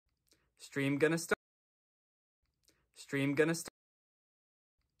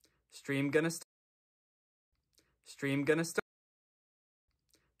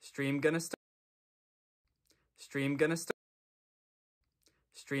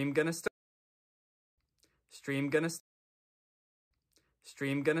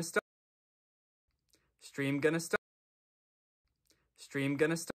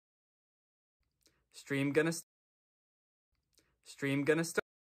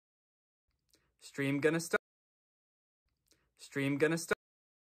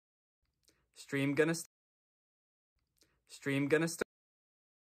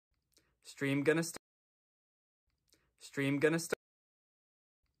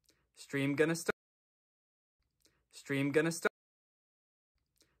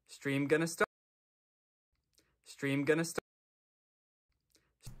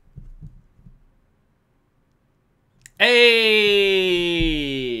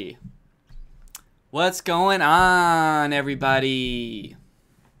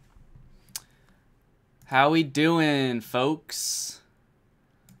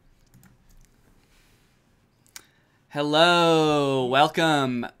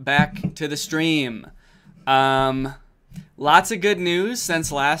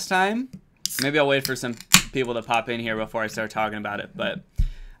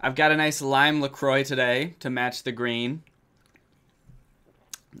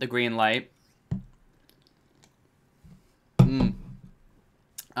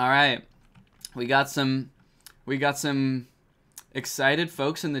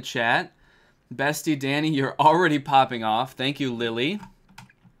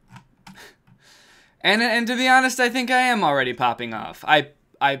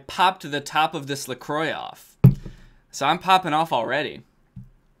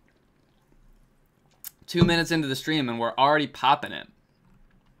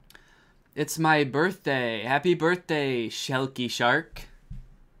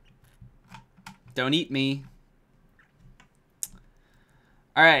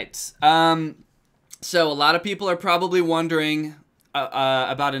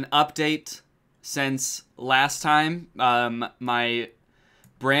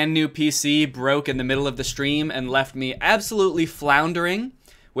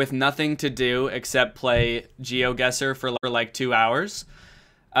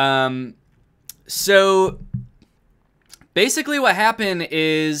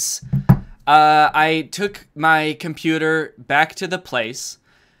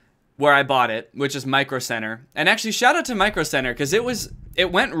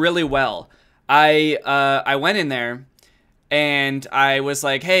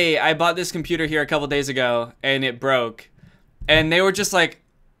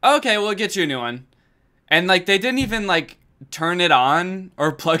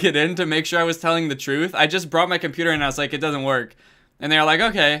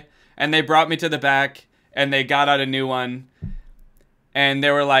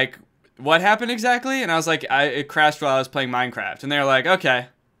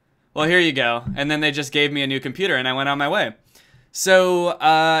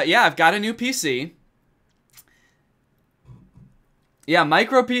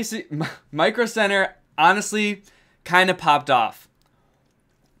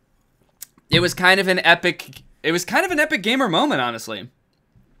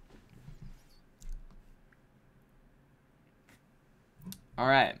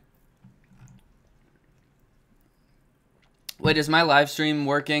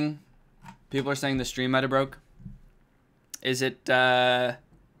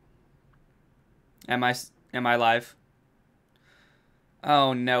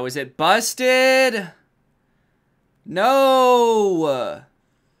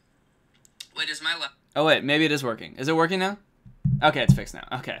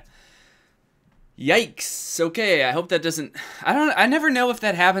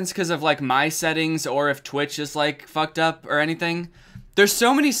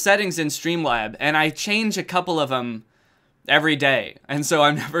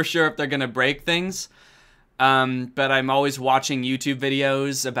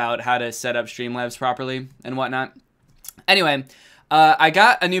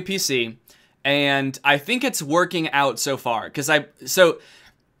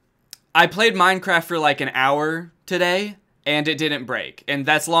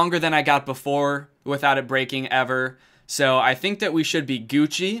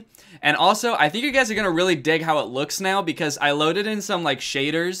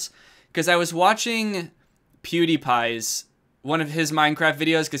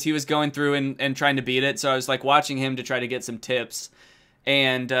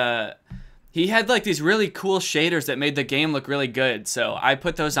he had like these really cool shaders that made the game look really good. So I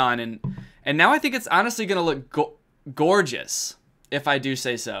put those on, and now I think it's honestly gonna look gorgeous, if I do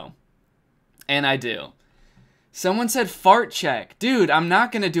say so. And I do. Someone said fart check. Dude, I'm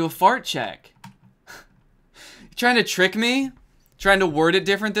not gonna do a fart check. You trying to trick me? Trying to word it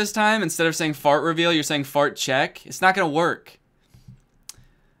different this time? Instead of saying fart reveal, you're saying fart check? It's not gonna work.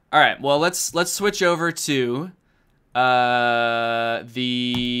 Alright, well, let's switch over to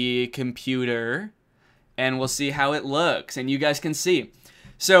the computer, and we'll see how it looks, and you guys can see.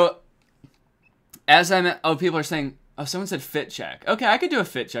 So, as I'm... Oh, people are saying... Oh, someone said fit check. Okay, I could do a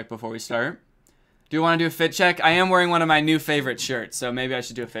fit check before we start. Do you want to do a fit check? I am wearing one of my new favorite shirts, so maybe I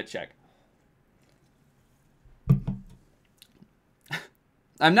should do a fit check.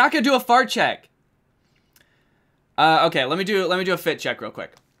 I'm not gonna do a fart check. Okay, let me do a fit check real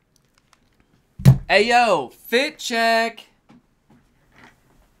quick. Hey yo, fit check.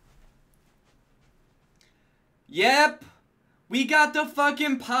 Yep, we got the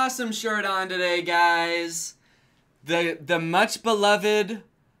fucking possum shirt on today, guys. The much beloved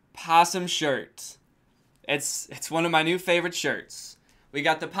possum shirt. It's one of my new favorite shirts. We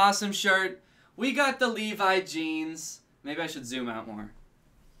got the possum shirt. We got the Levi jeans. Maybe I should zoom out more.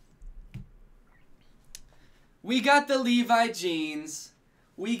 We got the Levi jeans.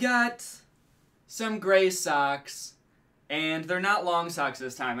 We got some gray socks. And they're not long socks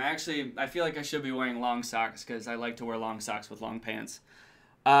this time. I feel like I should be wearing long socks because I like to wear long socks with long pants.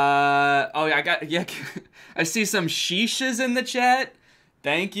 I see some sheeshas in the chat.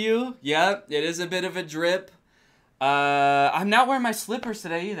 Thank you. Yep, it is a bit of a drip. I'm not wearing my slippers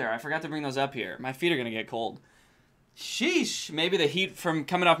today either. I forgot to bring those up here. My feet are gonna get cold. Sheesh. Maybe the heat from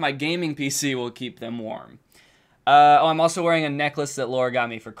coming off my gaming PC will keep them warm. I'm also wearing a necklace that Laura got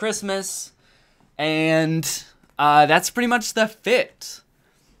me for Christmas. And that's pretty much the fit.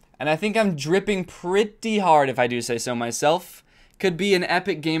 And I think I'm dripping pretty hard, if I do say so myself. Could be an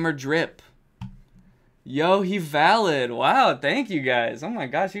epic gamer drip. Yo, he valid. Wow, thank you guys. Oh my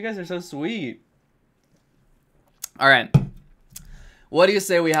gosh, you guys are so sweet. Alright. What do you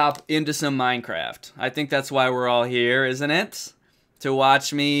say we hop into some Minecraft? I think that's why we're all here, isn't it? To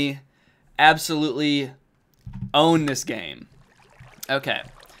watch me absolutely own this game. Okay.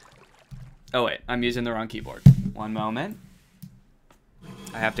 Oh wait, I'm using the wrong keyboard. One moment.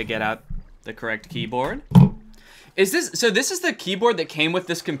 I have to get out the correct keyboard. So this is the keyboard that came with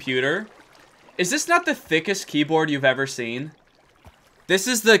this computer? Is this not the thickest keyboard you've ever seen? This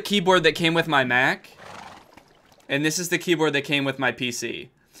is the keyboard that came with my Mac. And this is the keyboard that came with my PC.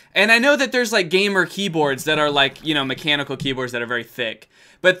 And I know that there's like gamer keyboards that are like, you know, mechanical keyboards that are very thick.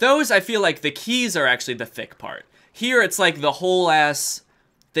 But those, I feel like the keys are actually the thick part. Here it's like the whole ass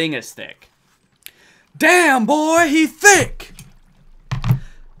thing is thick. Damn, boy, he thick!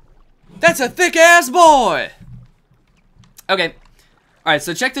 That's a thick ass boy! Okay. Alright,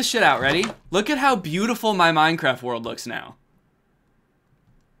 so check this shit out, ready? Look at how beautiful my Minecraft world looks now.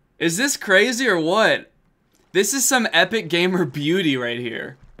 Is this crazy or what? This is some epic gamer beauty right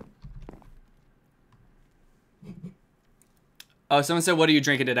here. Oh, someone said, what are you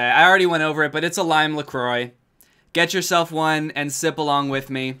drinking today? I already went over it, but it's a lime LaCroix. Get yourself one and sip along with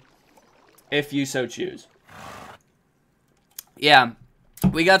me, if you so choose. Yeah,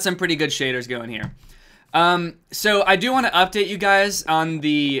 we got some pretty good shaders going here. So I do want to update you guys on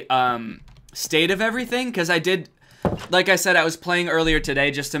the state of everything, because I did, like I said, I was playing earlier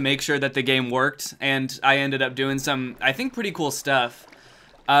today just to make sure that the game worked, and I ended up doing some, I think, pretty cool stuff.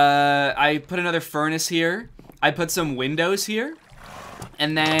 I put another furnace here. I put some windows here.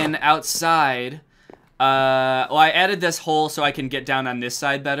 And then outside, well, I added this hole so I can get down on this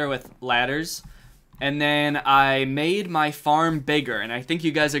side better with ladders. And then I made my farm bigger, and I think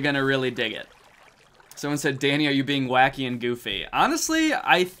you guys are going to really dig it. Someone said, Danny, are you being wacky and goofy? Honestly,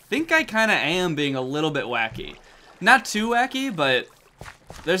 I think I kind of am being a little bit wacky. Not too wacky, but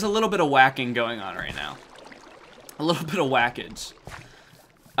there's a little bit of whacking going on right now. A little bit of whackage.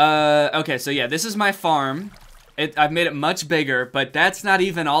 Okay, so yeah, this is my farm. I've made it much bigger, but that's not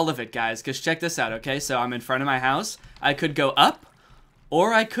even all of it, guys, because check this out, okay? So I'm in front of my house. I could go up,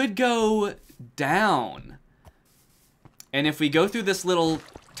 or I could go down. And if we go through this little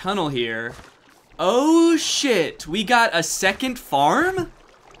tunnel here, oh shit, we got a second farm?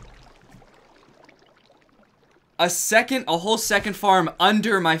 A whole second farm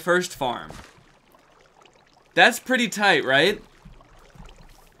under my first farm. That's pretty tight, right?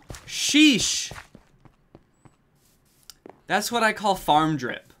 Sheesh. That's what I call farm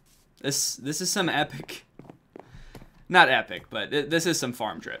drip. This is some epic. Not epic, but this is some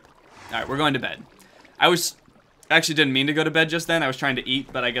farm drip. All right, we're going to bed. I was actually didn't mean to go to bed just then. I was trying to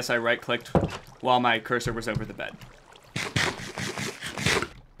eat, but I guess I right-clicked while my cursor was over the bed.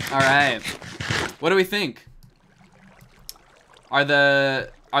 Alright. What do we think? Are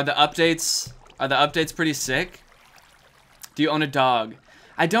the updates pretty sick? Do you own a dog?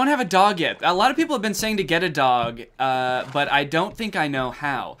 I don't have a dog yet. A lot of people have been saying to get a dog, but I don't think I know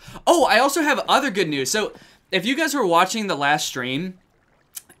how. Oh, I also have other good news. So, if you guys were watching the last stream,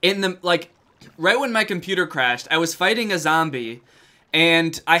 right when my computer crashed, I was fighting a zombie,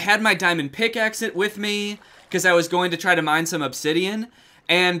 and I had my diamond pickaxe with me, because I was going to try to mine some obsidian,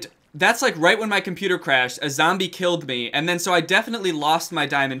 and that's like right when my computer crashed, a zombie killed me, and then so I definitely lost my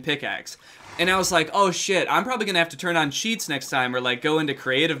diamond pickaxe. And I was like, oh shit, I'm probably gonna have to turn on cheats next time, or like go into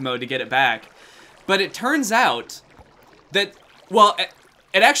creative mode to get it back. But it turns out that, well,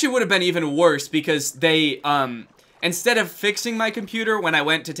 it actually would have been even worse, because they, instead of fixing my computer when I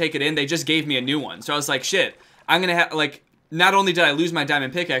went to take it in, they just gave me a new one. So I was like, shit, I'm gonna have, like, not only did I lose my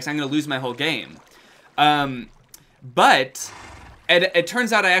diamond pickaxe, I'm gonna lose my whole game. But it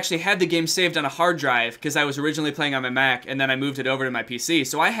turns out I actually had the game saved on a hard drive, because I was originally playing on my Mac, and then I moved it over to my PC.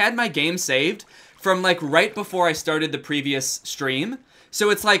 So I had my game saved from, like, right before I started the previous stream. So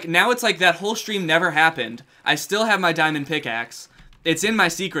it's like, now it's like that whole stream never happened. I still have my diamond pickaxe. It's in my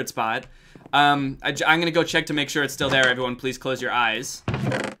secret spot. I'm gonna go check to make sure it's still there. Everyone, please close your eyes.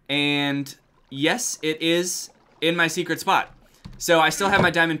 And yes, it is in my secret spot. So I still have my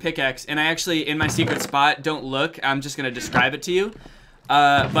diamond pickaxe, and I actually, in my secret spot, don't look, I'm just gonna describe it to you.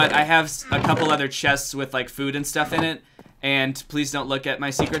 But I have a couple other chests with like food and stuff in it, and please don't look at my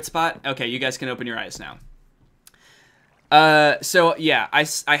secret spot. Okay, you guys can open your eyes now. So yeah,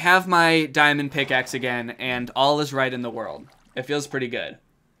 I have my diamond pickaxe again, and all is right in the world. It feels pretty good.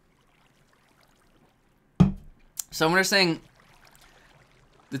 Someone is saying,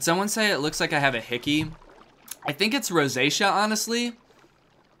 did someone say it looks like I have a hickey? I think it's rosacea, honestly.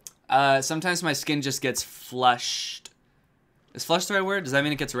 Sometimes my skin just gets flushed. Is flushed the right word? Does that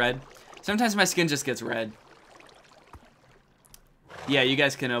mean it gets red? Sometimes my skin just gets red. Yeah, you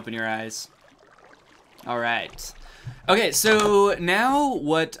guys can open your eyes. All right. Okay, so now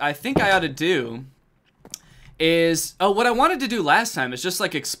what I think I ought to do is, oh, what I wanted to do last time is just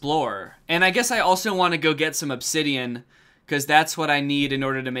like explore. And I guess I also want to go get some obsidian, because that's what I need in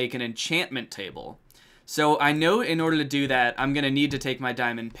order to make an enchantment table. So I know in order to do that, I'm going to need to take my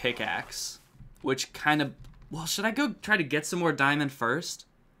diamond pickaxe, which kind of, well, should I go try to get some more diamond first?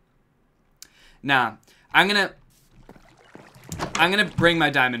 Nah, I'm going to bring my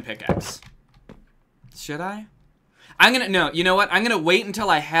diamond pickaxe. Should I? No, you know what? I'm going to wait until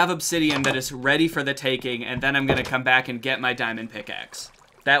I have obsidian that is ready for the taking, and then I'm going to come back and get my diamond pickaxe.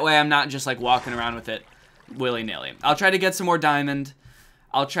 That way I'm not just like walking around with it willy-nilly. I'll try to get some more diamond.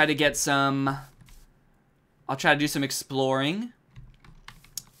 I'll try to do some exploring,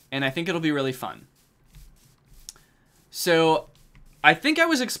 and I think it'll be really fun. So, I think I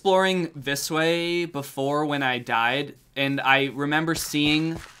was exploring this way before when I died, and I remember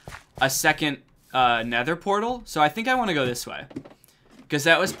seeing a second nether portal, so I think I want to go this way, because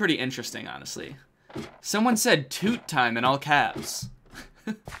that was pretty interesting, honestly. Someone said toot time in all caps.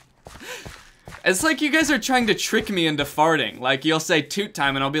 It's like you guys are trying to trick me into farting. Like, you'll say toot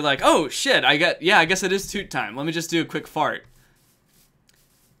time, and I'll be like, oh, shit, I guess it is toot time. Let me just do a quick fart.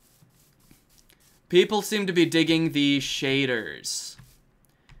 People seem to be digging the shaders.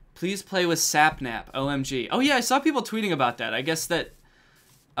 Please play with Sapnap, OMG. Oh, yeah, I saw people tweeting about that. I guess that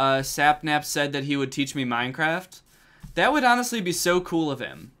Sapnap said that he would teach me Minecraft. That would honestly be so cool of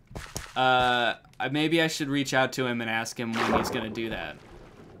him. Maybe I should reach out to him and ask him when he's going to do that.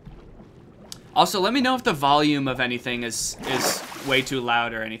 Also, let me know if the volume of anything is way too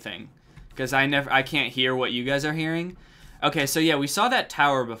loud or anything, because I can't hear what you guys are hearing. Okay, so yeah, we saw that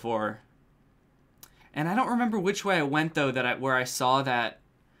tower before, and I don't remember which way I went though where I saw that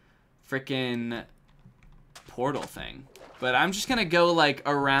frickin' portal thing. But I'm just gonna go like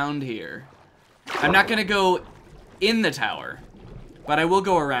around here. I'm not gonna go in the tower, but I will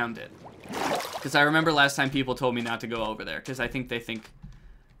go around it, because I remember last time people told me not to go over there, because I think they think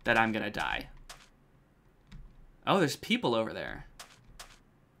that I'm gonna die. Oh, there's people over there.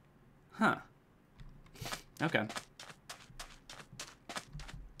 Huh. Okay.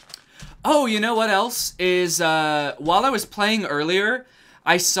 Oh, you know what else is, while I was playing earlier,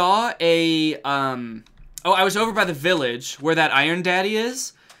 I saw a, oh, I was over by the village where that Iron Daddy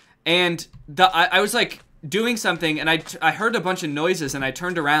is, and I was, like, doing something, and I heard a bunch of noises, and I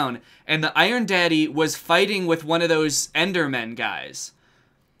turned around, and the Iron Daddy was fighting with one of those Endermen guys.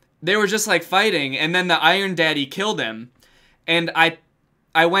 They were just, like, fighting, and then the Iron Daddy killed him, and I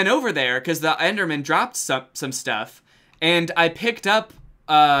I went over there because the Enderman dropped some stuff, and I picked up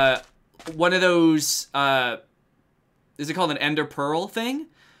one of those, is it called an Ender Pearl thing?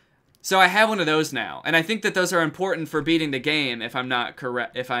 So I have one of those now, and I think that those are important for beating the game if I'm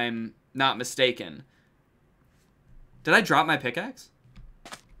not mistaken. Did I drop my pickaxe?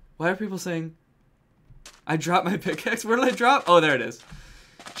 Why are people saying I dropped my pickaxe? Where did I drop? Oh, there it is.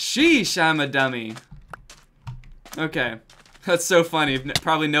 Sheesh, I'm a dummy. Okay. That's so funny.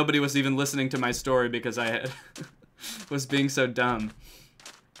 Probably nobody was even listening to my story because I had was being so dumb.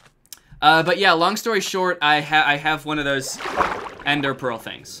 But yeah, long story short, I have one of those Ender Pearl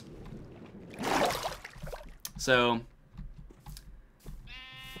things. So,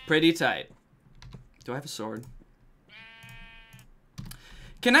 pretty tight. Do I have a sword?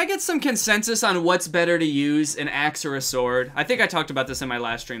 Can I get some consensus on what's better to use, an axe or a sword? I think I talked about this in my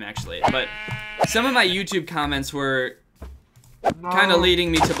last stream, actually. But some of my YouTube comments were kind of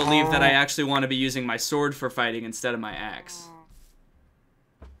leading me to believe that I actually want to be using my sword for fighting instead of my axe.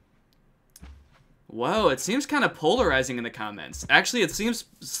 Whoa, it seems kind of polarizing in the comments. Actually, it seems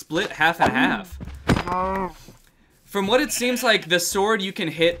split half and half. From what it seems like, the sword you can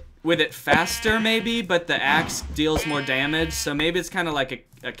hit with it faster, maybe, but the axe deals more damage, so maybe it's kind of like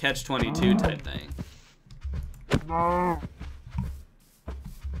a catch-22 type thing.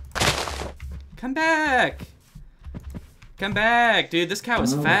 Come back! Come back, dude. This cow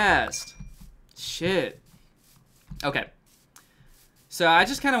is fast. Shit. Okay. So I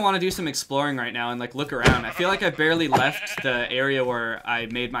just kind of want to do some exploring right now and like look around. I feel like I barely left the area where I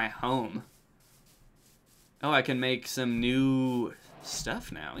made my home. Oh, I can make some new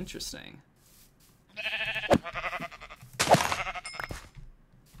stuff now. Interesting.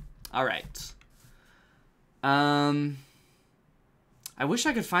 All right. I wish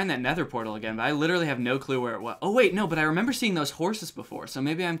I could find that nether portal again, but I literally have no clue where it was. Oh, wait, no, but I remember seeing those horses before, so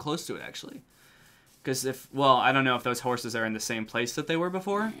maybe I'm close to it, actually. Because well, I don't know if those horses are in the same place that they were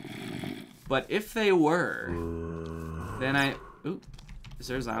before, but if they were, then ooh, is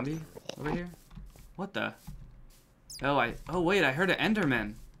there a zombie over here? What the? Oh, wait, I heard an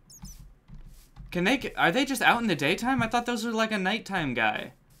Enderman. Are they just out in the daytime? I thought those were like a nighttime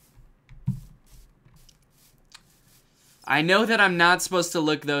guy. I know that I'm not supposed to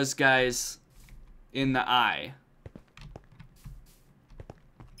look those guys in the eye.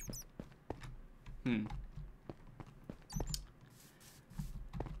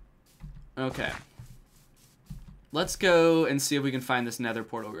 Okay. Let's go and see if we can find this nether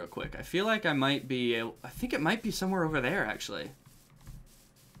portal real quick. I feel like I might be able... I think it might be somewhere over there, actually.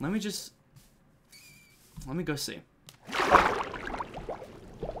 Let me go see.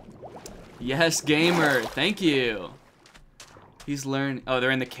 Yes, gamer. Thank you. He's learned... Oh, they're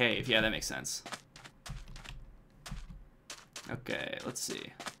in the cave. Yeah, that makes sense. Okay, let's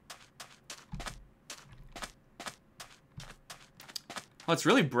see. Oh, it's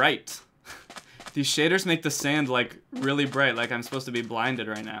really bright. These shaders make the sand, like, really bright, like I'm supposed to be blinded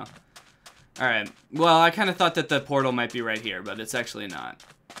right now. Alright, well, I kind of thought that the portal might be right here, but it's actually not.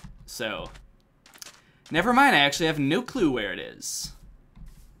 So, never mind, I actually have no clue where it is.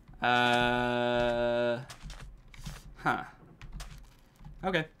 Huh.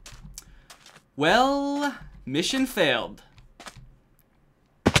 Okay. Well, mission failed.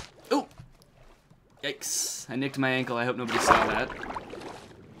 Oh! Yikes, I nicked my ankle, I hope nobody saw that.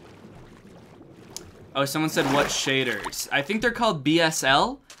 Oh, someone said what shaders? I think they're called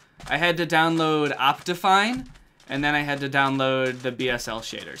BSL. I had to download Optifine, and then I had to download the BSL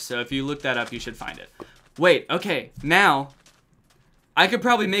shaders. So if you look that up, you should find it. Wait, okay, now, I could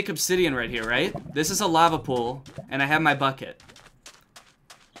probably make obsidian right here, right? This is a lava pool, and I have my bucket.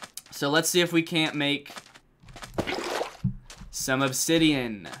 So let's see if we can't make some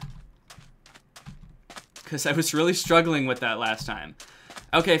obsidian. Because I was really struggling with that last time.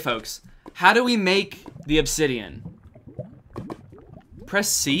 Okay, folks. How do we make the obsidian? Press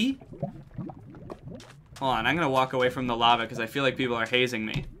C? Hold on, I'm gonna walk away from the lava because I feel like people are hazing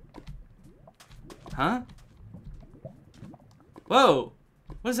me. Huh? Whoa!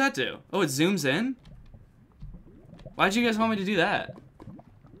 What does that do? Oh, it zooms in? Why'd you guys want me to do that?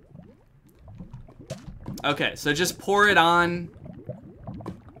 Okay, so just pour it on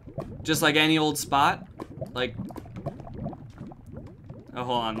just like any old spot. Like... Oh,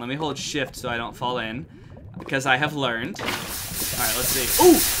 hold on. Let me hold shift so I don't fall in. Because I have learned. Alright, let's see.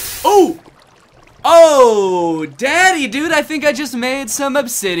 Ooh! Ooh! Oh! Daddy, dude, I think I just made some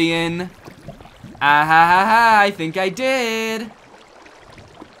obsidian. Ah ha ha ha, I think I did.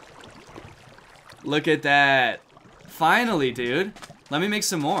 Look at that. Finally, dude. Let me make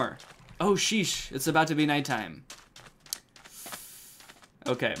some more. Oh, sheesh. It's about to be nighttime.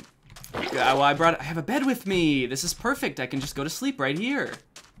 Okay. Yeah, well, I have a bed with me. This is perfect. I can just go to sleep right here.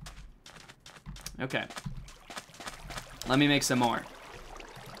 Okay. Let me make some more.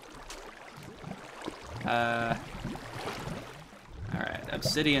 Alright,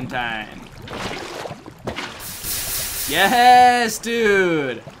 obsidian time. Yes,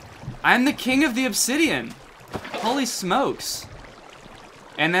 dude! I'm the king of the obsidian. Holy smokes.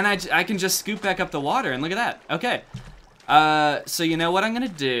 And then I can just scoop back up the water, and look at that. Okay. So you know what I'm gonna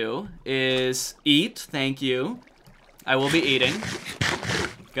do is eat, thank you. I will be eating.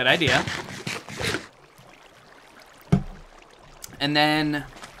 Good idea. And then,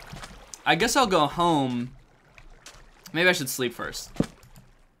 I guess I'll go home. Maybe I should sleep first.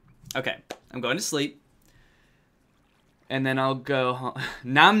 Okay, I'm going to sleep. And then I'll go home.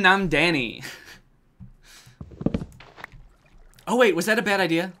 Nom nom Danny. Oh wait, was that a bad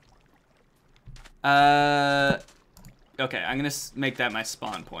idea? Okay, I'm gonna make that my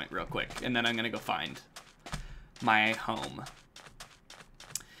spawn point real quick. And then I'm gonna go find my home.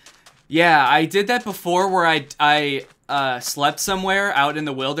 Yeah, I did that before where I slept somewhere out in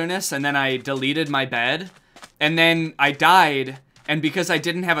the wilderness and then I deleted my bed. And then I died, and because I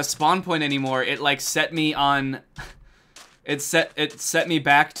didn't have a spawn point anymore, it like set me on... It set me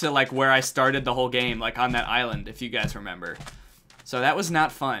back to like where I started the whole game, like on that island, if you guys remember. So that was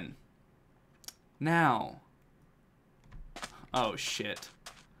not fun. Now. Oh shit.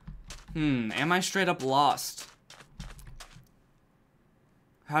 Am I straight up lost?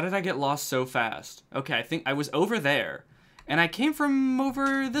 How did I get lost so fast? Okay, I think I was over there. And I came from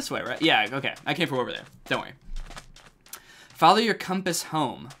over this way, right? Yeah, okay. I came from over there. Don't worry. Follow your compass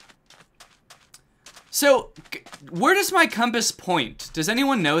home. So, where does my compass point? Does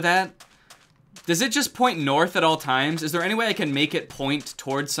anyone know that? Does it just point north at all times? Is there any way I can make it point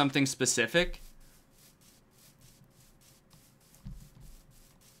towards something specific?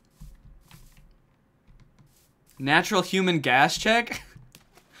 Natural human gas check?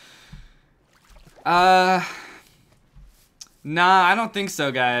 Nah, I don't think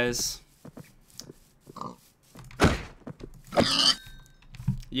so, guys.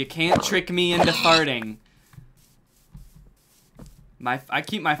 You can't trick me into farting. I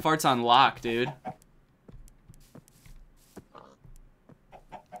keep my farts on lock, dude.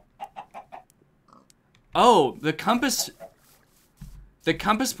 Oh, the compass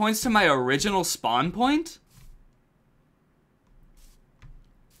points to my original spawn point?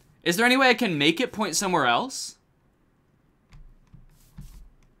 Is there any way I can make it point somewhere else?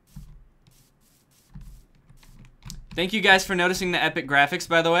 Thank you guys for noticing the epic graphics,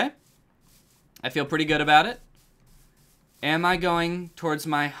 by the way. I feel pretty good about it. Am I going towards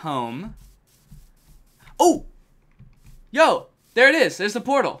my home? Oh! Yo! There it is. There's the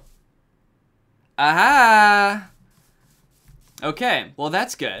portal. Aha! Okay, well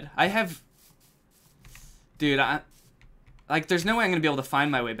that's good. I have... Dude, like, there's no way I'm gonna be able to find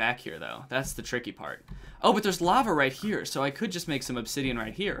my way back here, though. That's the tricky part. Oh, but there's lava right here, so I could just make some obsidian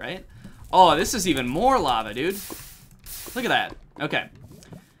right here, right? Oh, this is even more lava, dude. Look at that. Okay.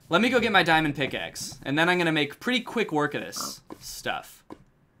 Let me go get my diamond pickaxe, and then I'm gonna make pretty quick work of this stuff.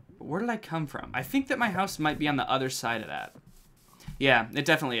 But where did I come from? I think that my house might be on the other side of that. Yeah, it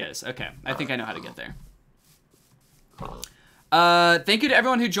definitely is. Okay, I think I know how to get there. Thank you to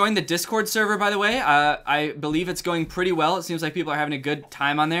everyone who joined the Discord server, by the way. I believe it's going pretty well. It seems like people are having a good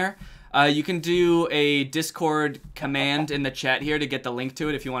time on there. You can do a Discord command in the chat here to get the link to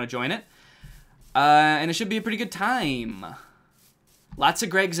it if you want to join it. And it should be a pretty good time. Lots of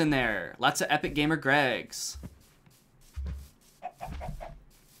Gregs in there. Lots of Epic Gamer Gregs.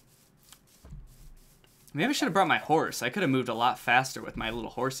 Maybe I should have brought my horse. I could have moved a lot faster with my little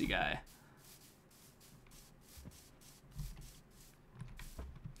horsey guy.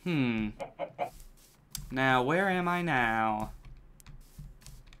 Now, where am I now?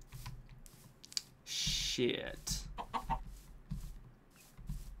 Shit.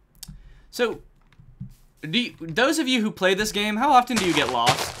 So, those of you who play this game, how often do you get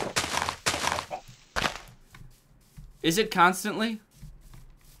lost? Is it constantly?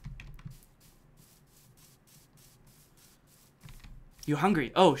 You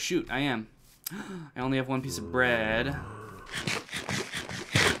hungry? Oh, shoot, I am. I only have one piece of bread.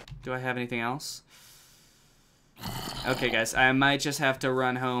 Do I have anything else? Okay, guys, I might just have to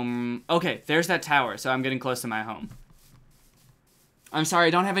run home. Okay, there's that tower, so I'm getting close to my home. I'm sorry, I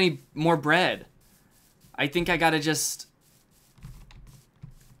don't have any more bread. I think I gotta just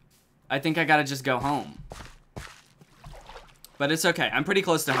go home. But it's okay. I'm pretty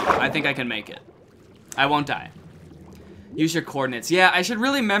close to home. I think I can make it. I won't die. Use your coordinates. Yeah, I should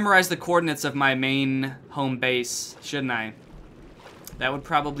really memorize the coordinates of my main home base, shouldn't I? That would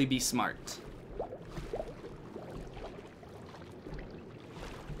probably be smart.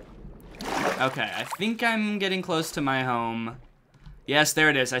 Okay, I think I'm getting close to my home. Yes,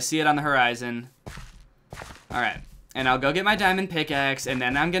 there it is. I see it on the horizon. Alright. And I'll go get my diamond pickaxe, and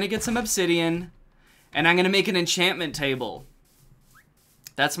then I'm gonna get some obsidian, and I'm gonna make an enchantment table.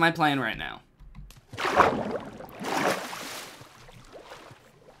 That's my plan right now.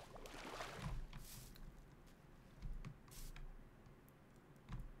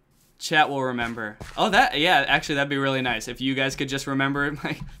 Chat will remember. Oh, yeah, actually, that'd be really nice. If you guys could just remember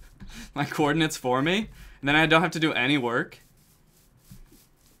my coordinates for me, and then I don't have to do any work.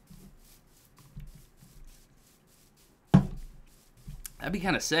 That'd be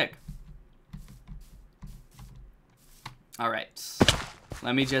kind of sick. All right.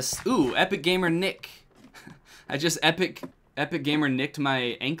 Let me just... Ooh, Epic Gamer Nick. I just Epic Gamer nicked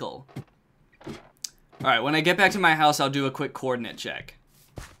my ankle. All right, when I get back to my house, I'll do a quick coordinate check.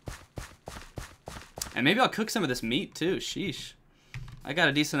 And maybe I'll cook some of this meat, too. Sheesh. I got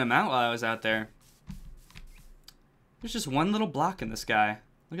a decent amount while I was out there. There's just one little block in the sky.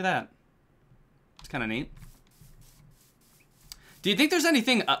 Look at that. It's kind of neat. Do you think there's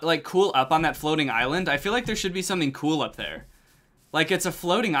anything, like, cool up on that floating island? I feel like there should be something cool up there. Like, it's a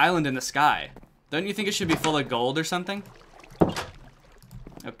floating island in the sky. Don't you think it should be full of gold or something?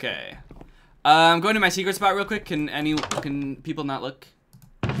 Okay. I'm going to my secret spot real quick. Can people not look?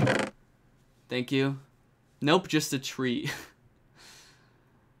 Thank you. Nope, just a tree.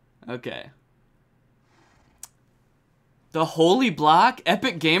 Okay. The holy block?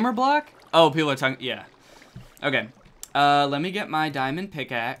 Epic Gamer block? Oh, people are talking... Yeah. Okay. Let me get my diamond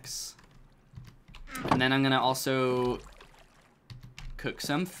pickaxe. And then I'm gonna also cook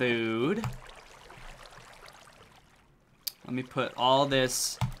some food. Let me put all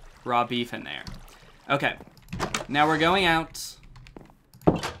this raw beef in there. Okay. Now we're going out.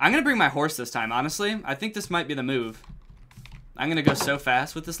 I'm gonna bring my horse this time, honestly. I think this might be the move. I'm gonna go so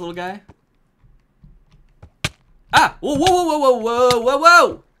fast with this little guy. Ah! Whoa, whoa, whoa, whoa, whoa, whoa,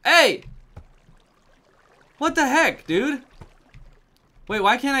 whoa! Hey! What the heck, dude? Wait,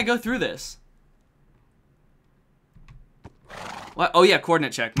 why can't I go through this? What? Oh yeah,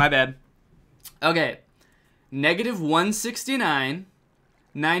 coordinate check. My bad. Okay. -169,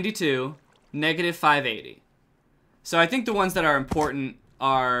 92, -580. So I think the ones that are important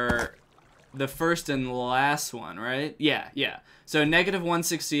are the first and last one, right? Yeah, yeah. So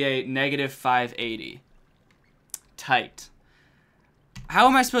 -168, -580. Tight. How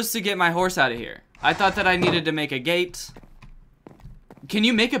am I supposed to get my horse out of here? I thought that I needed to make a gate. Can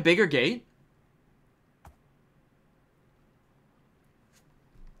you make a bigger gate?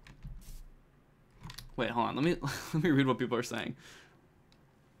 Wait, hold on. Let me read what people are saying.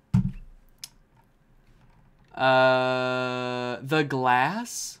 The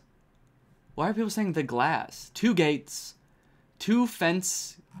glass? Why are people saying the glass? 2 gates. 2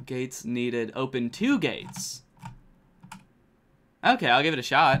 fence gates needed. Open 2 gates. Okay, I'll give it a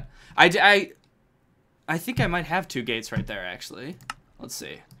shot. I think I might have 2 gates right there, actually. Let's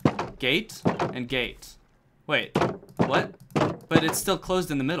see. Gate and gate. Wait, what? But it's still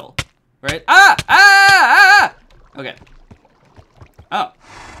closed in the middle, right? Ah! Ah! Ah! Okay. Oh,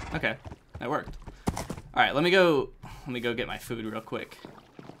 okay. That worked. All right, let me go get my food real quick.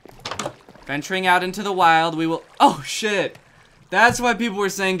 Venturing out into the wild, we will... Oh, shit! That's why people were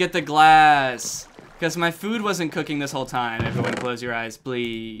saying get the glass. Because my food wasn't cooking this whole time. Everyone close your eyes,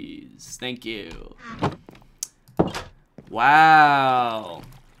 please. Thank you. Wow.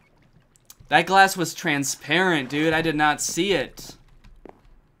 That glass was transparent, dude. I did not see it.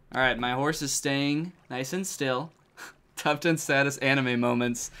 Alright, my horse is staying nice and still. Top 10 status anime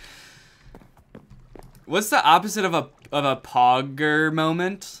moments. What's the opposite of a pogger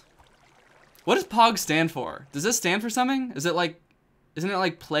moment? What does POG stand for? Does this stand for something? Is it like... Isn't it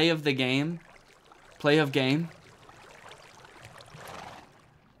like play of the game? Play of game?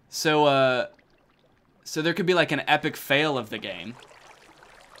 So there could be like an epic fail of the game.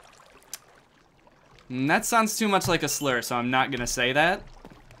 That sounds too much like a slur, so I'm not gonna say that.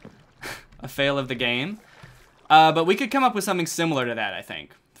 A fail of the game. But we could come up with something similar to that, I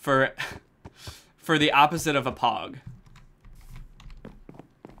think. For the opposite of a pog.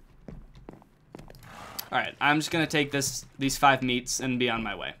 Alright, I'm just gonna take these 5 meats and be on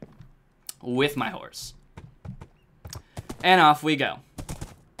my way. With my horse. And off we go.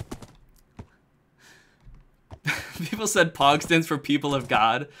 People said POG stands for People of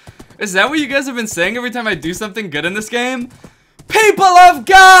God. Is that what you guys have been saying every time I do something good in this game? People of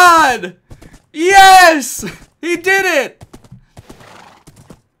God! Yes! He did it!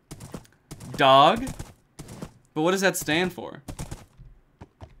 Dog? But what does that stand for?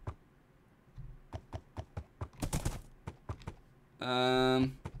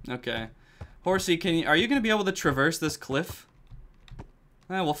 Okay. Horsey, are you gonna be able to traverse this cliff?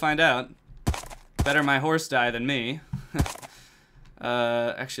 We'll find out. Better my horse die than me.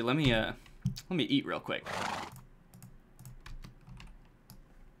 Actually, let me eat real quick.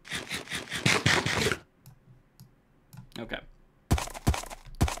 Okay.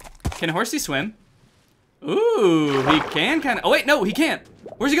 Can Horsey swim? Ooh, he can kind of. Oh wait, no, he can't.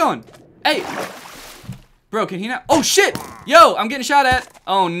 Where's he going? Hey, bro, can he not? Oh shit! Yo, I'm getting shot at.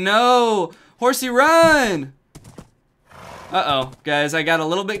 Oh no, Horsey, run! Uh-oh, guys, I got a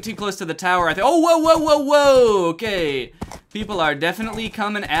little bit too close to the tower. I think. Oh, whoa, whoa, whoa, whoa. Okay, people are definitely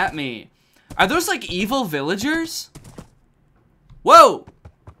coming at me. Are those like evil villagers? Whoa!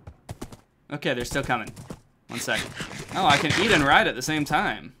 Okay, they're still coming. 1 second. Oh, I can eat and ride at the same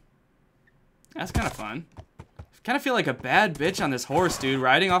time. That's kind of fun. I kind of feel like a bad bitch on this horse, dude,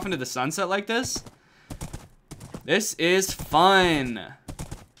 riding off into the sunset like this. This is fun.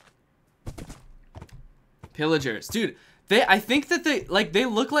 Pillagers, dude. I think that they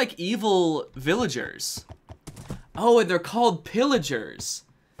look like evil villagers. Oh, and they're called pillagers.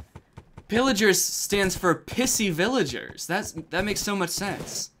 Pillagers stands for pissy villagers. That makes so much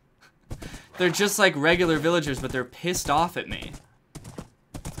sense. They're just like regular villagers, but they're pissed off at me.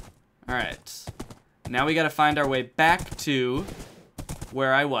 All right. Now we got to find our way back to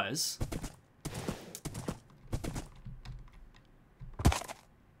where I was.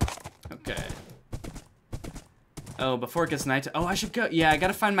 Okay. Oh, before it gets night. Oh, I should go. Yeah, I got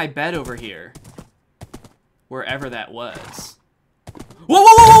to find my bed over here. Wherever that was. Whoa,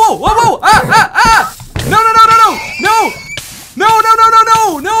 whoa, whoa, whoa, whoa, whoa! Ah, ah, ah! No, no, no, no, no, no! No, no, no, no,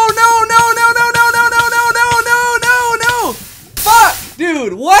 no, no, no, no, no, no, no, no, no, no, no, no, no! Fuck,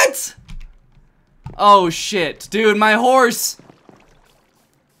 dude, what? Oh shit, dude, my horse.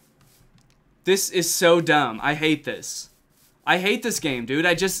 This is so dumb. I hate this. I hate this game, dude.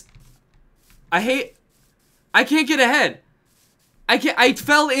 I can't get ahead. I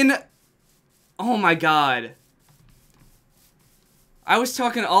fell in. Oh my god. I was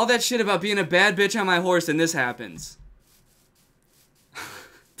talking all that shit about being a bad bitch on my horse and this happens.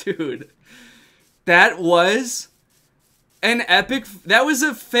 Dude. That was an epic. That was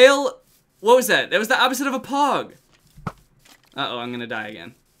a fail. What was that? That was the opposite of a pog. Uh-oh, I'm gonna die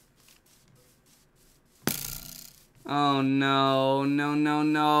again. Oh no, no, no,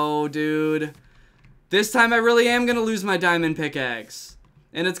 no, dude. This time I really am gonna lose my diamond pickaxe.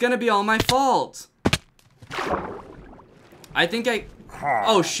 And it's gonna be all my fault. I think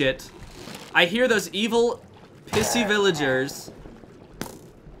oh shit. I hear those evil, pissy villagers.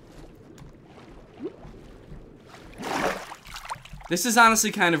 This is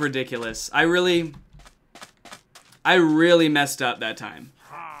honestly kind of ridiculous. I really messed up that time.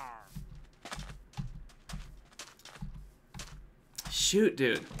 Shoot,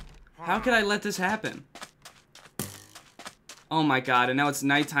 dude. How could I let this happen? Oh my god, and now it's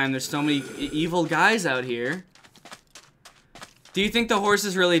nighttime. There's so many evil guys out here. Do you think the horse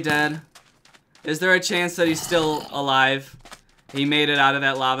is really dead? Is there a chance that he's still alive? He made it out of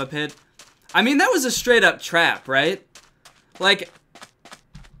that lava pit? I mean, that was a straight up trap, right? Like,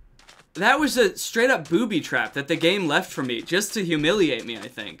 that was a straight up booby trap that the game left for me just to humiliate me, I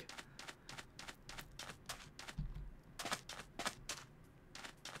think.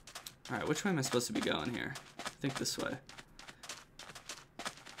 Alright, which way am I supposed to be going here? I think this way.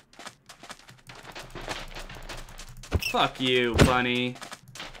 Fuck you, bunny.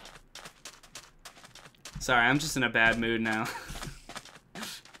 Sorry, I'm just in a bad mood now.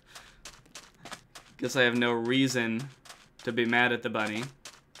 Guess I have no reason to be mad at the bunny.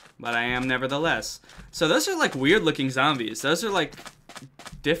 But I am nevertheless. So those are like weird looking zombies. Those are like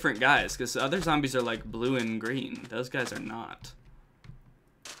different guys. Because other zombies are like blue and green. Those guys are not.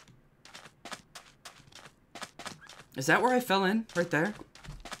 Is that where I fell in? Right there?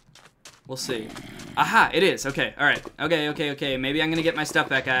 We'll see. Aha, it is. Okay, alright. Okay, okay, okay. Maybe I'm gonna get my stuff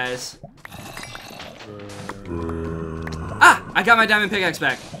back, guys. Ah! I got my diamond pickaxe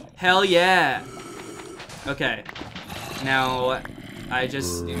back. Hell yeah. Okay. Now, I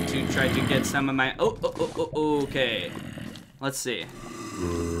just need to try to get some of my... okay. Let's see.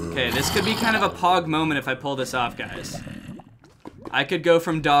 Okay, this could be kind of a pog moment if I pull this off, guys. I could go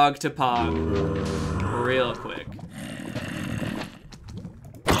from dog to pog real quick.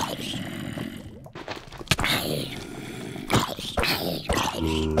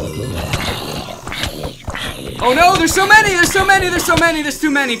 Oh no, there's so many, there's so many, there's so many, there's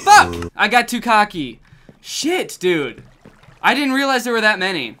too many. Fuck! I got too cocky. Shit, dude. I didn't realize there were that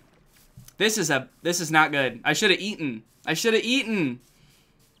many. This is not good. I should have eaten. I should have eaten.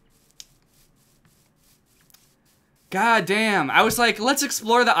 God damn. I was like, let's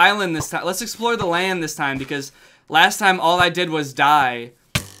explore the island this time. Let's explore the land this time, because last time all I did was die.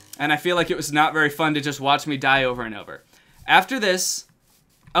 And I feel like it was not very fun to just watch me die over and over. After this...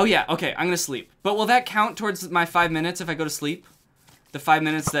 Oh yeah, okay, I'm gonna sleep. But will that count towards my 5 minutes if I go to sleep? The 5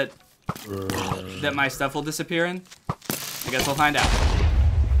 minutes that my stuff will disappear in? I guess we'll find out.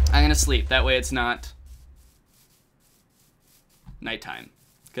 I'm gonna sleep. That way it's not nighttime.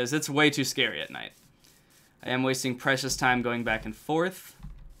 Because it's way too scary at night. I am wasting precious time going back and forth.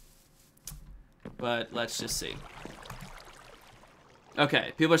 But let's just see.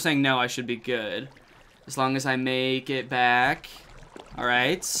 Okay, people are saying no, I should be good. As long as I make it back.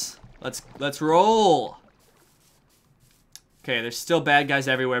 Alright. Let's roll. Okay, there's still bad guys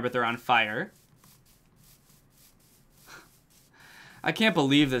everywhere, but they're on fire. I can't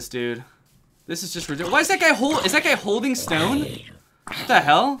believe this, dude. This is just ridiculous. Why is that guy holding stone? What the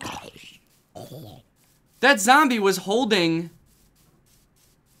hell? That zombie was holding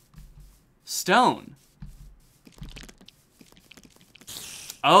stone.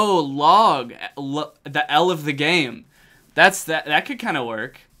 Oh, log. The L of the game. That could kind of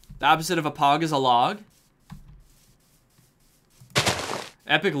work. The opposite of a pog is a log.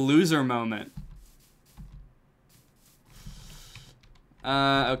 Epic loser moment.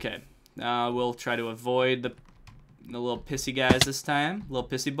 Okay. We'll try to avoid the little pissy guys this time. Little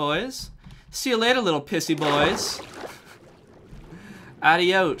pissy boys. See you later, little pissy boys.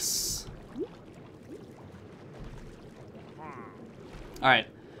 Adios. Alright.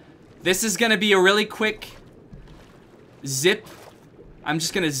 This is gonna be a really quick zip. I'm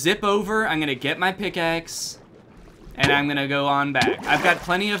just gonna zip over. I'm gonna get my pickaxe. And I'm gonna go on back. I've got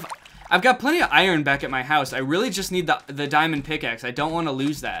plenty of iron back at my house. I really just need the diamond pickaxe. I don't want to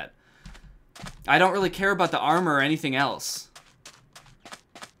lose that. I don't really care about the armor or anything else.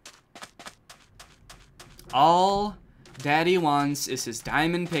 All Daddy wants is his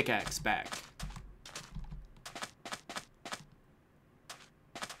diamond pickaxe back.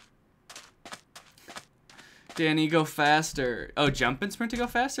 Danny, go faster. Oh, jump and sprint to go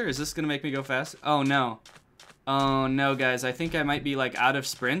faster? Is this gonna make me go fast? Oh, no. Oh, no, guys. I think I might be, like, out of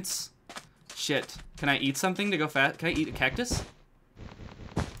sprints. Shit. Can I eat something to go fast? Can I eat a cactus?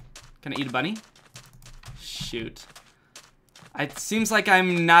 Can I eat a bunny? Shoot. It seems like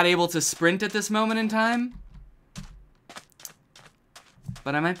I'm not able to sprint at this moment in time.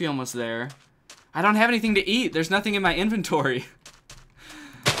 But I might be almost there. I don't have anything to eat. There's nothing in my inventory.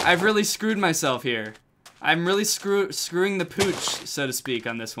 I've really screwed myself here. I'm really screwing the pooch, so to speak,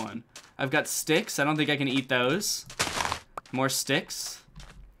 on this one. I've got sticks. I don't think I can eat those. More sticks.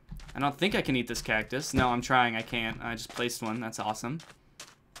 I don't think I can eat this cactus. No, I'm trying. I can't. I just placed one. That's awesome.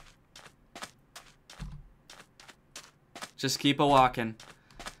 Just keep a-walking.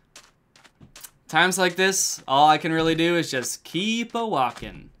 Times like this, all I can really do is just keep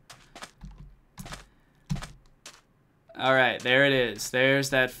a-walking. Alright, there it is. There's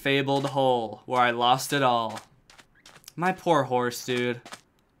that fabled hole where I lost it all. My poor horse, dude.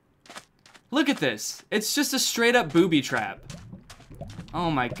 Look at this. It's just a straight up booby trap.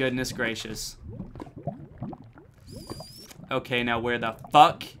 Oh my goodness gracious. Okay, now where the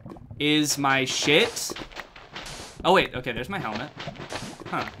fuck is my shit? Oh wait, okay, there's my helmet.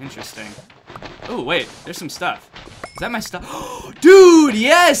 Huh, interesting. Oh wait, there's some stuff. Is that my stuff? Dude,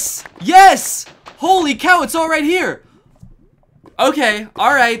 yes! Yes! Holy cow, it's all right here! Okay,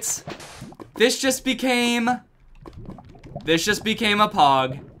 alright. This just became a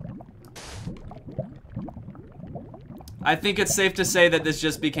pog. I think it's safe to say that this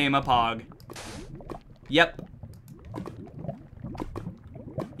just became a pog. Yep.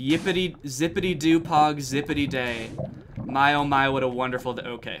 Yippity zippity doo pog zippity day. My oh my, what a wonderful day.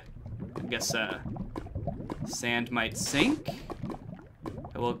 Okay. I guess sand might sink.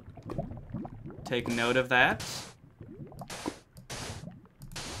 I will take note of that.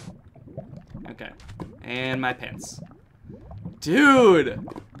 Okay. And my pants. Dude!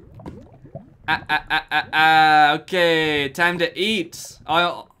 Okay, time to eat.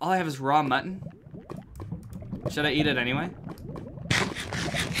 All I have is raw mutton. Should I eat it anyway?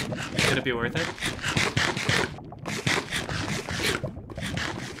 Could it be worth it?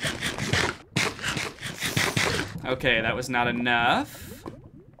 Okay, that was not enough.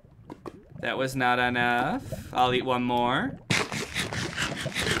 That was not enough. I'll eat one more.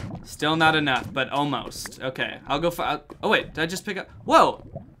 Still not enough, but almost. Okay, I'll go for... Oh, wait, did I just pick up... Whoa!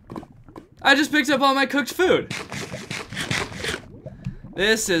 I just picked up all my cooked food.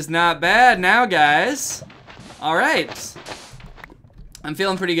 This is not bad now, guys. All right. I'm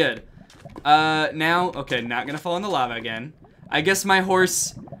feeling pretty good. Now, okay, not gonna fall in the lava again. I guess my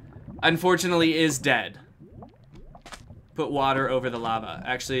horse, unfortunately, is dead. put water over the lava.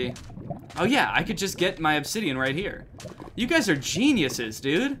 Actually, oh yeah, I could just get my obsidian right here. You guys are geniuses,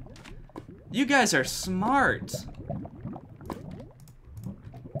 dude. You guys are smart.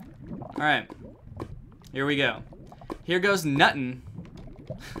 All right, here we go. Here goes nuttin'.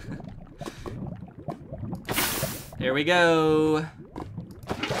 Here we go.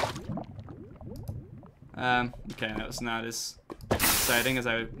 Okay, that was not as exciting as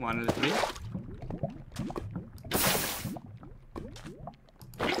I wanted it to be.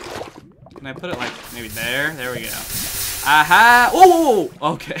 Can I put it like maybe there? There we go. Aha! Whoa, whoa,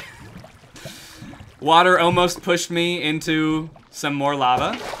 whoa. Okay. Water almost pushed me into some more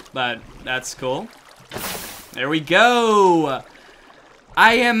lava, but that's cool. There we go.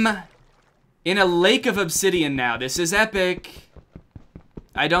 I am in a lake of obsidian now. This is epic.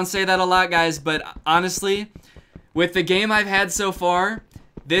 I don't say that a lot, guys, but honestly, with the game I've had so far,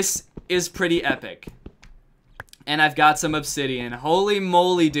 this is pretty epic. And I've got some obsidian. Holy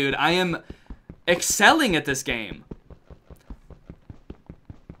moly, dude. I am excelling at this game.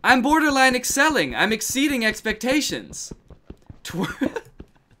 I'm borderline excelling. I'm exceeding expectations.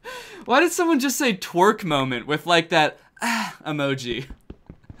 Why did someone just say twerk moment with like that emoji?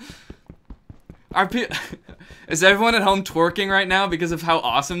 Is everyone at home twerking right now because of how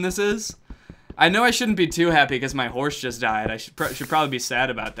awesome this is? I know I shouldn't be too happy because my horse just died. I should probably be sad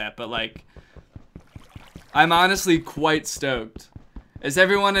about that, but like, I'm honestly quite stoked. Is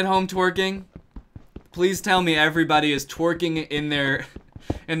everyone at home twerking? Please tell me everybody is twerking in their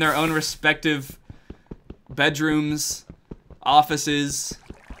own respective bedrooms, offices.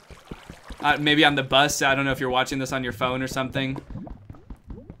 Maybe on the bus. I don't know if you're watching this on your phone or something.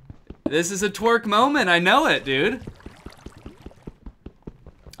 This is a twerk moment. I know it, dude.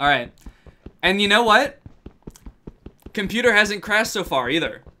 All right. And you know what? Computer hasn't crashed so far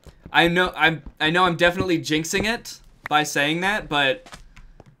either. I know I'm definitely jinxing it by saying that, but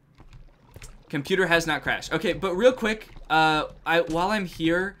computer has not crashed. Okay, but real quick, while I'm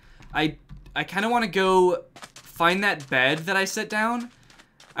here, I kind of want to go find that bed that I set down.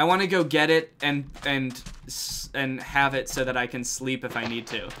 I want to go get it and have it so that I can sleep if I need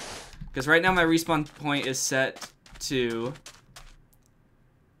to. Because right now my respawn point is set to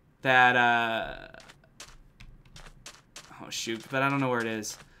that, oh shoot, but I don't know where it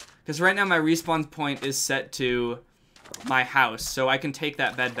is. Because right now my respawn point is set to my house, so I can take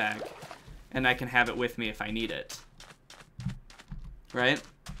that bed back and I can have it with me if I need it. Right?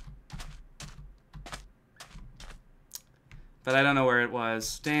 But I don't know where it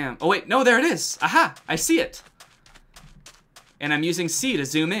was. Damn. Oh wait, no, there it is. Aha, I see it. And I'm using C to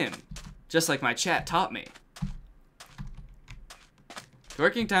zoom in, just like my chat taught me.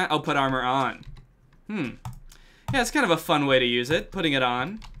 Working time, oh, put armor on. Yeah, it's kind of a fun way to use it, putting it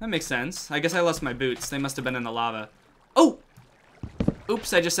on. That makes sense. I guess I lost my boots. They must have been in the lava. Oh!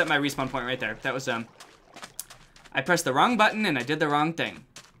 Oops, I just set my respawn point right there. That was dumb. I pressed the wrong button and I did the wrong thing.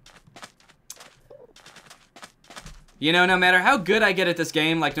 You know, no matter how good I get at this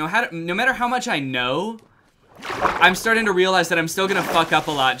game, like no matter how much I know, I'm starting to realize that I'm still gonna fuck up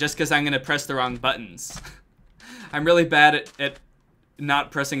a lot just because I'm gonna press the wrong buttons. I'm really bad at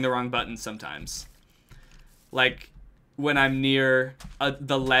not pressing the wrong buttons sometimes. Like when I'm near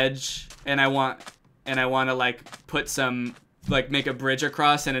the ledge and I want to like put some, like make a bridge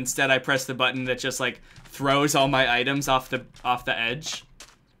across, and instead I press the button that just like throws all my items off the edge.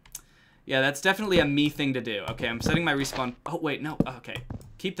 Yeah, that's definitely a me thing to do. Okay, I'm setting my respawn. Oh wait, no. Okay,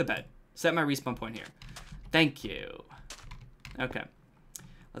 keep the bed. Set my respawn point here. Thank you. Okay,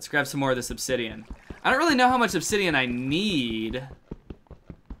 let's grab some more of this obsidian. I don't really know how much obsidian I need,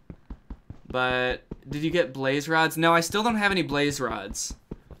 but did you get blaze rods? No, I still don't have any blaze rods.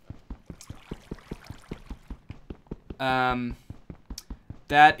 That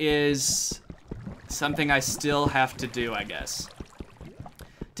is something I still have to do, I guess.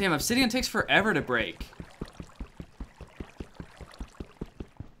 Damn, obsidian takes forever to break.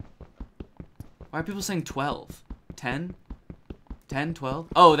 Why are people saying 12? 10? 10, 12?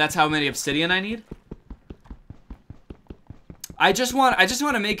 Oh, that's how many obsidian I need? I just want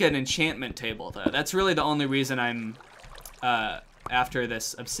to make an enchantment table, though. That's really the only reason I'm after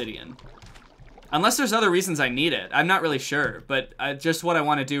this obsidian. Unless there's other reasons I need it. I'm not really sure, but just what I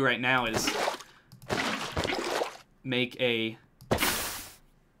want to do right now is make a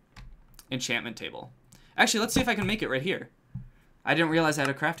enchantment table. Actually, let's see if I can make it right here. I didn't realize I had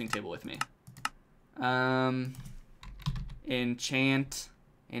a crafting table with me.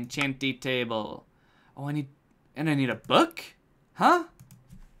 Enchanty table. Oh, I need a book? Huh?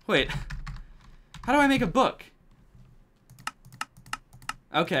 Wait. How do I make a book?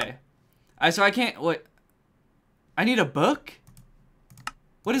 Okay. So I can't, wait. I need a book?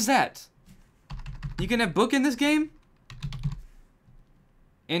 What is that? You can have book in this game?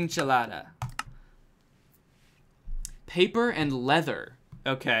 Enchilada. Paper and leather.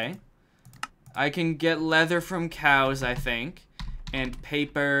 Okay. I can get leather from cows, I think. And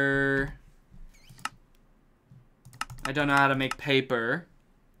paper... I don't know how to make paper.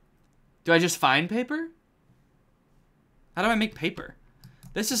 Do I just find paper? How do I make paper?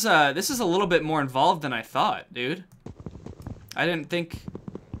 This is a little bit more involved than I thought, dude. I didn't think...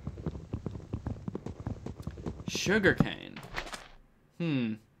 Sugarcane.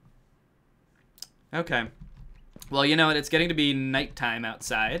 Okay. Well, you know what? It's getting to be nighttime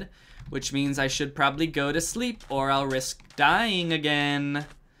outside, which means I should probably go to sleep or I'll risk dying again.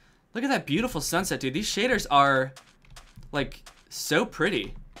 Look at that beautiful sunset, dude. These shaders are, like, so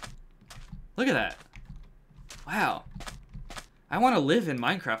pretty. Look at that. Wow. I want to live in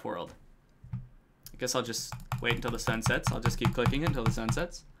Minecraft world. I guess I'll just wait until the sun sets. I'll just keep clicking until the sun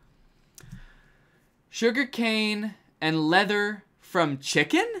sets. Sugarcane and leather from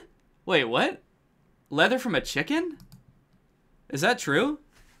chicken? Wait, what? Leather from a chicken? Is that true?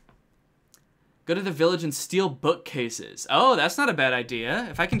 Go to the village and steal bookcases. Oh, that's not a bad idea.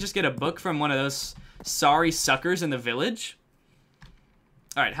 If I can just get a book from one of those sorry suckers in the village.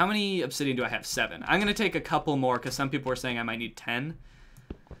 All right, how many obsidian do I have? 7. I'm gonna take a couple more because some people were saying I might need 10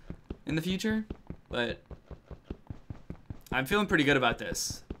 in the future, but I'm feeling pretty good about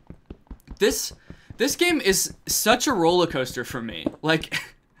this. This game is such a roller coaster for me. Like,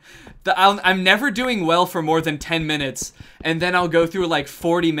 I'm never doing well for more than 10 minutes, and then I'll go through like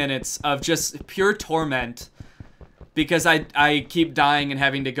 40 minutes of just pure torment because I keep dying and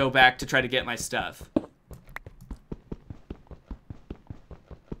having to go back to try to get my stuff.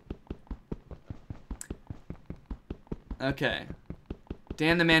 Okay.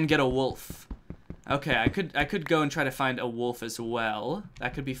 Dan the man get a wolf. Okay, I could go and try to find a wolf as well.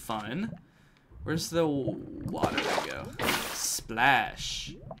 That could be fun. Where's the water? There we go.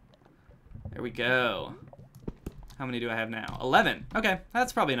 Splash. There we go. How many do I have now? 11. Okay,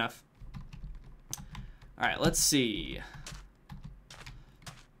 that's probably enough. All right, let's see.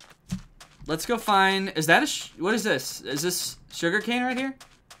 Let's go find. Is that a? What is this? Is this sugarcane right here?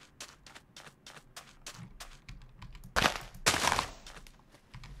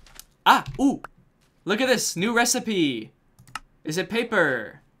 Ah, ooh. Look at this new recipe. Is it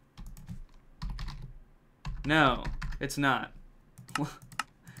paper? No, it's not.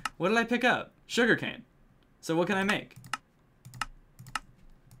 What did I pick up? Sugarcane. So what can I make?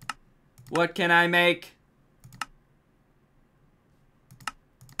 What can I make?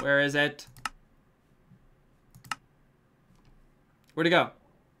 Where is it? Where'd it go?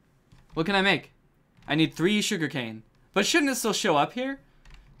 What can I make? I need 3 sugarcane. But shouldn't it still show up here?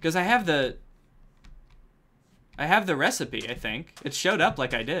 Because I have the recipe, I think. It showed up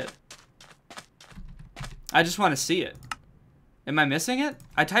like I did. I just want to see it. Am I missing it?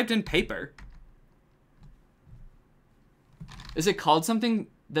 I typed in paper. Is it called something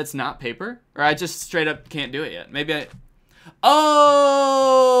that's not paper? Or I just straight up can't do it yet? Maybe I...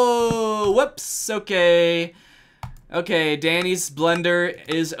 Oh! Whoops! Okay. Okay, Danny's blunder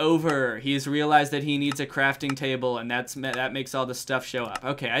is over. He's realized that he needs a crafting table, and that makes all the stuff show up.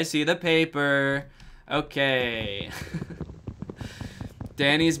 Okay, I see the paper. Okay.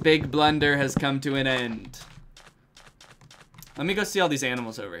 Danny's big blunder has come to an end. Let me go see all these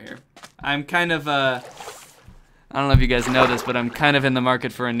animals over here. I'm kind of, I don't know if you guys know this, but I'm kind of in the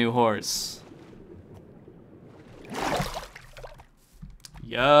market for a new horse.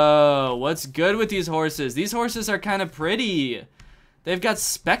 Yo, what's good with these horses? These horses are kind of pretty. They've got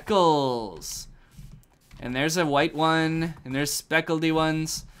speckles. And there's a white one, and there's speckledy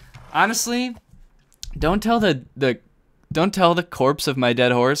ones. Honestly, don't tell the corpse of my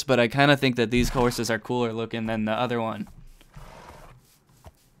dead horse, but I kind of think that these horses are cooler looking than the other one.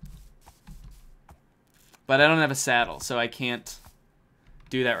 But I don't have a saddle, so I can't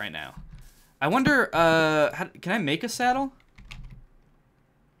do that right now. I wonder, can I make a saddle?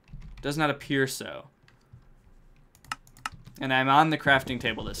 Does not appear so. And I'm on the crafting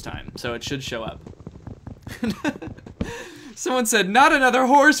table this time, so it should show up. Someone said, not another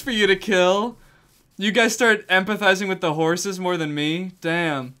horse for you to kill. You guys start empathizing with the horses more than me?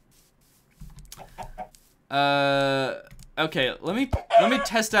 Damn. Okay, let me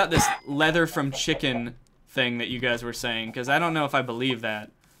test out this leather from chicken thing that you guys were saying, because I don't know if I believe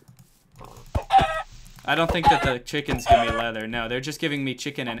that. I don't think that the chickens give me leather. No, they're just giving me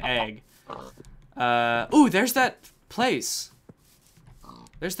chicken and egg. Ooh, there's that place.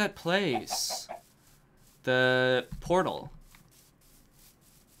 There's that place. The portal.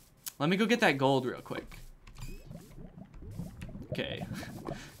 Let me go get that gold real quick. Okay.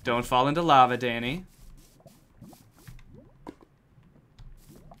 Don't fall into lava, Danny.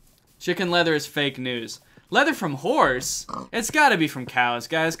 Chicken leather is fake news. Leather from horse? It's gotta be from cows,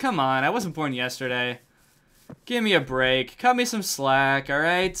 guys. Come on, I wasn't born yesterday. Give me a break. Cut me some slack,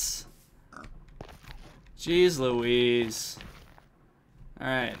 alright? Jeez Louise.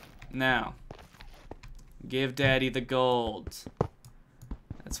 Alright, now. Give Daddy the gold.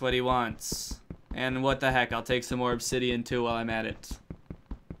 That's what he wants. And what the heck, I'll take some more obsidian too while I'm at it.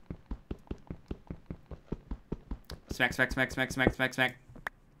 Smack, smack, smack, smack, smack, smack, smack.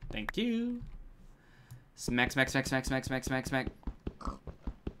 Thank you. Smack, smack, smack, smack, smack, smack, smack, smack.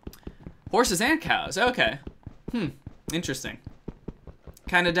 Horses and cows. Okay. Interesting.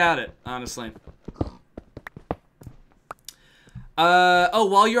 Kind of doubt it, honestly. Oh,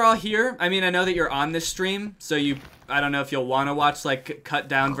 while you're all here, I mean, I know that you're on this stream, so I don't know if you'll want to watch, like, cut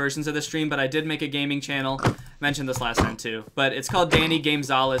down versions of the stream, but I did make a gaming channel. I mentioned this last time, too. But it's called Danny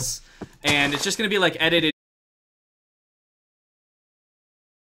Gonzalez, and it's just going to be, like, edited.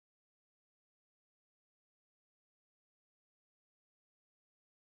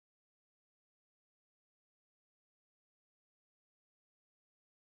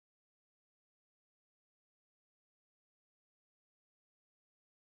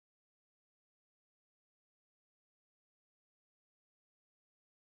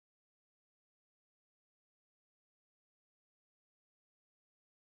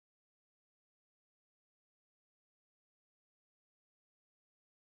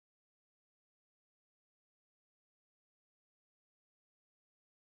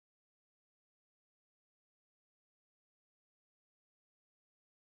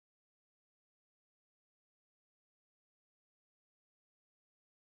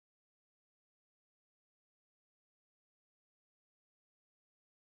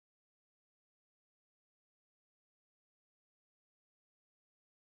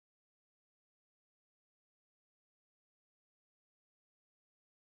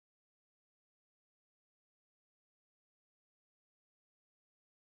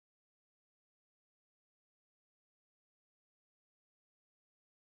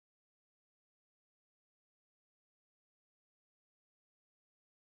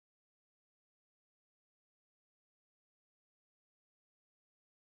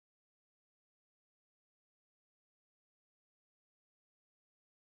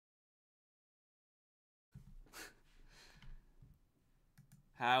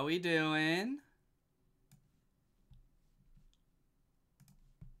 How we doing?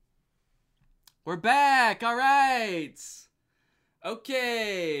 We're back! Alright!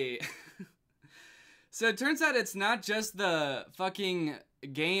 Okay. So it turns out it's not just the fucking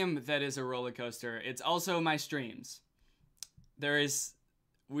game that is a roller coaster. It's also my streams.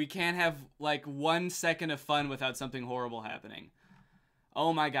 We can't have like 1 second of fun without something horrible happening.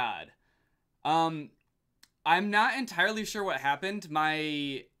 Oh my god. I'm not entirely sure what happened.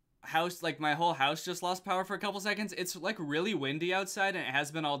 My house, like my whole house just lost power for a couple seconds. It's like really windy outside and it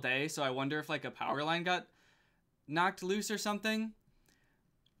has been all day. So I wonder if like a power line got knocked loose or something.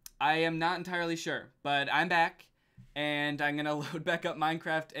 I am not entirely sure, but I'm back and I'm going to load back up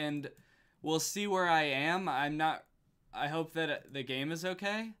Minecraft and we'll see where I am. I hope that the game is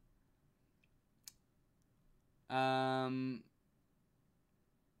okay.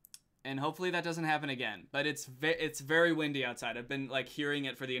 And hopefully that doesn't happen again. But it's very windy outside. I've been like hearing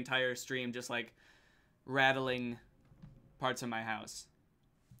it for the entire stream, just like rattling parts of my house.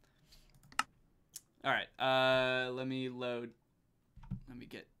 All right, let me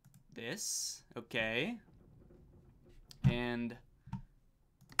get this. Okay. And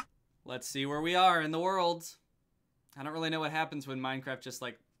let's see where we are in the world. I don't really know what happens when Minecraft just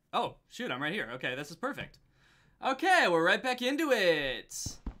like, oh, shoot, I'm right here. Okay, this is perfect. Okay, we're right back into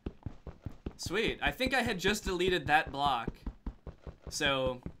it. Sweet. I think I had just deleted that block.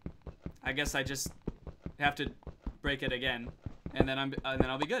 So I guess I just have to break it again and then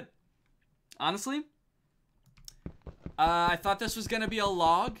I'll be good. Honestly, I thought this was going to be a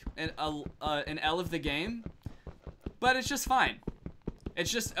log, an L of the game, but it's just fine.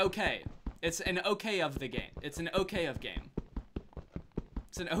 It's just okay. It's an okay of the game. It's an okay of game.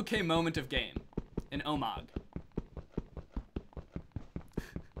 It's an okay moment of game. An omag.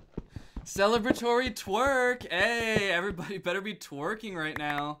 Celebratory twerk. Hey, everybody better be twerking right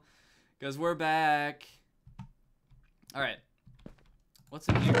now because we're back. All right. What's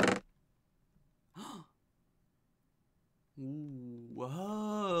in here?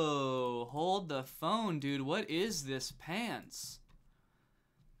 Whoa. Hold the phone, dude. What is this pants?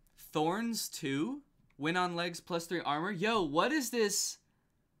 Thorns 2? Win on legs +3 armor? Yo, what is this?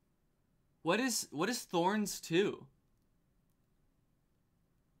 What is Thorns 2?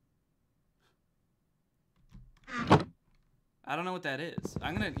 I don't know what that is.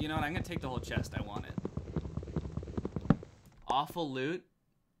 I'm gonna, you know what? I'm gonna take the whole chest. I want it. Awful loot.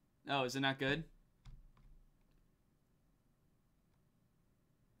 Oh, is it not good?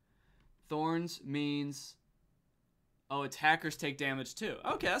 Thorns means... Oh, attackers take damage too.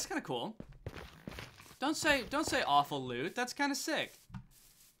 Okay, that's kind of cool. Don't say awful loot. That's kind of sick.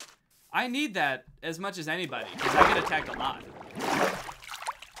 I need that as much as anybody, because I get attacked a lot.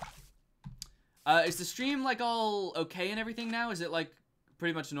 Is the stream, like, all okay and everything now? Is it, like,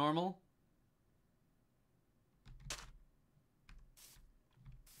 pretty much normal?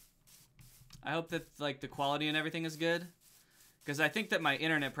 I hope that, like, the quality and everything is good. Because I think that my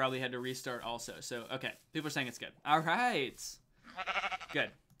internet probably had to restart also. So, okay. People are saying it's good. All right.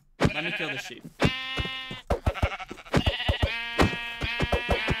 Good. Let me kill the sheep.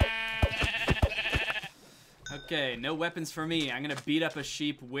 Okay, no weapons for me. I'm going to beat up a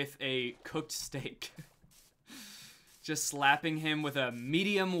sheep with a cooked steak. Just slapping him with a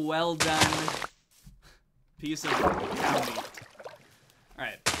medium well-done piece of cow meat.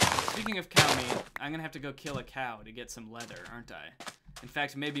 Alright. Speaking of cow meat, I'm gonna have to go kill a cow to get some leather, aren't I? In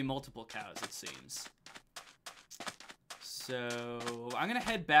fact, maybe multiple cows, it seems. So, I'm gonna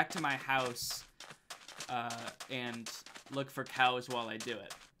head back to my house and look for cows while I do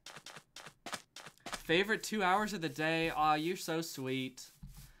it. Favorite 2 hours of the day? Aw, you're so sweet.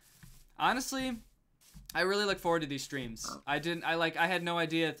 Honestly, I really look forward to these streams. I had no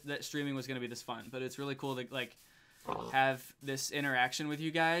idea that streaming was gonna be this fun, but it's really cool to, like, have this interaction with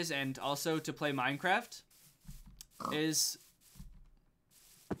you guys, and also to play Minecraft is...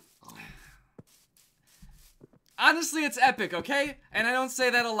 Honestly, it's epic, okay? And I don't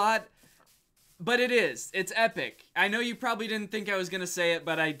say that a lot, but it is. It's epic. I know you probably didn't think I was gonna say it,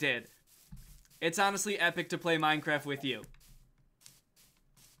 but I did. It's honestly epic to play Minecraft with you.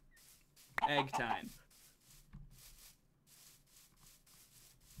 Egg time.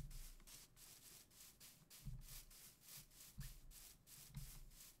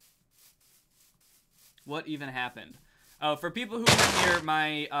 What even happened? Oh, for people who weren't here,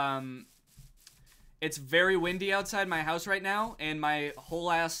 my, it's very windy outside my house right now, and my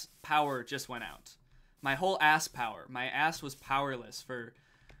whole ass power just went out. My whole ass power. My ass was powerless for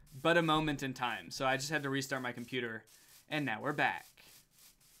but a moment in time, so I just had to restart my computer, and now we're back.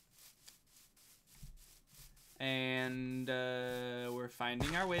 And, we're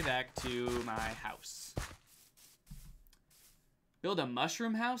finding our way back to my house. Build a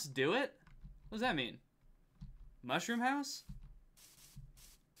mushroom house? Do it? What does that mean? Mushroom house?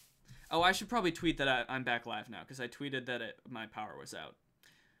 Oh, I should probably tweet that I'm back live now, because I tweeted that my power was out.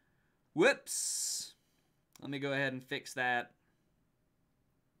 Whoops! Let me go ahead and fix that.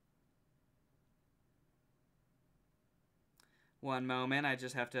 One moment, I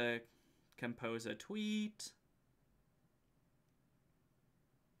just have to compose a tweet.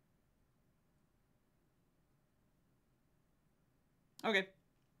 Okay.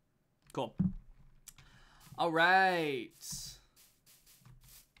 Cool. All right.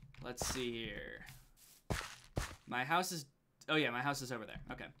 Let's see here. My house is... Oh, yeah, my house is over there.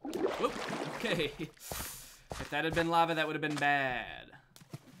 Okay. Whoop. Okay. If that had been lava, that would have been bad.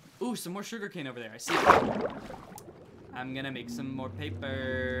 Ooh, some more sugarcane over there. I see it. I'm gonna make some more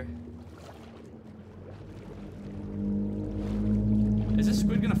paper. Is this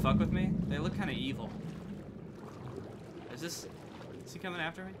squid gonna fuck with me? They look kind of evil. Is he coming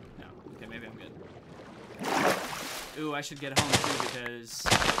after me? No. Okay, maybe I'm good. Ooh, I should get home too because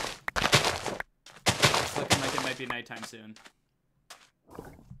it's looking like it might be nighttime soon.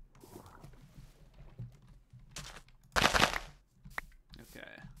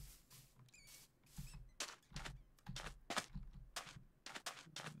 Okay.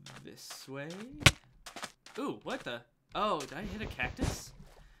 This way? Ooh, what the? Oh, did I hit a cactus?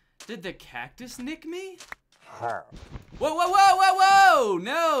 Did the cactus nick me? Whoa, whoa, whoa, whoa, whoa!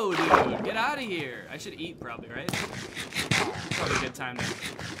 No, dude, get out of here. I should eat probably, right? Probably a good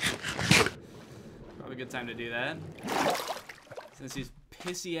time to do that. Since he's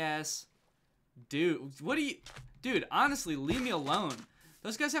pissy ass. Dude, what do you... Dude, honestly, leave me alone.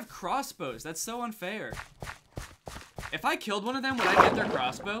 Those guys have crossbows. That's so unfair. If I killed one of them, would I get their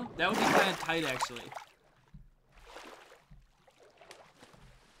crossbow? That would be kind of tight, actually.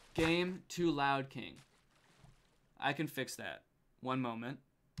 Game too loud, King. I can fix that. One moment.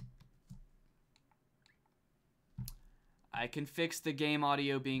 I can fix the game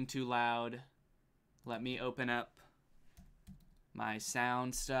audio being too loud. Let me open up my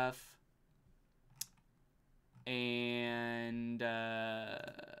sound stuff. And,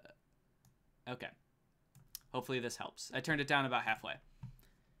 okay. Hopefully this helps. I turned it down about halfway.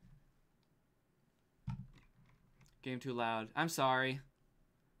 Game too loud. I'm sorry.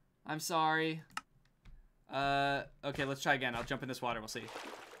 I'm sorry. Okay, let's try again. I'll jump in this water. We'll see.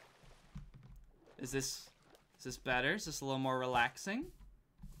 Is this better? Is this a little more relaxing?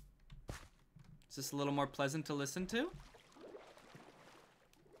 Is this a little more pleasant to listen to?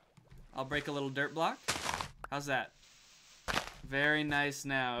 I'll break a little dirt block. How's that? Very nice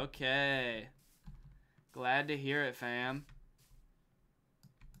now. Okay. Glad to hear it, fam.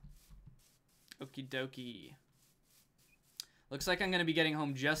 Okie dokie. Looks like I'm going to be getting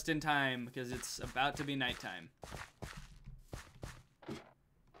home just in time because it's about to be nighttime.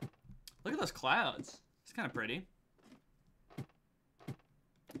 Look at those clouds. It's kind of pretty.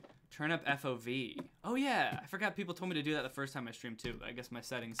 Turn up FOV. Oh yeah, I forgot people told me to do that the first time I streamed too. I guess my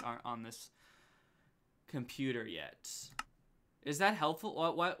settings aren't on this computer yet. Is that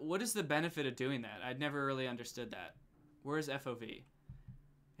helpful? What is the benefit of doing that? I'd never really understood that. Where is FOV?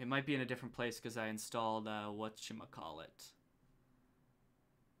 It might be in a different place because I installed whatchamacallit.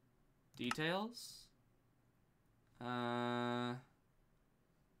 Details? No.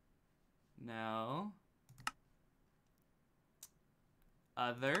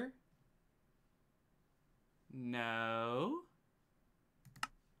 Other? No.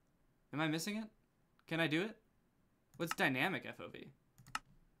 Am I missing it? Can I do it? What's dynamic FOV?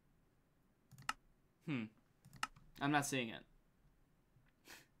 I'm not seeing it.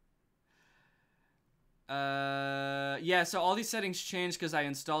 Yeah, so all these settings changed because I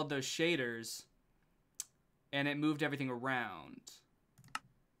installed those shaders and it moved everything around.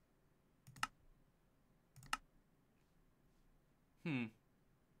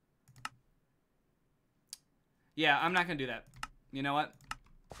 Yeah, I'm not gonna do that. You know what?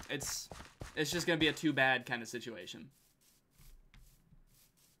 It's just gonna be a too bad kind of situation.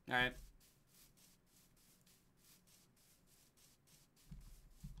 All right.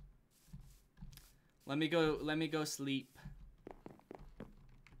 Let me go sleep.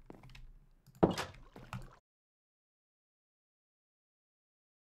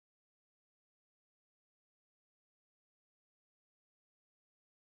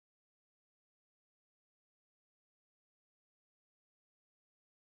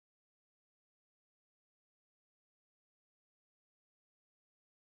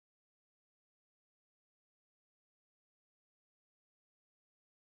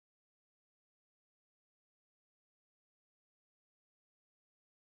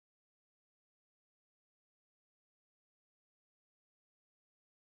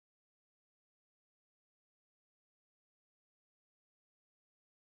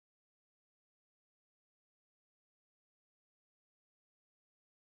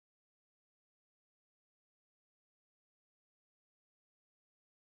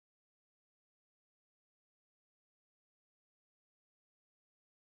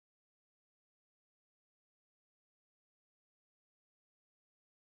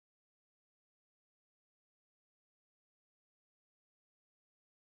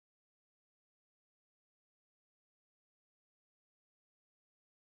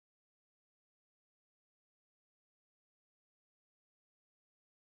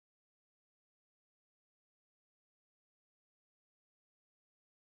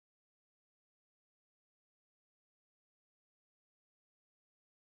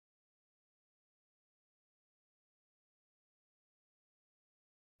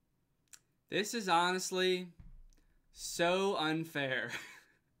 This is honestly so unfair.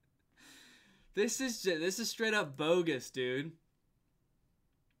 This is straight up bogus, dude.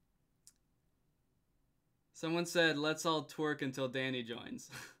 Someone said, "Let's all twerk until Danny joins."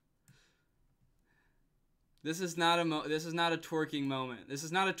 This is not a twerking moment. This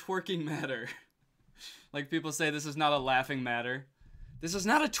is not a twerking matter. Like people say, this is not a laughing matter. This is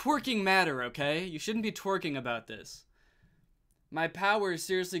not a twerking matter, okay? You shouldn't be twerking about this. My power is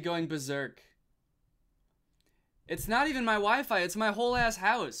seriously going berserk. It's not even my Wi-Fi, it's my whole ass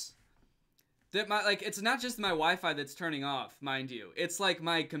house. It's not just my Wi-Fi that's turning off, mind you. It's like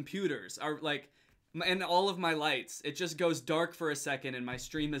my computers are like, and all of my lights. It just goes dark for a second and my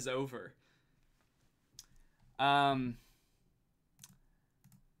stream is over. I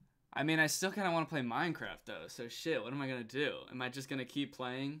mean, I still kind of want to play Minecraft though, so shit, what am I gonna do? Am I just gonna keep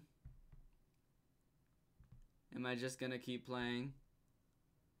playing? Am I just gonna keep playing?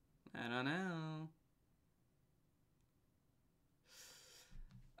 I don't know.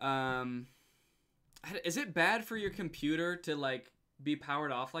 Is it bad for your computer to like be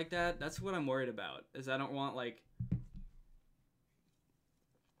powered off like that? That's what I'm worried about. Is I don't want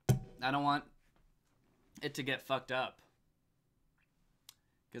it to get fucked up.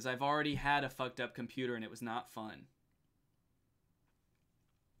 Because I've already had a fucked up computer and it was not fun.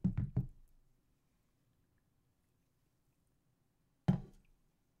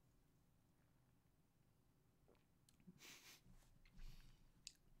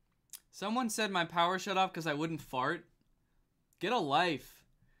 Someone said my power shut off because I wouldn't fart. Get a life.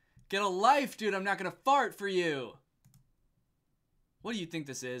 Get a life, dude. I'm not gonna fart for you. What do you think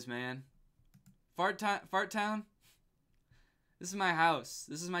this is, man? Fart town? This is my house.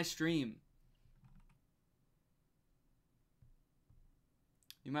 This is my stream.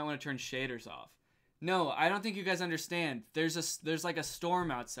 You might want to turn shaders off. No, I don't think you guys understand. There's like a storm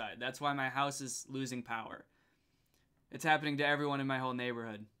outside. That's why my house is losing power. It's happening to everyone in my whole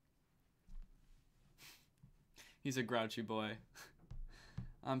neighborhood. He's a grouchy boy.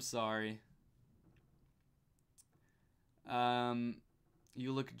 I'm sorry.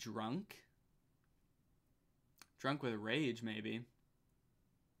 You look drunk? Drunk with rage, maybe.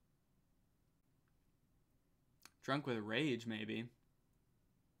 Drunk with rage, maybe.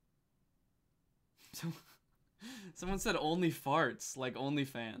 Someone said only farts, like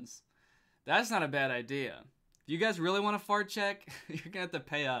OnlyFans. That's not a bad idea. If you guys really want a fart check, you're gonna have to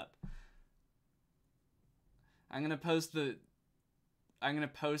pay up. I'm gonna post the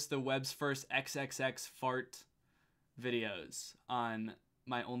web's first XXX fart videos on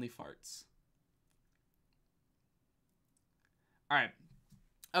my OnlyFarts. Alright.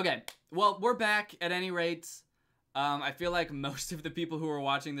 Okay. Well, we're back at any rate. I feel like most of the people who are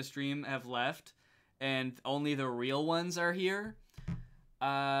watching the stream have left, and only the real ones are here.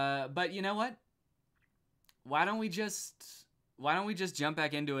 But you know what? Why don't we just jump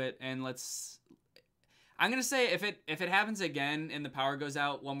back into it and I'm gonna say if it happens again and the power goes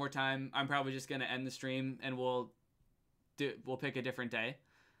out one more time, I'm probably just gonna end the stream and we'll pick a different day.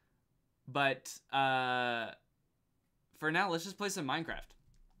 But for now, let's just play some Minecraft.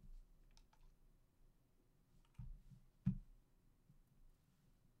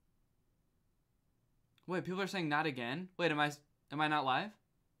 Wait, people are saying not again? Wait, am I not live?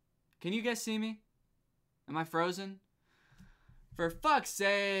 Can you guys see me? Am I frozen? For fuck's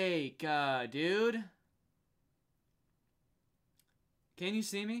sake, dude. Can you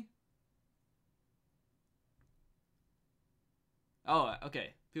see me? Oh,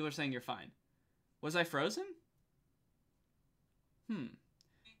 okay. People are saying you're fine. Was I frozen?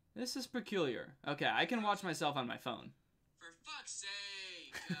 This is peculiar. Okay, I can watch myself on my phone. For fuck's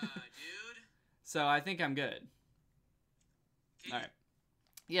sake, dude. So I think I'm good. Alright.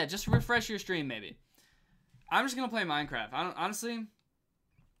 Yeah, just refresh your stream, maybe. I'm just gonna play Minecraft. Honestly,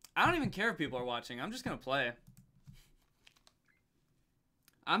 I don't even care if people are watching. I'm just gonna play.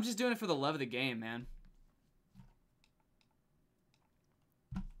 I'm just doing it for the love of the game, man.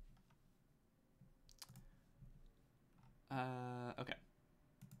 Okay.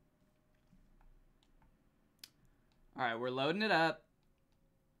 Alright, we're loading it up.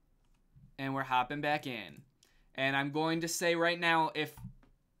 And we're hopping back in. And I'm going to say right now, if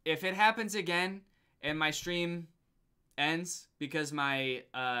it happens again and my stream ends because my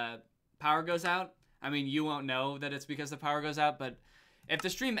power goes out, I mean, you won't know that it's because the power goes out, but if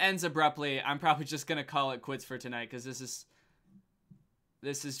the stream ends abruptly, I'm probably just going to call it quits for tonight because this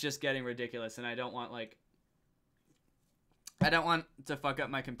is just getting ridiculous, and I don't want to fuck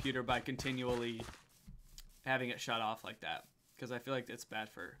up my computer by continually having it shut off like that, because I feel like it's bad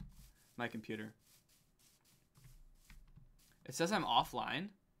for my computer. It says I'm offline.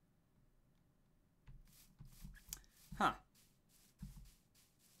 Huh.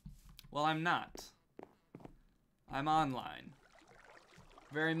 Well, I'm not. I'm online.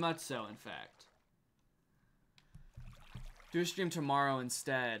 Very much so, in fact. Do a stream tomorrow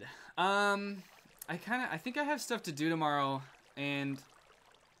instead. I think I have stuff to do tomorrow, and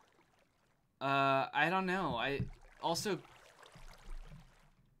I don't know. I also...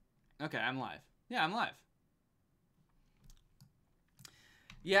 Okay, I'm live. Yeah, I'm live.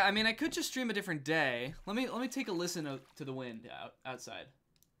 Yeah, I mean, I could just stream a different day. Let me take a listen to the wind outside.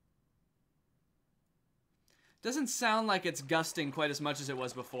 Doesn't sound like it's gusting quite as much as it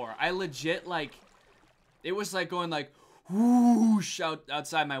was before. I legit, it was going whoosh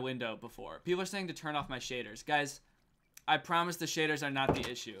outside my window before. People are saying to turn off my shaders. Guys, I promise the shaders are not the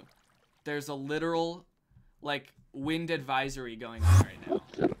issue. There's a literal, wind advisory going on right now.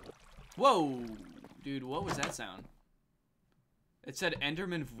 Whoa! Dude, what was that sound? It said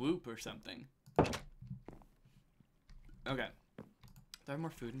Enderman Vwoop or something. Okay. Do I have more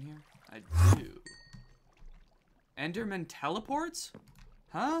food in here? I do. Enderman teleports?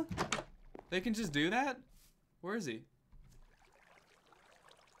 Huh? They can just do that? Where is he?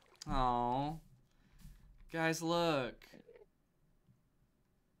 Oh, guys, look.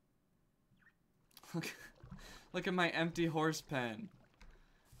 Look at my empty horse pen.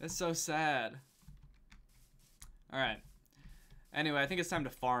 It's so sad. Alright. Anyway, I think it's time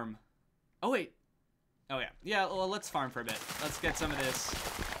to farm. Oh, wait. Oh, yeah. Yeah, well, let's farm for a bit. Let's get some of this.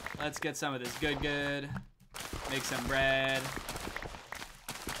 Let's get some of this good. Make some bread.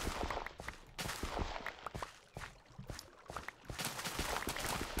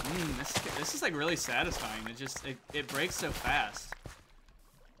 This is like really satisfying. It breaks so fast.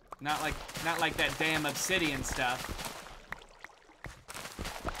 Not like that damn obsidian stuff.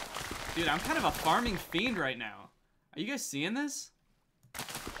 Dude, I'm kind of a farming fiend right now. Are you guys seeing this?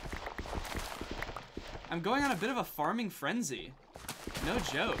 I'm going on a bit of a farming frenzy. No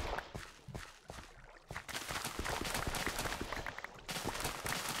joke.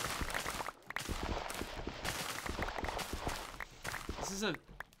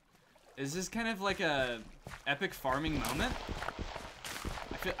 Is this kind of like a epic farming moment?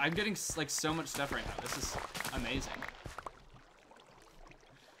 I'm getting like so much stuff right now. This is amazing.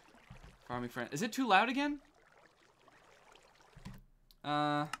 Farming friend. Is it too loud again?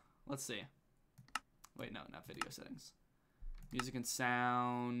 Let's see. Wait, no, not video settings. Music and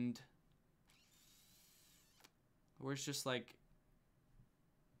sound. Where's just like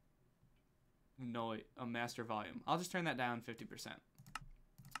noise, master volume. I'll just turn that down 50%.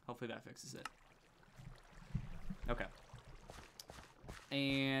 Hopefully that fixes it. Okay.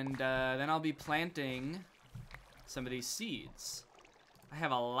 And then I'll be planting some of these seeds. I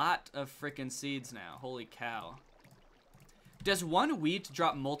have a lot of freaking seeds now. Holy cow. Does one wheat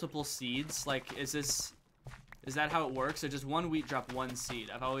drop multiple seeds? Like, is that how it works? Or does one wheat drop one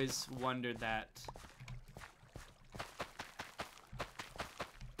seed? I've always wondered that.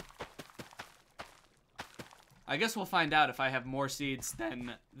 I guess we'll find out if I have more seeds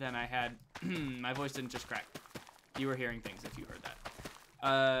than I had. My voice didn't just crack. You were hearing things if you heard that.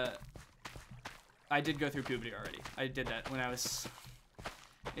 I did go through puberty already. I did that when I was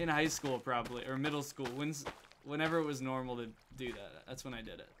in high school probably, or middle school. Whenever it was normal to do that. That's when I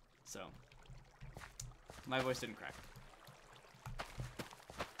did it. So, my voice didn't crack.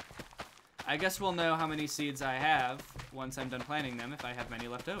 I guess we'll know how many seeds I have once I'm done planting them, if I have many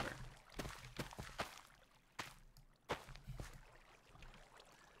left over.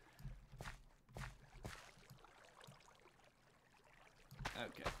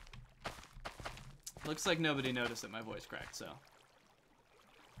 Okay. Looks like nobody noticed that my voice cracked, so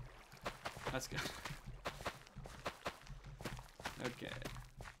that's good. Okay.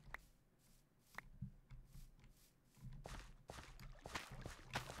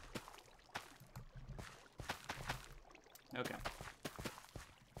 Okay.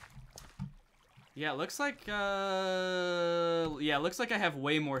 Yeah, looks like looks like I have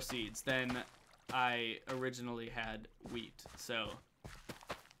way more seeds than I originally had wheat. So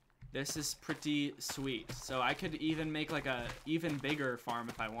this is pretty sweet. So I could even make like a even bigger farm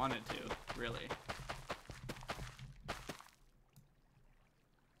if I wanted to, really.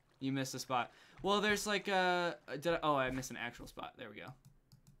 You missed a spot. Well, there's like oh, I missed an actual spot. There we go.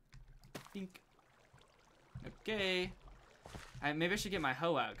 Bink. Okay. Maybe I should get my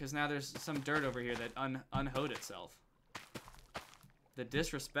hoe out, because now there's some dirt over here that unhoed itself. The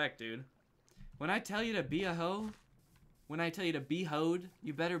disrespect, dude. When I tell you to be a hoe, when I tell you to be hoed,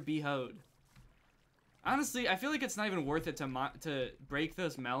 you better be hoed. Honestly, I feel like it's not even worth it to break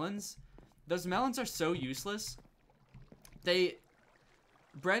those melons. Those melons are so useless.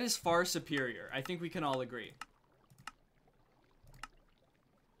 Bread is far superior. I think we can all agree.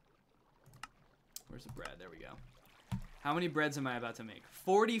 Where's the bread? There we go. How many breads am I about to make?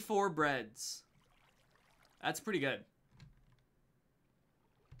 44 breads. That's pretty good.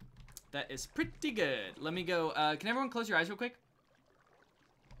 That is pretty good. Let me go. Can everyone close your eyes real quick?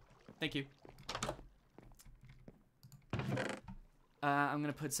 Thank you. I'm going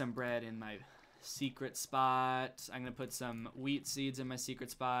to put some bread in my secret spot. I'm going to put some wheat seeds in my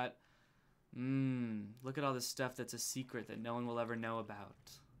secret spot. Look at all this stuff that's a secret that no one will ever know about.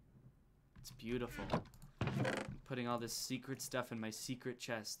 It's beautiful. I'm putting all this secret stuff in my secret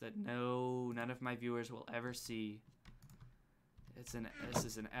chest that none of my viewers will ever see. This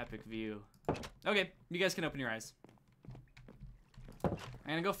is an epic view. Okay, you guys can open your eyes. I'm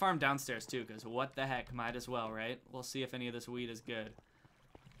gonna go farm downstairs too, because what the heck, might as well, right? We'll see if any of this wheat is good.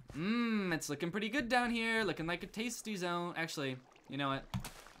 It's looking pretty good down here, looking like a tasty zone. Actually, you know what?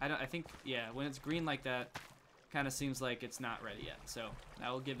 I think, yeah, when it's green like that, kind of seems like it's not ready yet. So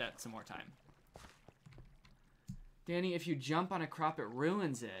I will give that some more time. Danny, if you jump on a crop, it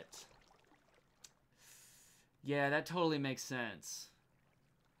ruins it. Yeah, that totally makes sense.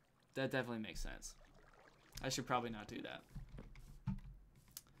 That definitely makes sense. I should probably not do that.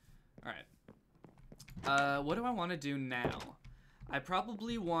 Alright. What do I want to do now? I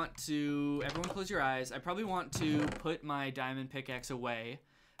probably want to... Everyone close your eyes. I probably want to put my diamond pickaxe away,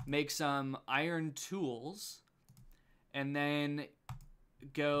 make some iron tools, and then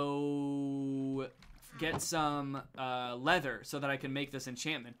go get some leather so that I can make this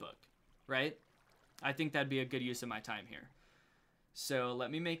enchantment book, right? I think that'd be a good use of my time here. So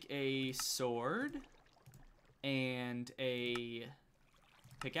let me make a sword and a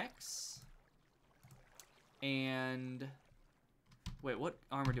pickaxe. And wait, what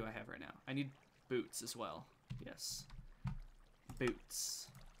armor do I have right now? I need boots as well. Yes. Boots.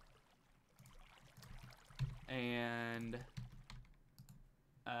 And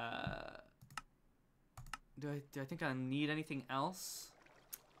do I think I need anything else?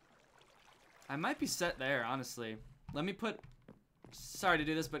 I might be set there, honestly. Let me put, sorry to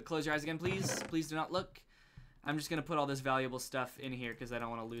do this, but close your eyes again, please. Please do not look. I'm just gonna put all this valuable stuff in here because I don't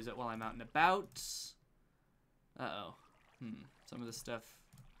want to lose it while I'm out and about. Uh-oh. Some of this stuff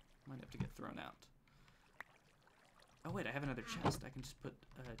might have to get thrown out. Oh wait, I have another chest. I can just put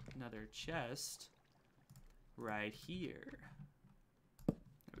another chest right here.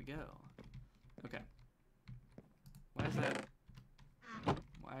 There we go. Okay. Why is that?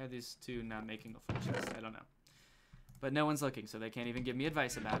 Why are these two not making a full chest? I don't know. But no one's looking, so they can't even give me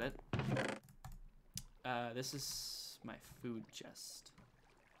advice about it. This is my food chest.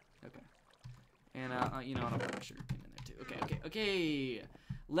 Okay. And, you know what, I'll put my sugar cane in there too. Okay.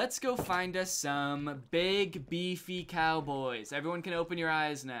 Let's go find us some big, beefy cowboys. Everyone can open your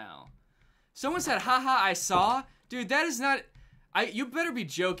eyes now. Someone said, haha, I saw. Dude, that is not... You better be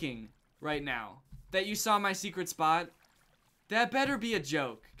joking right now that you saw my secret spot. That better be a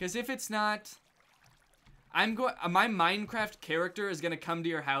joke. Because if it's not... my Minecraft character is going to come to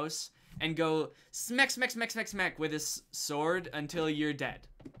your house and go smack, smack, smack, smack, smack with his sword until you're dead.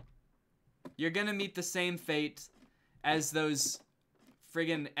 You're going to meet the same fate as those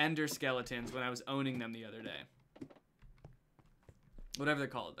friggin' ender skeletons when I was owning them the other day. Whatever they're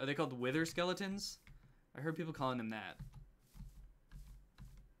called. Are they called wither skeletons? I heard people calling them that.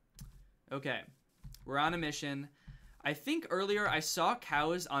 Okay. We're on a mission. I think earlier I saw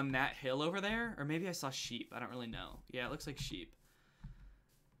cows on that hill over there. Or maybe I saw sheep. I don't really know. Yeah, it looks like sheep.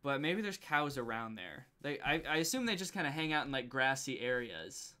 But maybe there's cows around there. I assume they just kind of hang out in like grassy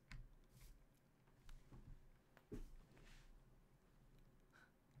areas.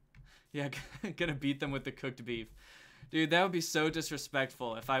 Yeah, gonna beat them with the cooked beef. Dude, that would be so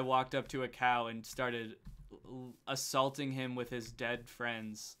disrespectful if I walked up to a cow and started assaulting him with his dead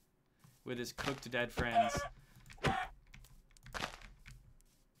friends. With his cooked dead friends.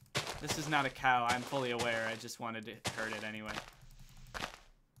 This is not a cow, I'm fully aware. I just wanted to hurt it anyway.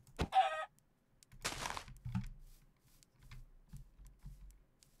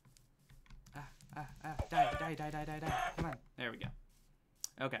 Die. Come on. There we go.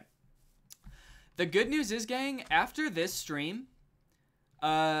 Okay. The good news is, gang, after this stream,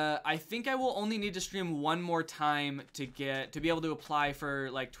 I think I will only need to stream one more time to be able to apply for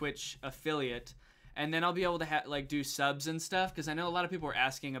like Twitch affiliate, and then I'll be able to like do subs and stuff, because I know a lot of people were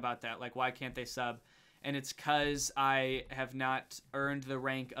asking about that, like why can't they sub, and it's because I have not earned the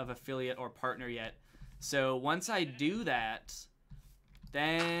rank of affiliate or partner yet. So once I do that,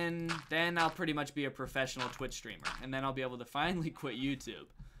 then I'll pretty much be a professional Twitch streamer, and then I'll be able to finally quit YouTube.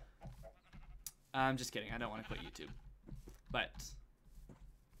 I'm just kidding. I don't want to quit YouTube. But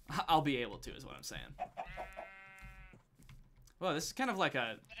I'll be able to, is what I'm saying. Well, this is kind of like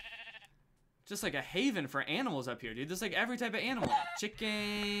just like a haven for animals up here, dude. There's like every type of animal.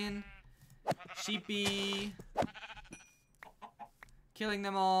 Chicken, sheepy, killing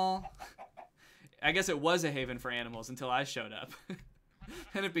them all. I guess it was a haven for animals until I showed up.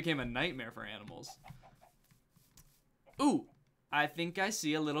 And it became a nightmare for animals. Ooh, I think I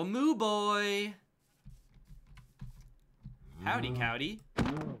see a little moo boy. Howdy, cowdy.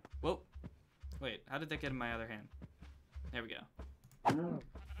 Whoa. Wait, how did that get in my other hand? There we go.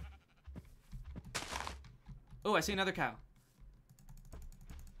 Oh, I see another cow.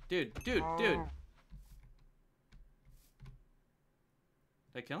 Dude. Did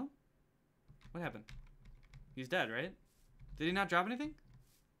I kill him? What happened? He's dead, right? Did he not drop anything?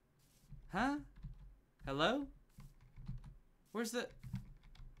 Huh? Hello? Where's the...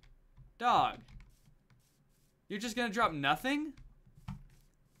 Dog. You're just gonna drop nothing?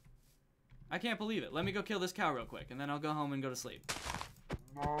 I can't believe it. Let me go kill this cow real quick, and then I'll go home and go to sleep.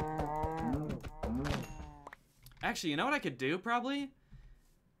 Actually, you know what I could do, probably?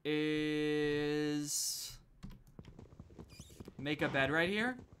 Is... make a bed right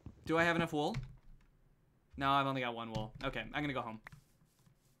here. Do I have enough wool? No, I've only got one wool. Okay, I'm gonna go home.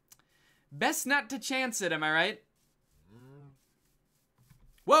 Best not to chance it, am I right?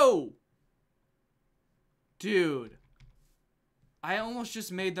 Whoa! Dude. I almost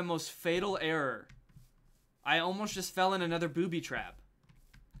just made the most fatal error. I almost just fell in another booby trap.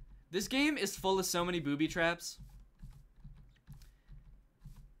 This game is full of so many booby traps.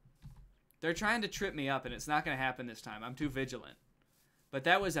 They're trying to trip me up, and it's not going to happen this time. I'm too vigilant. But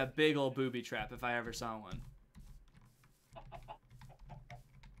that was a big old booby trap if I ever saw one.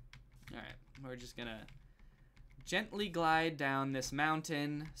 Alright, we're just going to gently glide down this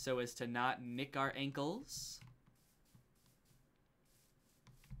mountain so as to not nick our ankles.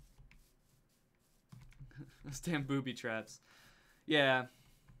 Those damn booby traps. Yeah,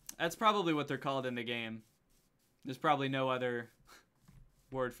 that's probably what they're called in the game. There's probably no other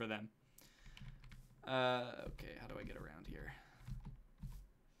word for them. Okay, how do I get around here?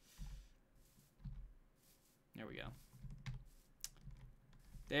 There we go.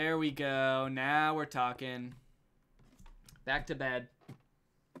 There we go. Now we're talking. Back to bed.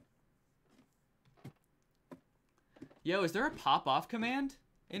 Yo, is there a pop-off command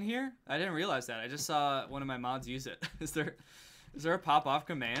in here? I didn't realize that. I just saw one of my mods use it. Is there a pop-off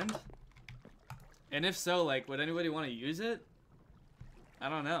command? And if so, like, would anybody want to use it? I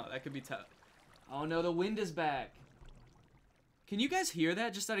don't know. That could be tough. Oh no, the wind is back. Can you guys hear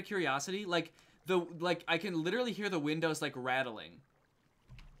that? Just out of curiosity, like I can literally hear the windows like rattling.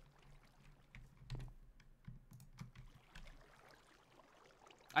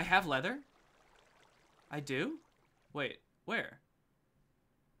 I have leather? I do? Wait, where?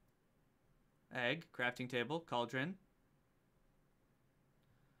 Egg, crafting table, cauldron.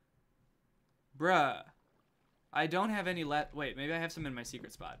 Bruh. I don't have any wait, maybe I have some in my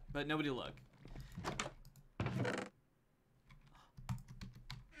secret spot, but nobody look.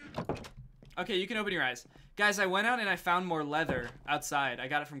 Okay, you can open your eyes. Guys, I went out and I found more leather outside. I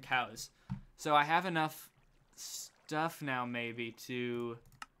got it from cows. So I have enough stuff now, maybe, to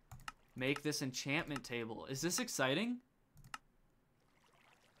make this enchantment table. Is this exciting?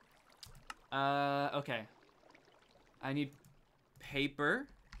 Okay. I need paper.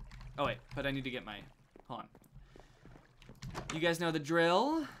 Oh, wait, but I need to get my... Hold on. You guys know the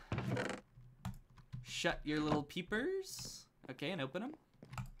drill. Shut your little peepers. Okay, and open them.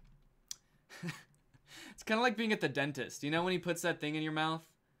 It's kind of like being at the dentist. You know when he puts that thing in your mouth?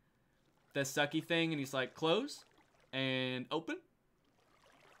 The sucky thing, and he's like, close and open?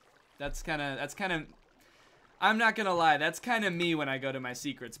 That's kind of, I'm not gonna lie, that's kind of me when I go to my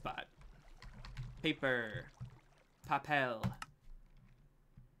secret spot. Paper. Papel.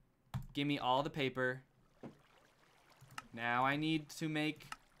 Give me all the paper. Now I need to make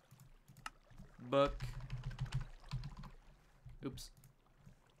book. Oops.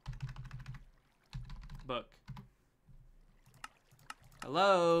 Book.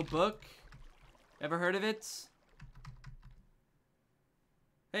 Hello, book. Ever heard of it?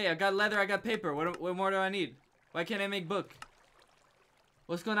 Hey, I got leather, I got paper. What more do I need? Why can't I make book?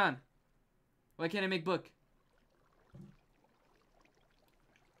 What's going on? Why can't I make book?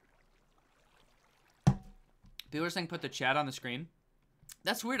 People are saying put the chat on the screen.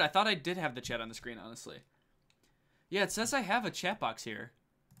 That's weird. I thought I did have the chat on the screen, honestly. Yeah, it says I have a chat box here.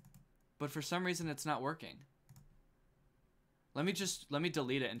 But for some reason, it's not working. Let me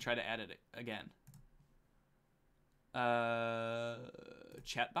delete it and try to add it again.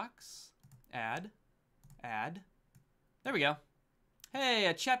 Chat box. Add. There we go. Hey,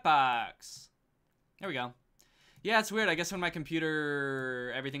 a chat box. There we go. Yeah, it's weird. I guess when my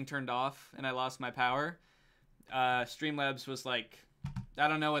computer, everything turned off and I lost my power, Streamlabs was like, I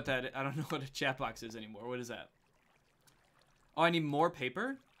don't know what a chat box is anymore. What is that? Oh, I need more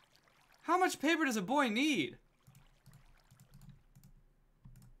paper? How much paper does a boy need?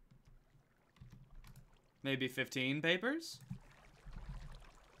 Maybe 15 papers?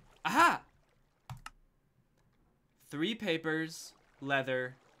 Aha! 3 papers,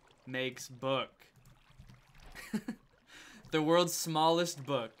 leather, makes book. The world's smallest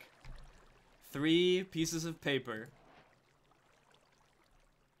book. 3 pieces of paper.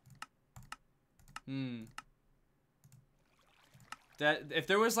 That if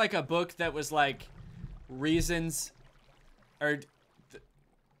there was like a book that was like reasons that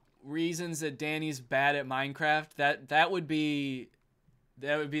Danny's bad at Minecraft, that would be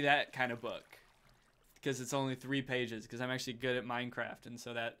that kind of book, because it's only 3 pages, because I'm actually good at Minecraft, and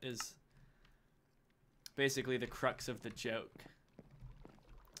so that is basically the crux of the joke.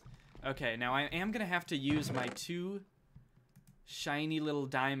 Okay, now I am gonna have to use my 2 shiny little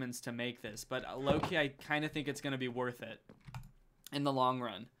diamonds to make this, but low-key I kind of think it's gonna be worth it in the long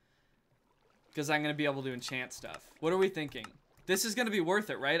run, because I'm gonna be able to enchant stuff. What are we thinking? This is gonna be worth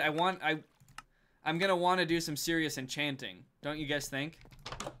it, right? I'm gonna want to do some serious enchanting. Don't you guys think?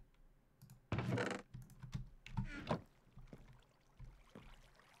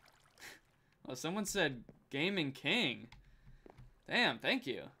 Well, someone said Gaming King. Damn, thank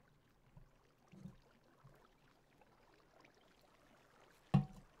you.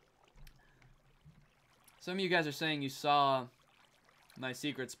 Some of you guys are saying you saw my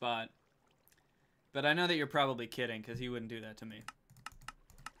secret spot. But I know that you're probably kidding, because he wouldn't do that to me.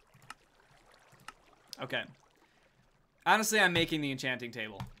 Okay. Honestly, I'm making the enchanting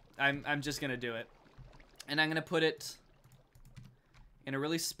table. I'm just going to do it. And I'm going to put it in a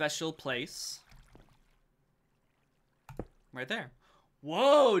really special place. Right there.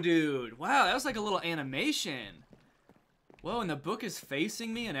 Whoa, dude. Wow, that was like a little animation. Whoa, and the book is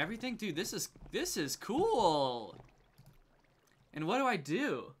facing me and everything? Dude, this is cool. And what do I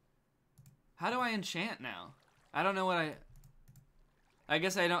do? How do I enchant now? I don't know what I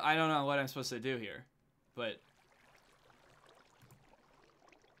guess I don't know what I'm supposed to do here. But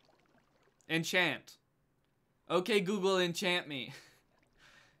enchant. Okay, Google, enchant me.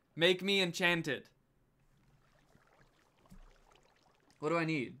 Make me enchanted. What do I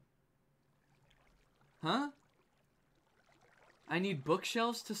need? Huh? I need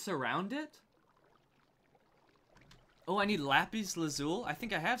bookshelves to surround it? Oh, I need lapis lazuli? I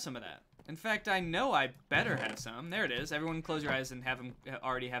think I have some of that. In fact, I know I better have some. There it is. Everyone close your eyes and have them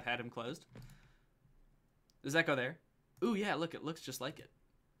already have had them closed. Does that go there? Ooh, yeah, look, it looks just like it.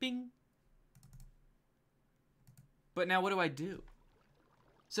 Bing. But now what do I do?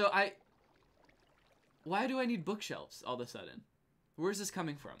 So why do I need bookshelves all of a sudden? Where's this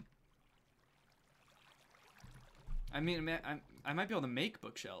coming from? I mean, I might be able to make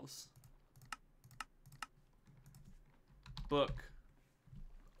bookshelves.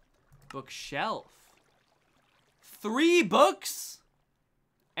 Bookshelf. 3 books?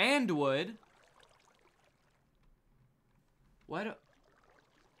 And wood. Why do...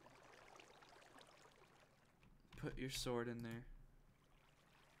 Put your sword in there.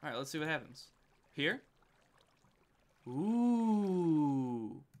 Alright, let's see what happens. Here?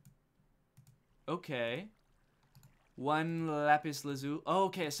 Ooh. Okay. 1 lapis lazuli. Oh,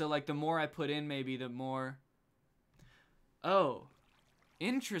 okay, so like the more I put in, maybe the more... Oh.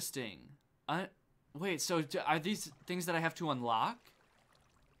 Interesting. Wait, so are these things that I have to unlock?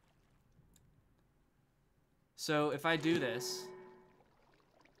 So if I do this,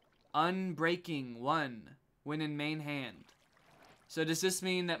 unbreaking 1 when in main hand. So does this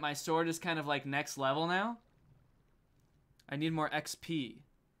mean that my sword is kind of like next level now? I need more XP.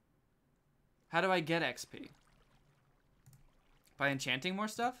 How do I get XP? By enchanting more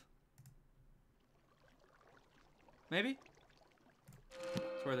stuff? Maybe?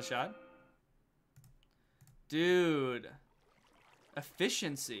 It's worth a shot. Dude.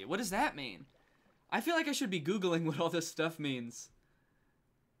 Efficiency. What does that mean? I feel like I should be Googling what all this stuff means.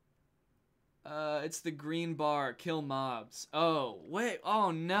 It's the green bar. Kill mobs. Oh, wait. Oh,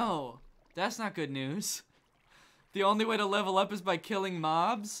 no. That's not good news. The only way to level up is by killing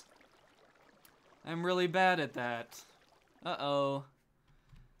mobs? I'm really bad at that. Uh-oh.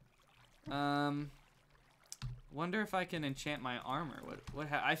 Wonder if I can enchant my armor.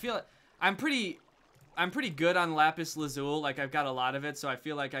 I feel I'm pretty good on lapis lazuli. Like I've got a lot of it, so I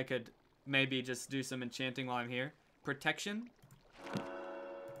feel like I could maybe just do some enchanting while I'm here. Protection.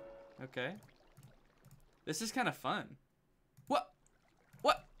 Okay. This is kind of fun. What?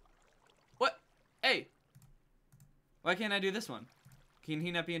 What? What? Hey. Why can't I do this one? Can he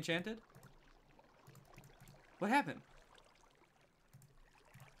not be enchanted? What happened?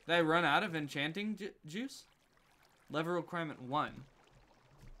 Did I run out of enchanting juice? Level requirement 1.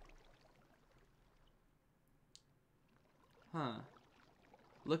 Huh.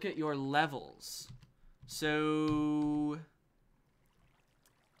 Look at your levels. So...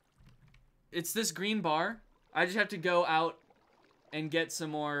 It's this green bar. I just have to go out and get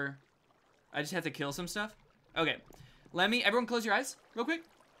some more... I just have to kill some stuff? Okay. Everyone close your eyes real quick.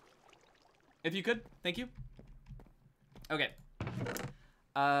 If you could. Thank you. Okay.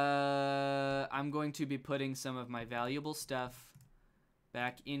 I'm going to be putting some of my valuable stuff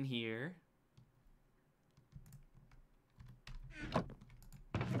back in here.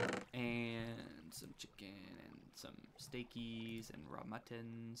 And some chicken and some steakies and raw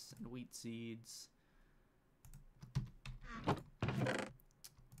muttons and wheat seeds.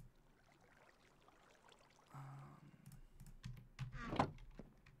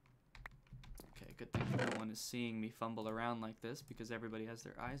 Okay, good thing no one is seeing me fumble around like this because everybody has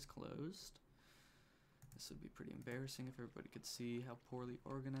their eyes closed. This would be pretty embarrassing if everybody could see how poorly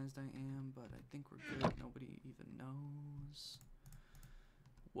organized I am, but I think we're good. Nobody even knows.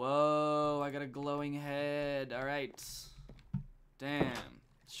 Whoa, I got a glowing head. All right. Damn.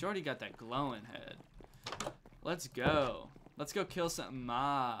 Shorty got that glowing head. Let's go. Let's go kill some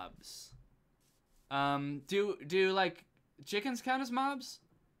mobs. Do like chickens count as mobs?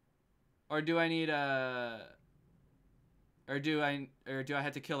 Or do I need or do I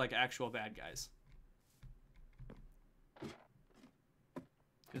have to kill like actual bad guys?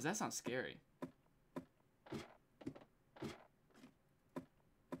 Because that sounds scary.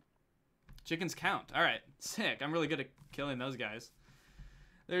 Chickens count. Alright, sick. I'm really good at killing those guys.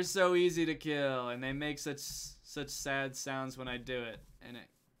 They're so easy to kill, and they make such sad sounds when I do it. And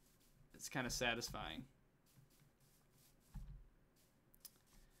it's kind of satisfying.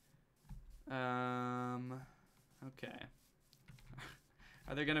 Okay.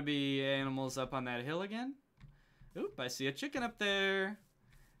 Are there gonna be animals up on that hill again? Oop, I see a chicken up there.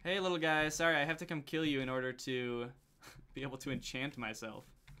 Hey, little guy. Sorry, I have to come kill you in order to be able to enchant myself.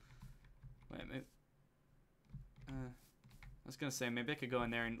 Wait, maybe... I was gonna say, maybe I could go in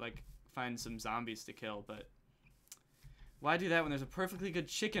there and, like, find some zombies to kill, but... Why do that when there's a perfectly good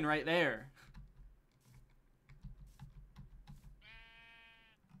chicken right there?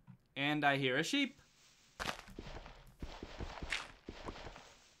 And I hear a sheep.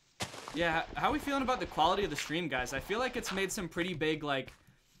 Yeah, how are we feeling about the quality of the stream, guys? I feel like it's made some pretty big, like...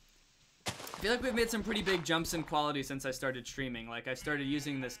 I feel like we've made some pretty big jumps in quality since I started streaming. Like, I started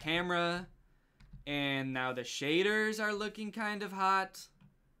using this camera, and now the shaders are looking kind of hot.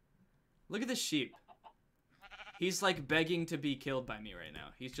 Look at this sheep. He's, like, begging to be killed by me right now.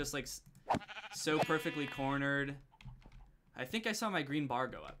 He's just, like, so perfectly cornered. I think I saw my green bar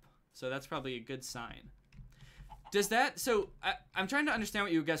go up, so that's probably a good sign. Does that, so, I'm trying to understand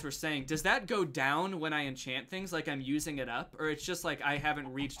what you guys were saying. Does that go down when I enchant things, like I'm using it up? Or it's just like I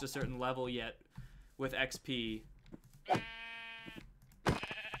haven't reached a certain level yet with XP?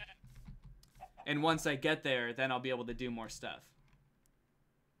 And once I get there, then I'll be able to do more stuff.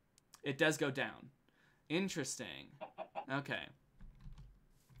 It does go down. Interesting. Okay.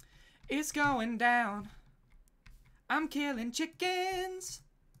 It's going down. I'm killing chickens.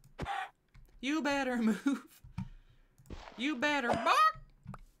 You better move. You better bark.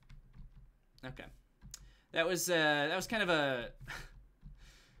 Okay, that was kind of a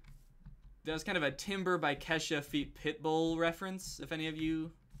Timber by Kesha feat Pitbull reference. If any of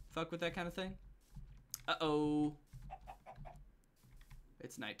you fuck with that kind of thing. Uh-oh.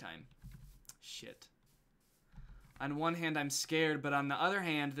 It's nighttime. Shit. On one hand, I'm scared, but on the other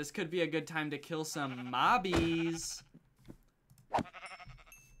hand, this could be a good time to kill some mobbies.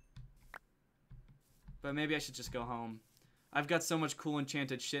 But maybe I should just go home. I've got so much cool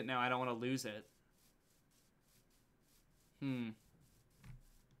enchanted shit now, I don't want to lose it.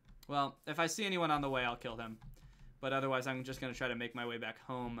 Well, if I see anyone on the way, I'll kill them. But otherwise, I'm just going to try to make my way back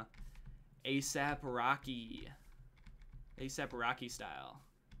home. ASAP Rocky. ASAP Rocky style.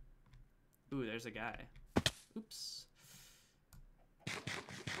 Ooh, there's a guy. Oops.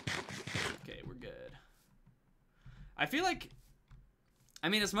 Okay, we're good. I feel like... I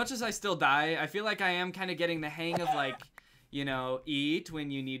mean, as much as I still die, I feel like I am kind of getting the hang of, like... You know, eat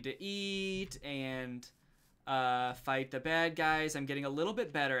when you need to eat, and fight the bad guys. I'm getting a little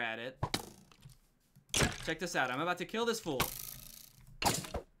bit better at it. Check this out. I'm about to kill this fool.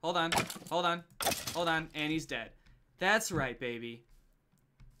 Hold on. Hold on. Hold on. And he's dead. That's right, baby.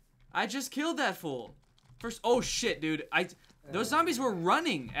 I just killed that fool. First, oh shit, dude. Those zombies were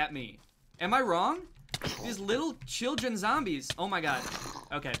running at me. Am I wrong? These little children zombies. Oh my god.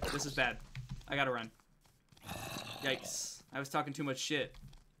 Okay, this is bad. I gotta run. Yikes. I was talking too much shit.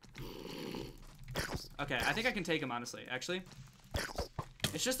 Okay, I think I can take him, honestly. Actually.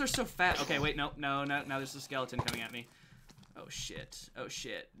 It's just they're so fat. Okay, wait, no. Now there's a skeleton coming at me. Oh, shit. Oh,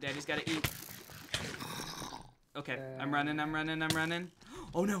 shit. Daddy's gotta eat. Okay, I'm running. Oh,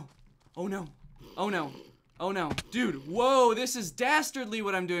 no. Oh, no. Oh, no. Oh, no. Dude, whoa, this is dastardly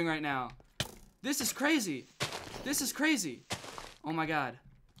what I'm doing right now. This is crazy. This is crazy. Oh, my God.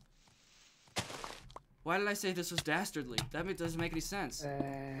 Why did I say this was dastardly? That doesn't make any sense.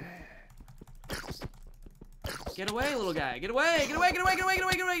 Get away, little guy. Get away. Get away. Get away. Get away. Get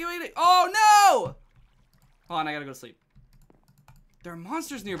away. Get away. Get away. Oh, no! Hold on, I gotta go to sleep. There are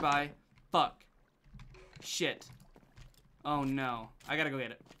monsters nearby. Fuck. Shit. Oh, no. I gotta go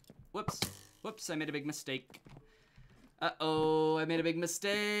get it. Whoops. Whoops, I made a big mistake. Uh-oh, I made a big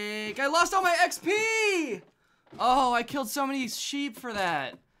mistake. I lost all my XP! Oh, I killed so many sheep for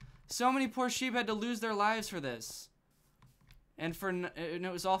that. So many poor sheep had to lose their lives for this. And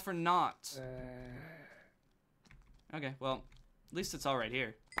it was all for naught. Okay, well, at least it's all right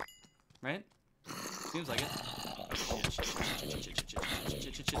here. Right? Seems like it.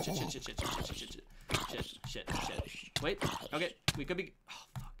 Shit. Wait, okay, we could be... Oh,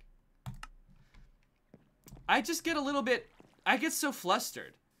 fuck. I just get a little bit... I get so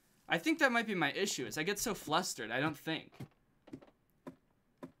flustered. I think that might be my issue, is I get so flustered, I don't think.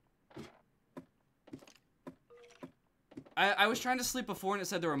 I was trying to sleep before and it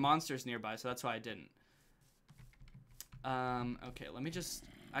said there were monsters nearby, so that's why I didn't. Okay, let me just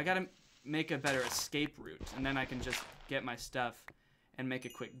I gotta make a better escape route, and then I can just get my stuff and make a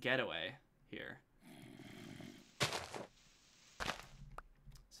quick getaway here.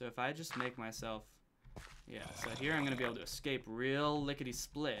 So if I just make myself... Yeah, so here I'm gonna be able to escape real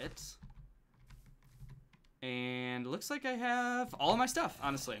lickety-split. And it looks like I have all of my stuff,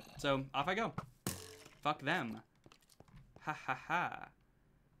 honestly. So off I go. Fuck them. Ha ha ha.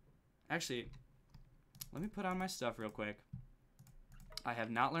 Actually, let me put on my stuff real quick. I have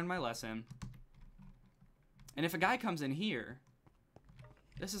not learned my lesson. And if a guy comes in here,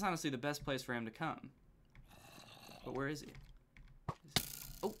 this is honestly the best place for him to come. But where is he?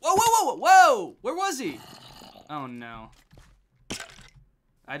 Oh, whoa, whoa, whoa, whoa! Where was he? Oh no.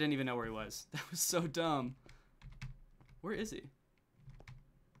 I didn't even know where he was. That was so dumb. Where is he?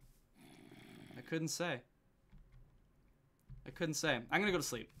 I couldn't say. I couldn't say. I'm gonna go to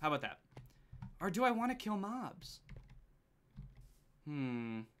sleep. How about that? Or do I want to kill mobs?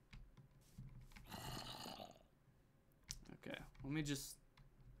 Okay, let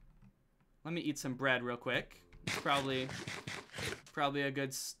me eat some bread real quick. It's probably a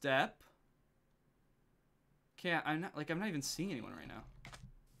good step. Okay, I'm not even seeing anyone right now.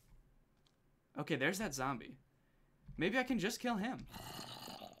 Okay, there's that zombie. Maybe I can just kill him.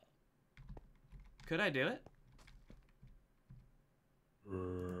 Could I do it?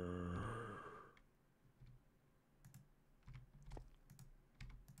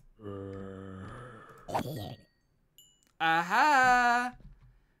 Aha!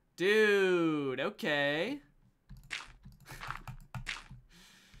 Dude, okay.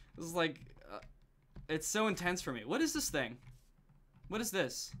 This is like... it's so intense for me. What is this thing? What is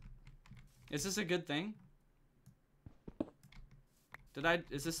this? Is this a good thing?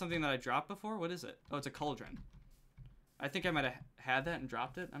 Is this something that I dropped before? What is it? Oh, it's a cauldron. I think I might have had that and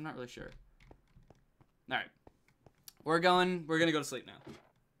dropped it. I'm not really sure. Alright. We're gonna go to sleep now.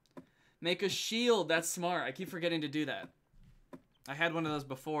 Make a shield. That's smart. I keep forgetting to do that. I had one of those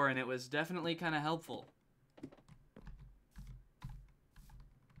before, and it was definitely kind of helpful.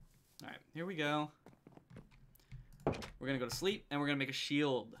 Alright, here we go. We're gonna go to sleep, and we're gonna make a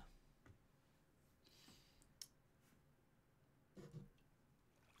shield.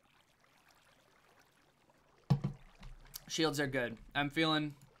 Shields are good. I'm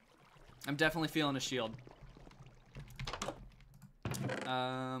definitely feeling a shield.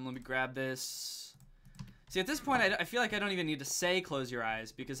 Let me grab this. See, at this point, I feel like I don't even need to say close your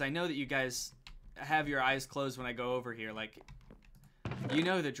eyes, because I know that you guys have your eyes closed when I go over here. Like, you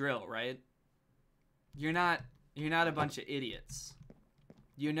know the drill, right? You're not a bunch of idiots.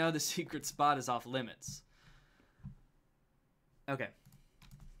 You know the secret spot is off limits. Okay.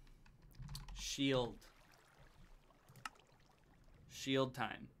 Shield. Shield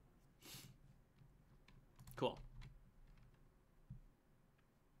time. Cool.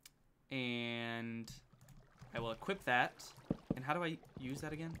 And I will equip that. And how do I use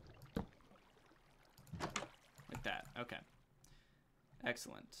that again? Like that. Okay.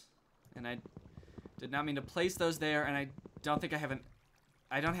 Excellent. And I did not mean to place those there, and I don't think I have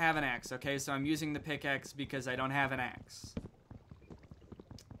I don't have an axe, okay? So I'm using the pickaxe because I don't have an axe.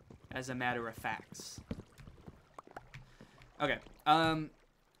 As a matter of facts. Okay.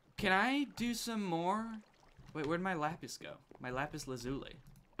 Can I do some more? Wait, where'd my lapis go? My lapis lazuli.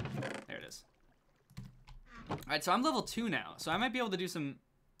 There it is. Alright, so I'm level 2 now. So I might be able to do some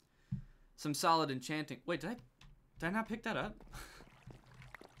solid enchanting. Wait, did I not pick that up?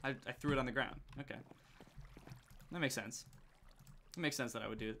 I threw it on the ground. Okay. That makes sense. It makes sense that I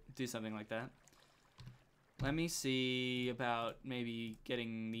would do something like that. Let me see about maybe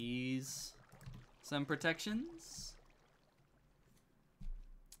getting these some protections.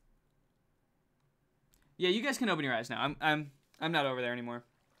 Yeah, you guys can open your eyes now. I'm not over there anymore.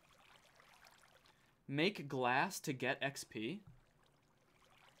 Make glass to get XP?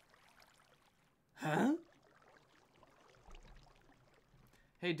 Huh?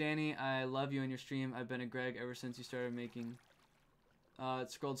 Hey Danny, I love you and your stream. I've been a Greg ever since you started making...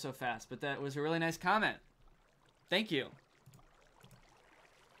 it scrolled so fast, but that was a really nice comment. Thank you.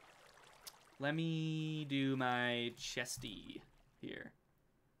 Let me do my chesty here.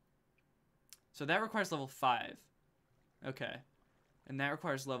 So that requires level 5. Okay. And that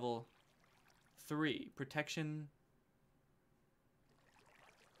requires level 3. Protection.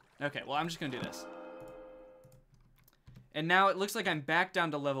 Okay, well I'm just gonna do this. And now it looks like I'm back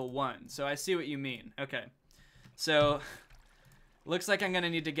down to level 1. So I see what you mean. Okay. So, looks like I'm gonna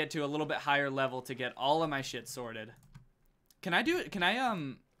need to get to a little bit higher level to get all of my shit sorted. Can I do it? Can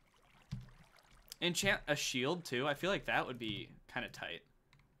I, enchant a shield too? I feel like that would be kind of tight.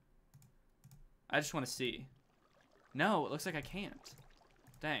 I just want to see. No, it looks like I can't.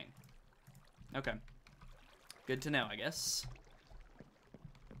 Dang. Okay. Good to know, I guess.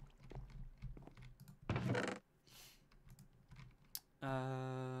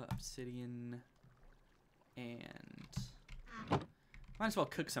 Obsidian. And... might as well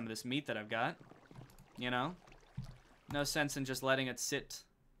cook some of this meat that I've got. You know? No sense in just letting it sit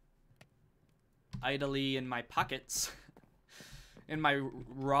idly in my pockets. In my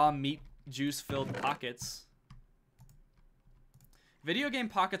raw meat juice-filled pockets. Video game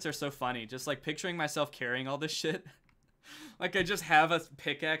pockets are so funny. Just like picturing myself carrying all this shit. Like I just have a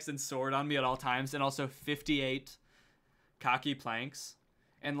pickaxe and sword on me at all times, and also 58 cocky planks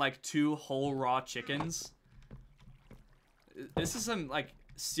and like 2 whole raw chickens. This is some like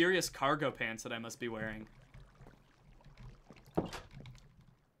serious cargo pants that I must be wearing.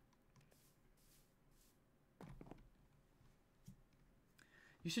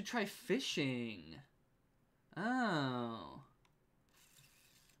 You should try fishing. Oh.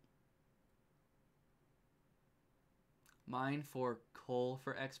 Mine for coal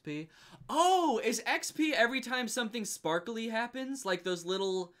for XP. Oh, is XP every time something sparkly happens? Like those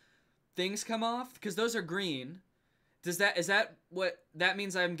little things come off? Because those are green. Is that what that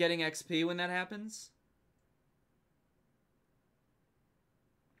means? I'm getting XP when that happens?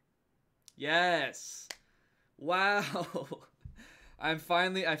 Yes. Wow. I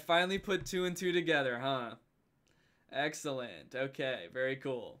finally put 2 and 2 together, huh? Excellent. Okay, very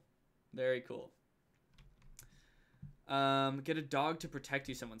cool. Very cool. Get a dog to protect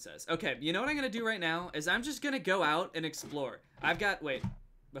you, someone says. Okay, you know what I'm gonna do right now is I'm just gonna go out and explore. Wait,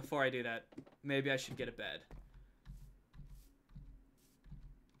 before I do that, maybe I should get a bed.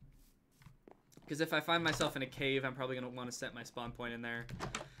 Because if I find myself in a cave, I'm probably gonna want to set my spawn point in there.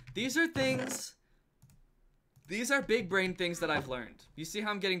 These are big brain things that I've learned. You see how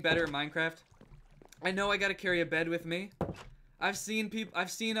I'm getting better at Minecraft? I know I gotta carry a bed with me. I've seen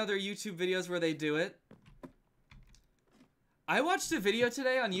other YouTube videos where they do it. I watched a video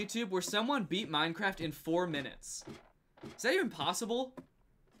today on YouTube where someone beat Minecraft in 4 minutes. Is that even possible?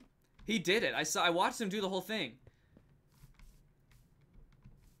 He did it. I watched him do the whole thing.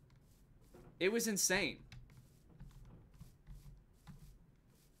 It was insane.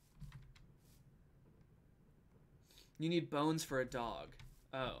 You need bones for a dog.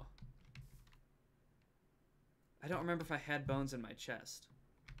 Oh. I don't remember if I had bones in my chest.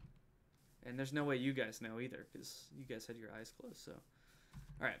 And there's no way you guys know either, because you guys had your eyes closed, so.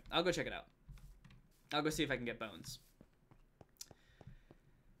 Alright, I'll go check it out. I'll go see if I can get bones.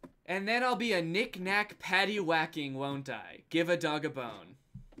 And then I'll be a knick-knack patty-whacking, won't I? Give a dog a bone.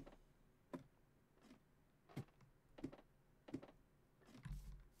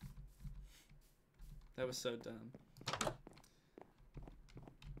 That was so dumb.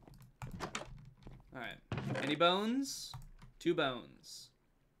 Alright. Any bones? 2 bones.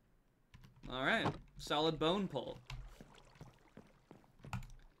 Alright. Solid bone pull.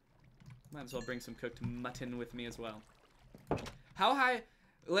 Might as well bring some cooked mutton with me as well. How high...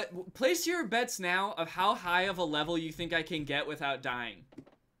 place your bets now of how high of a level you think I can get without dying.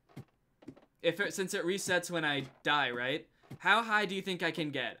 Since it resets when I die, right? How high do you think I can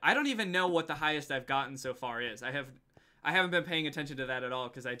get? I don't even know what the highest I've gotten so far is. I haven't been paying attention to that at all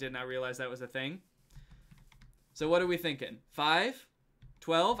because I did not realize that was a thing. So what are we thinking? 5?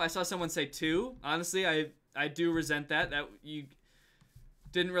 12? I saw someone say 2. Honestly, I do resent that. That you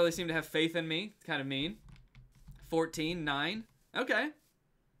didn't really seem to have faith in me. It's kind of mean. 14, 9. Okay.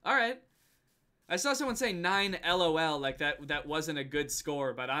 All right. I saw someone say 9 LOL like that wasn't a good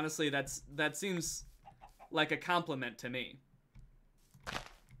score, but honestly that seems like a compliment to me.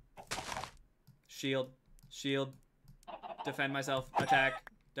 Shield. Shield. Defend myself.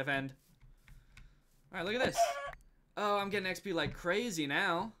 Attack. Defend. Alright, look at this. Oh, I'm getting XP like crazy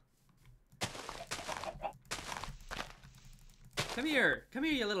now. Come here. Come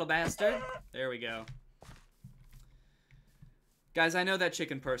here, you little bastard. There we go. Guys, I know that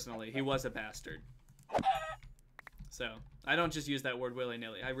chicken personally. He was a bastard. So, I don't just use that word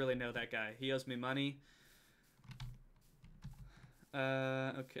willy-nilly. I really know that guy. He owes me money.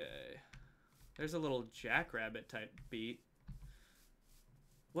 Okay. There's a little jackrabbit type beat.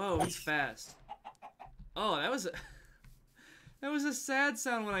 Whoa, he's fast. Oh, that was a sad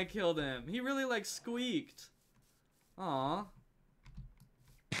sound when I killed him. He really like squeaked. Aw.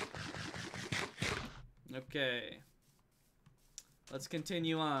 Okay. Let's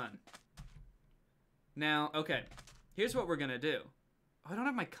continue on. Now, okay. Here's what we're gonna do. Oh, I don't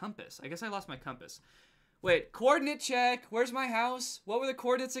have my compass. I guess I lost my compass. Wait, coordinate check. Where's my house? What were the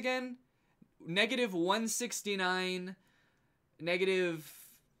coordinates again? -169. Negative...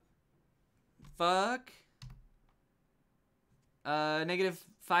 Fuck. Negative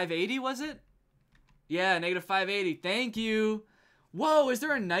 580, was it? Yeah, negative 580. Thank you. Whoa, is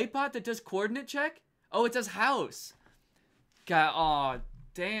there a Nightbot that does coordinate check? Oh, it does house. God, oh,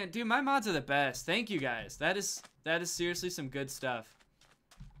 damn. Dude, my mods are the best. Thank you, guys. That is seriously some good stuff.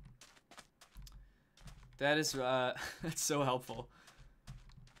 That is, that's so helpful.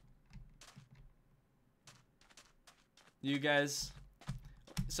 You guys,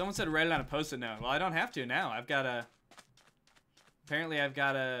 someone said write it on a post-it note. Well, I don't have to now. Apparently I've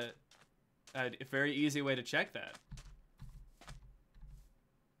got a very easy way to check that.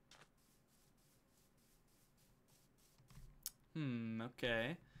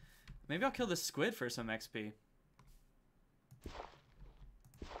 Okay. Maybe I'll kill the squid for some XP.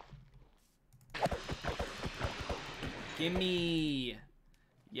 Gimme!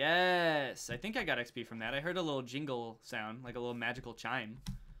 Yes! I think I got XP from that. I heard a little jingle sound, like a little magical chime.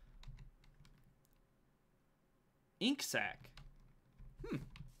 Ink sac.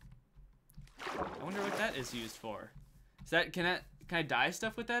 I wonder what that is used for. Is that, can I dye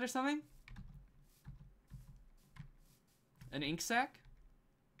stuff with that or something? An ink sac?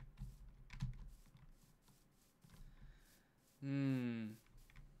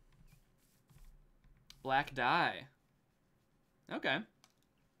 Black dye. Okay.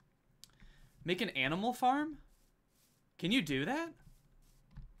 Make an animal farm? Can you do that?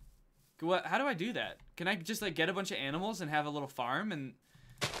 What? How do I do that? Can I just like get a bunch of animals and have a little farm and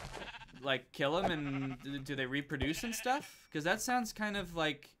like kill them and do they reproduce and stuff? Because that sounds kind of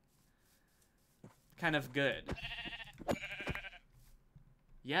like good.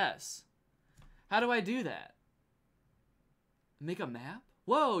 Yes. How do I do that? Make a map?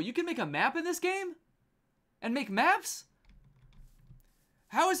 Whoa, you can make a map in this game? And make maps?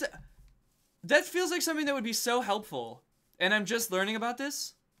 How is that? That feels like something that would be so helpful. And I'm just learning about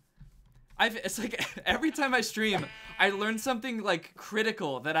this. It's like every time I stream, I learn something like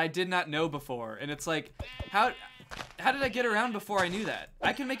critical that I did not know before. And it's like, how did I get around before I knew that?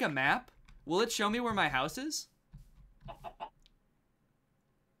 I can make a map. Will it show me where my house is?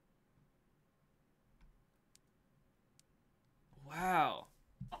 Wow.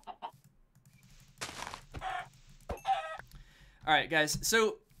 Alright, guys.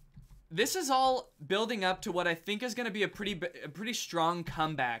 So, this is all building up to what I think is going to be a pretty strong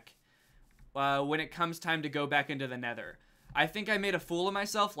comeback when it comes time to go back into the Nether. I think I made a fool of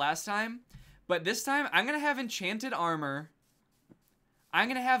myself last time, but this time I'm going to have enchanted armor. I'm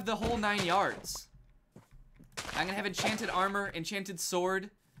going to have the whole 9 yards. I'm going to have enchanted armor, enchanted sword,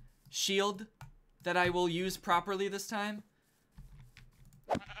 shield that I will use properly this time.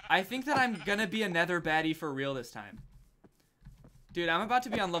 I think that I'm going to be a Nether baddie for real this time. Dude, I'm about to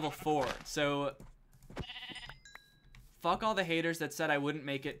be on level 4, so fuck all the haters that said I wouldn't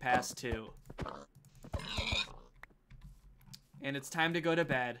make it past 2. And it's time to go to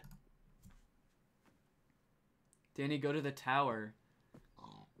bed. Danny, go to the tower.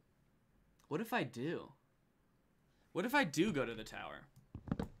 What if I do? What if I do go to the tower?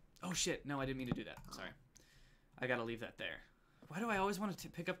 Oh shit, no, I didn't mean to do that. Sorry. I gotta leave that there. Why do I always want to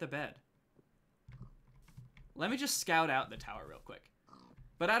pick up the bed? Let me just scout out the tower real quick.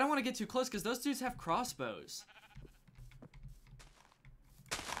 But I don't want to get too close because those dudes have crossbows.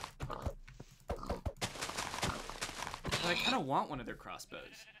 But I kind of want one of their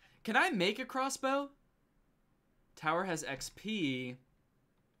crossbows. Can I make a crossbow? Tower has XP.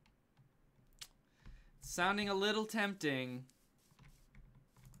 Sounding a little tempting.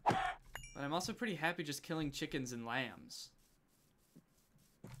 But I'm also pretty happy just killing chickens and lambs.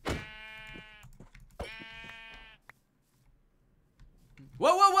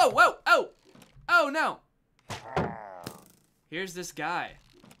 Whoa, whoa, whoa, whoa! Oh! Oh, no! Here's this guy.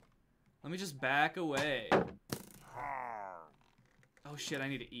 Let me just back away. Oh, shit, I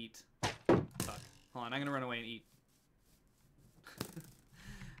need to eat. Fuck. Hold on, I'm gonna run away and eat.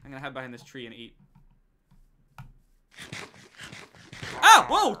 I'm gonna hide behind this tree and eat. Ah!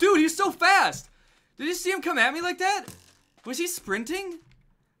 Whoa, dude, he's so fast! Did you see him come at me like that? Was he sprinting?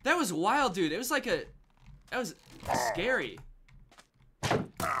 That was wild, dude. It was like a... That was scary.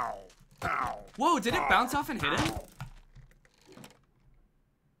 Whoa, did it bounce off and hit him?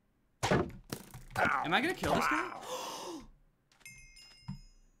 Am I gonna kill this guy?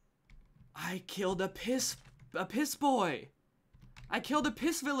 I killed a piss boy. I killed a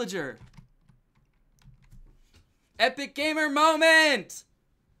piss villager. Epic gamer moment.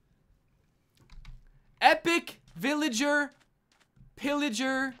 Epic villager,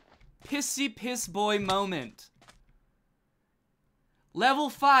 pillager, pissy piss boy moment. Level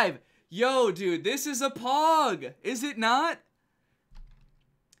 5. Yo, dude, this is a pog. Is it not?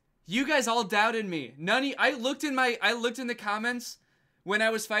 You guys all doubted me. I looked in the comments when I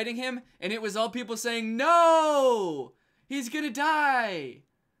was fighting him, and it was all people saying, no! He's gonna die!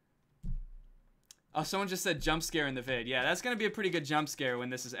 Oh, someone just said jump scare in the vid. Yeah, that's gonna be a pretty good jump scare when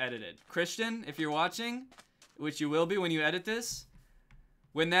this is edited. Christian, if you're watching, which you will be when you edit this,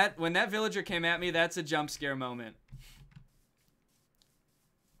 when that villager came at me, that's a jump scare moment.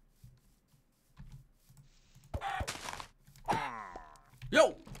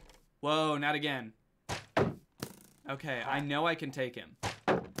 Yo! Whoa, not again. Okay, I know I can take him.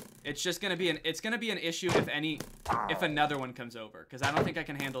 It's just gonna be an issue if another one comes over, because I don't think I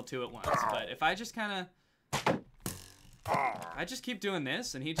can handle two at once. But if I just I just keep doing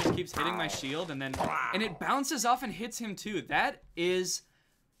this, and he just keeps hitting my shield, and it bounces off and hits him too. That is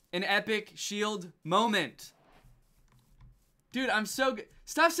an epic shield moment. Dude, I'm so good.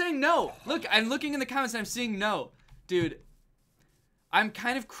 Stop saying no. Look, I'm looking in the comments and I'm seeing no. Dude, I'm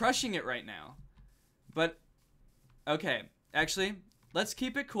kind of crushing it right now. But, okay. Actually, let's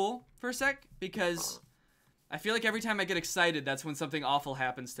keep it cool for a sec, because I feel like every time I get excited, that's when something awful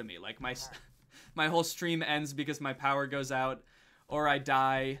happens to me. Like my whole stream ends because my power goes out, or I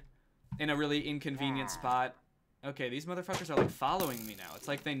die in a really inconvenient spot. Okay, these motherfuckers are like following me now. It's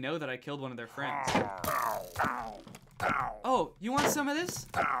like they know that I killed one of their friends. Oh, you want some of this?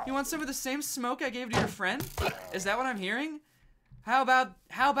 You want some of the same smoke I gave to your friend? Is that what I'm hearing? How about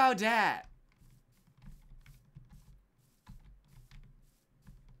that?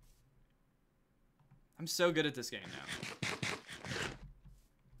 I'm so good at this game now.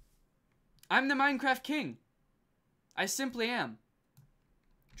 I'm the Minecraft king. I simply am.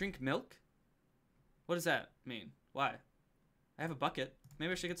 Drink milk? What does that mean? Why? I have a bucket.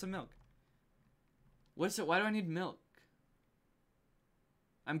 Maybe I should get some milk. What's it? Why do I need milk?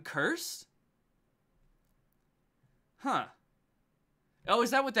 I'm cursed? Huh. Oh,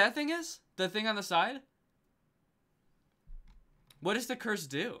 is that what that thing is? The thing on the side? What does the curse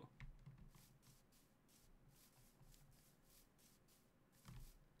do?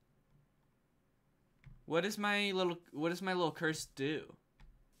 What does my little curse do?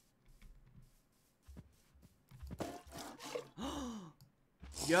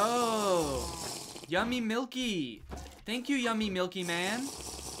 Yo! Yummy Milky! Thank you, Yummy Milky Man!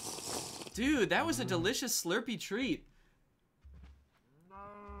 Dude, that was a delicious Slurpee treat.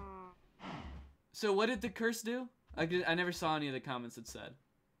 So what did the curse do? I never saw any of the comments that said.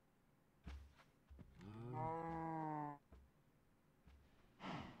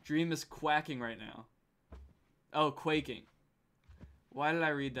 Dream is quacking right now. Oh, quaking. Why did I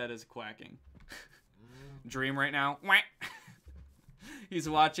read that as quacking? Dream right now. He's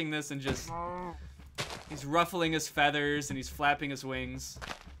watching this and just... He's ruffling his feathers and he's flapping his wings.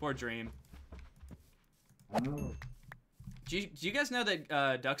 Poor Dream. Do you guys know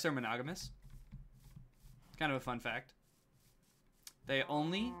that ducks are monogamous? Kind of a fun fact. They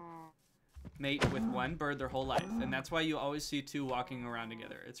only mate with one bird their whole life. And that's why you always see two walking around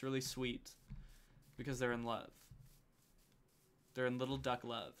together. It's really sweet. Because they're in love. They're in little duck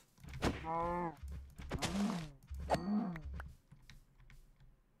love.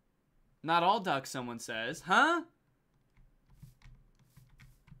 Not all ducks, someone says. Huh?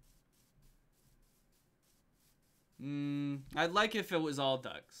 I'd like if it was all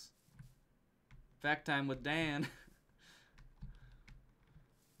ducks. Fact time with Dan.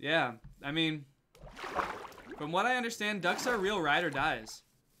 Yeah, I mean, from what I understand, ducks are real ride or dies.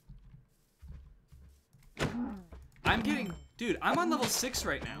 Dude, I'm on level 6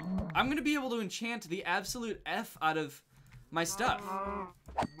 right now. I'm gonna be able to enchant the absolute F out of my stuff.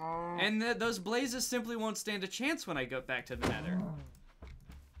 And those blazes simply won't stand a chance when I go back to the nether.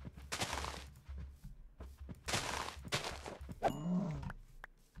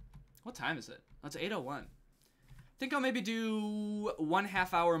 What time is it? Oh, it's 8:01. I think I'll maybe do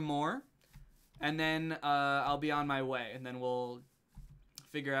 1/2 hour more. And then I'll be on my way. And then we'll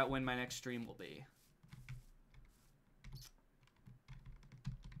figure out when my next stream will be.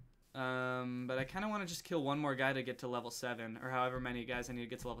 But I kind of want to just kill one more guy to get to level 7, or however many guys I need to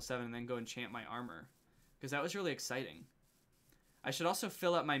get to level 7, and then go enchant my armor. Because that was really exciting. I should also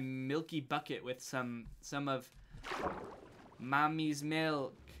fill up my milky bucket with some of Mommy's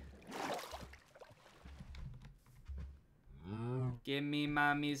milk. Give me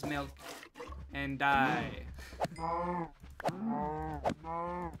Mommy's milk and die.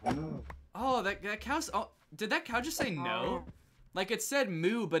 Oh, that cow's... Oh, did that cow just say no? Like, it said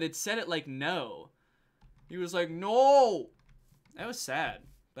moo, but it said it like no. He was like, no! That was sad,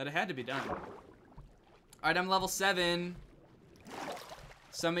 but it had to be done. Alright, I'm level 7.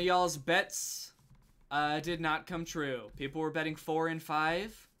 Some of y'all's bets did not come true. People were betting 4 and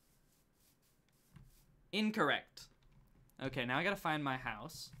 5. Incorrect. Okay, now I gotta find my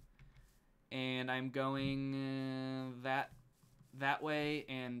house. And I'm going that way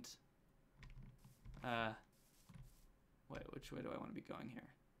and... wait, which way do I want to be going here?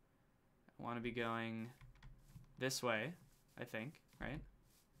 I want to be going this way, I think, right?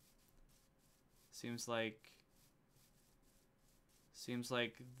 Seems like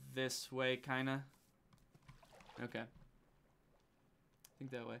this way, kinda. Okay. I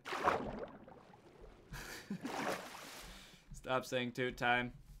think that way. Stop saying toot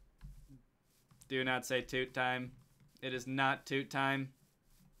time. Do not say toot time. It is not toot time.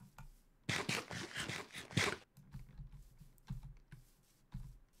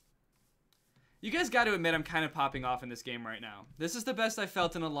 You guys got to admit I'm kind of popping off in this game right now. This is the best I've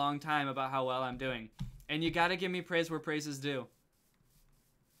felt in a long time about how well I'm doing. And you got to give me praise where praise is due.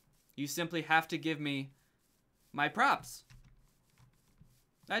 You simply have to give me my props.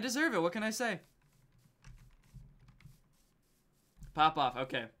 I deserve it. What can I say? Pop off.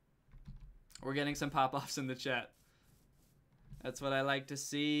 Okay. We're getting some pop offs in the chat. That's what I like to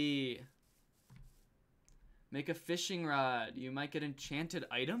see. Make a fishing rod. You might get enchanted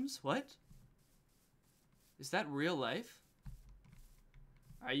items? What? Is that real life?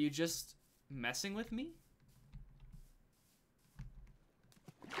 Are you just messing with me?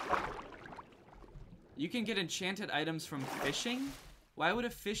 You can get enchanted items from fishing? Why would a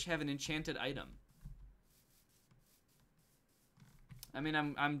fish have an enchanted item? I mean,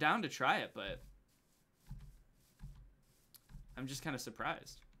 I'm down to try it, but I'm just kind of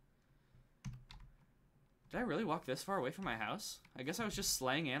surprised. Did I really walk this far away from my house? I guess I was just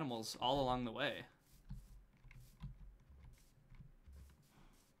slaying animals all along the way.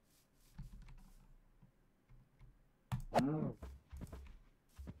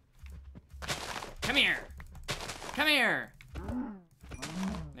 Come here! Come here!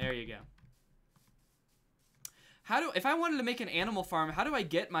 There you go. If I wanted to make an animal farm, how do I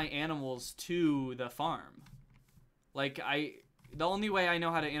get my animals to the farm? Like, the only way I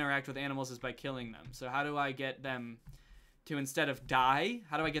know how to interact with animals is by killing them. So how do I get them to, instead of die,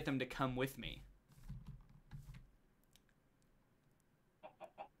 how do I get them to come with me?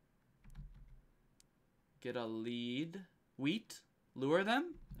 Get a lead. Wheat? Lure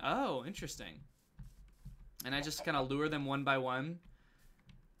them? Oh, interesting. And I just kind of lure them one by one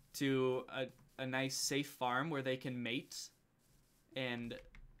to a nice safe farm where they can mate and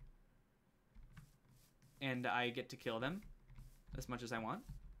I get to kill them as much as I want.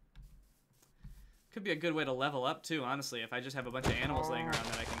 Could be a good way to level up too, honestly, if I just have a bunch of animals laying around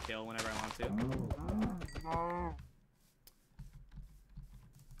that I can kill whenever I want to.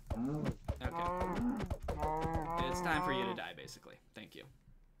 Okay. It's time for you to die, basically. Thank you.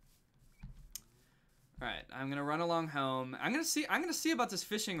 Alright, I'm gonna run along home. I'm gonna see about this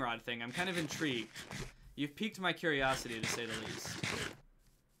fishing rod thing. I'm kind of intrigued. You've piqued my curiosity, to say the least.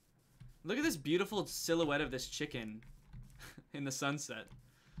 Look at this beautiful silhouette of this chicken in the sunset.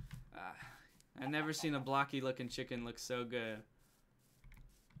 I've never seen a blocky looking chicken look so good.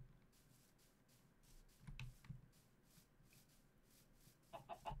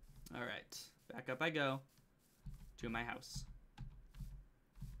 Alright, back up I go to my house.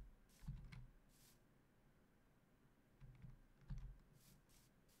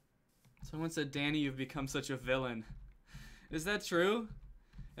 Someone said, Danny, you've become such a villain. Is that true?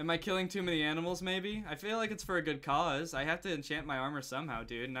 Am I killing too many animals, maybe? I feel like it's for a good cause. I have to enchant my armor somehow,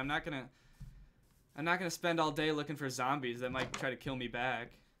 dude, and I'm not gonna spend all day looking for zombies that might try to kill me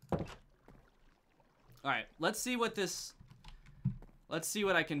back. Alright, let's see what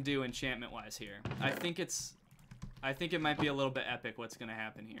I can do enchantment-wise here. I think it might be a little bit epic what's gonna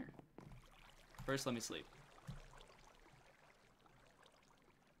happen here. First, let me sleep.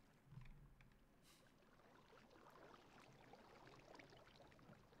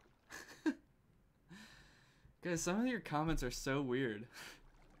 Guys, some of your comments are so weird.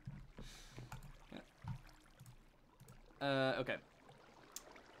 Okay.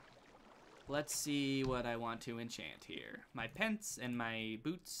 Let's see what I want to enchant here. My pants and my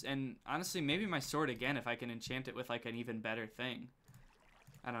boots, and honestly, maybe my sword again if I can enchant it with like an even better thing.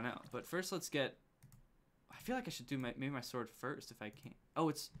 I don't know. But first, let's get... I feel like I should do maybe my sword first if I can.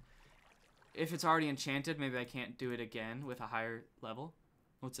 Oh, if it's already enchanted, maybe I can't do it again with a higher level.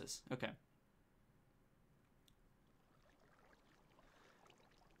 What's this? Okay.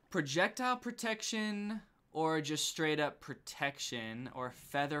 Projectile protection, or just straight up protection, or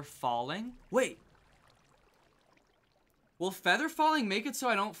feather falling? Wait! Will feather falling make it so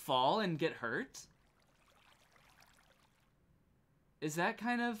I don't fall and get hurt? Is that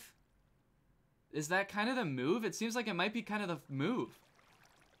kind of the move? It seems like it might be kind of the move.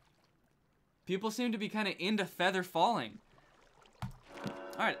 People seem to be kind of into feather falling.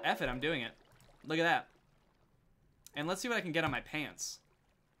 Alright, F it, I'm doing it. Look at that. And let's see what I can get on my pants.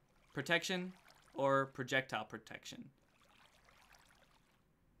 Protection or projectile protection.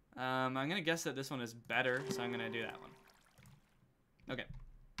 I'm going to guess that this one is better, so I'm going to do that one. Okay.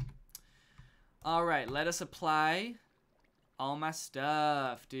 Alright, let us apply all my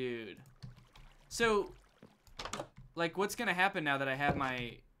stuff, dude. So, like, what's going to happen now that I have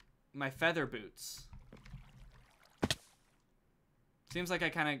my feather boots? Seems like I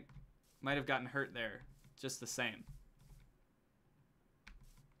kind of might have gotten hurt there, just the same.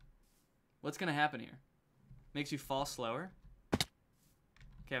 What's going to happen here? Makes you fall slower?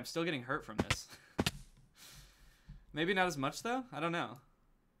 Okay, I'm still getting hurt from this. Maybe not as much, though? I don't know.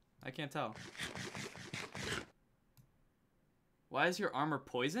 I can't tell. Why is your armor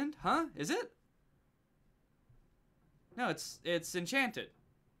poisoned? Huh? Is it? No, it's enchanted.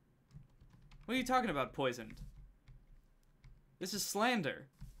 What are you talking about, poisoned? This is slander.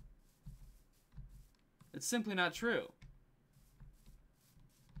 It's simply not true.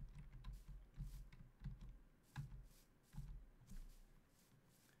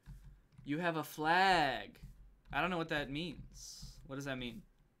 You have a flag. I don't know what that means. What does that mean?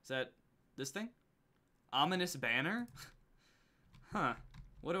 Is that this thing? Ominous banner? Huh.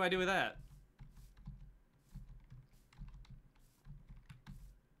 What do I do with that?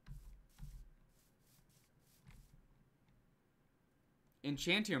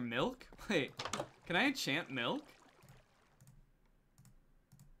 Enchant your milk? Wait, can I enchant milk?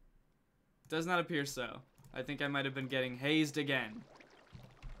 Does not appear so. I think I might have been getting hazed again.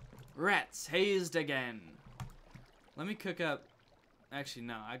 Rats, hazed again. Let me cook up... Actually,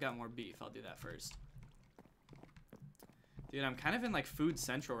 no, I got more beef. I'll do that first. Dude, I'm kind of in, like, food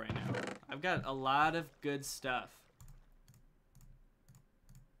central right now. I've got a lot of good stuff.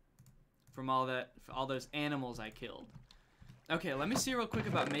 From all those animals I killed. Okay, let me see real quick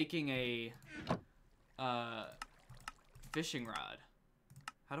about making a fishing rod.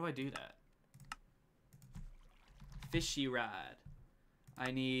 How do I do that? Fishy rod.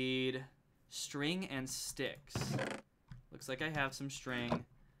 I need string and sticks. Looks like I have some string.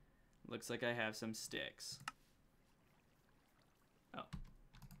 Looks like I have some sticks. Oh.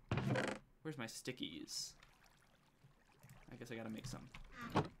 Where's my stickies? I guess I gotta make some.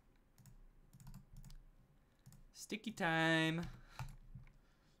 Sticky time.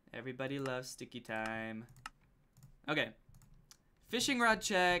 Everybody loves sticky time. Okay. Fishing rod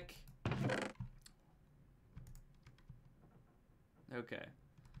check. Okay.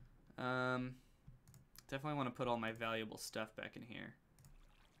 Definitely want to put all my valuable stuff back in here.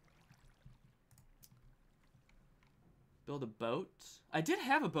 Build a boat. I did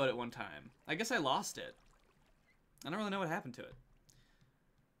have a boat at one time. I guess I lost it. I don't really know what happened to it.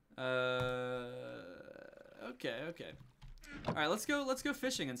 Okay. All right, let's go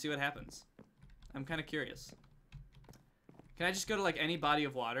fishing and see what happens. I'm kind of curious. Can I just go to like any body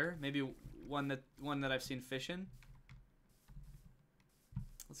of water? Maybe one that I've seen fish in?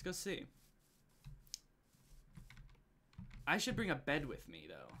 Let's go see. I should bring a bed with me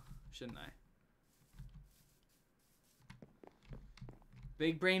though, shouldn't I?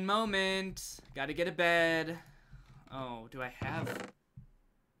 Big brain moment. Gotta get a bed. Oh, do I have...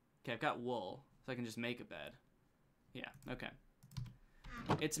 Okay, I've got wool, so I can just make a bed. Yeah, okay.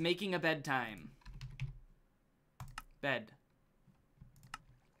 It's making a bedtime. Bed.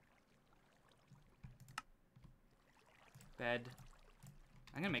 Bed.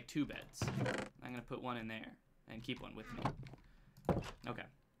 I'm gonna make 2 beds. I'm gonna put one in there and keep one with me. Okay.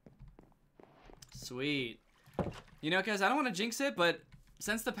 Sweet. You know, guys, I don't want to jinx it, but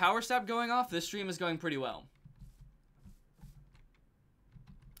since the power stopped going off, this stream is going pretty well.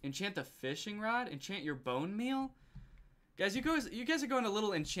 Enchant the fishing rod? Enchant your bone meal? Guys, you guys are going a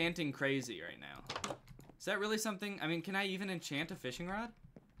little enchanting crazy right now. Is that really something? I mean, can I even enchant a fishing rod?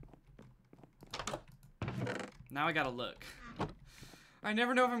 Now I gotta look. I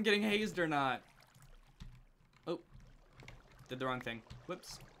never know if I'm getting hazed or not. Oh. Did the wrong thing.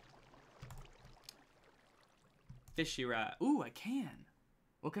 Whoops. Fishy rod. Ooh, I can.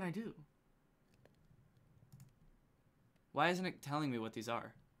 What can I do? Why isn't it telling me what these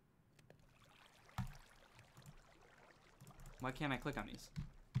are? Why can't I click on these?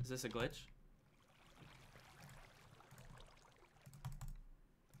 Is this a glitch?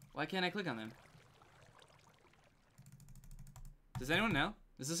 Why can't I click on them? Does anyone know?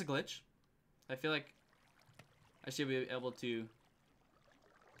 Is this a glitch? I feel like I should be able to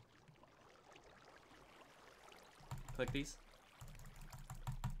click these.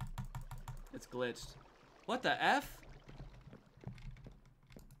 It's glitched. What the F?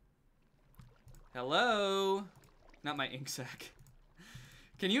 Hello? Not my ink sac.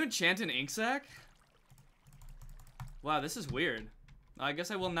 Can you enchant an ink sac? Wow, this is weird. I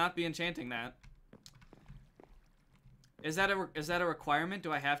guess I will not be enchanting that. Is that a requirement?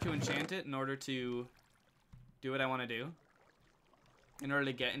 Do I have to enchant it in order to do what I want to do? In order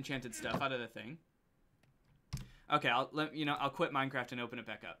to get enchanted stuff out of the thing? Okay, I'll quit Minecraft and open it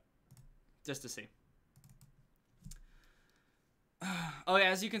back up. Just to see. Oh yeah,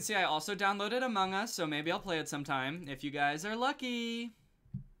 as you can see, I also downloaded Among Us, so maybe I'll play it sometime if you guys are lucky.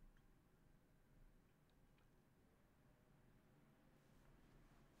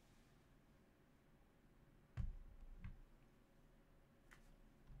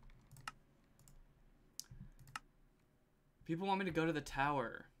 People want me to go to the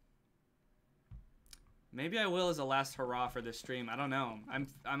tower. Maybe I will as a last hurrah for this stream. I don't know. I'm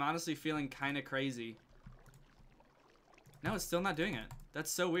honestly feeling kind of crazy. No, it's still not doing it. That's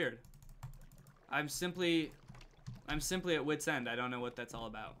so weird. I'm simply at wit's end. I don't know what that's all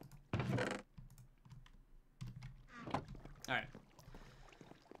about. Alright.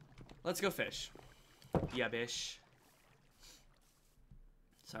 Let's go fish. Yeah, bish.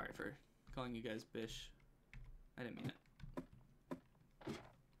 Sorry for calling you guys bish. I didn't mean it.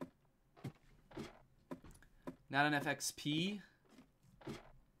 Not enough XP?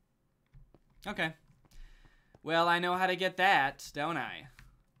 Okay. Well, I know how to get that, don't I?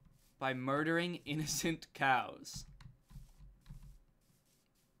 By murdering innocent cows.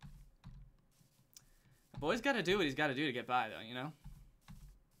 A boy's gotta do what he's gotta do to get by, though, you know?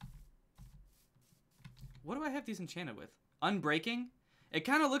 What do I have these enchanted with? Unbreaking? It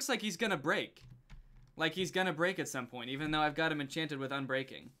kind of looks like he's gonna break. Like he's gonna break at some point, even though I've got him enchanted with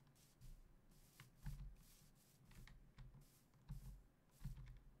unbreaking.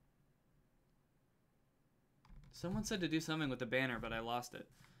 Someone said to do something with the banner, but I lost it.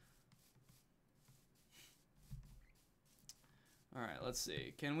 Alright, let's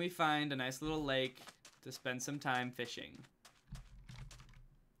see. Can we find a nice little lake to spend some time fishing?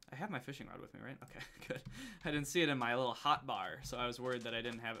 I have my fishing rod with me, right? Okay, good. I didn't see it in my little hot bar, so I was worried that I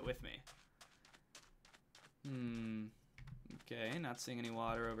didn't have it with me. Okay, not seeing any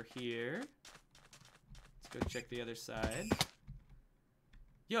water over here. Let's go check the other side.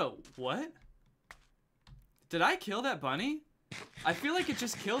 Yo, what? Did I kill that bunny? I feel like it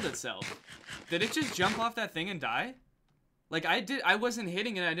just killed itself. Did it just jump off that thing and die? Like I wasn't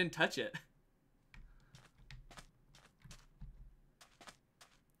hitting it, I didn't touch it.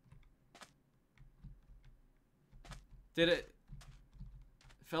 Did it?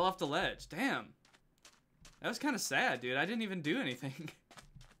 Fell off the ledge. Damn. That was kind of sad, dude. I didn't even do anything.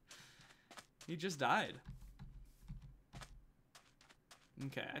 He just died.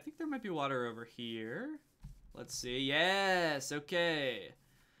 Okay, I think there might be water over here. Let's see. Yes, okay.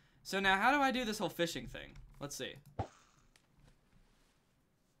 So now how do I do this whole fishing thing? Let's see.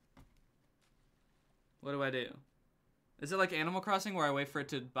 What do I do? Is it like Animal Crossing where I wait for it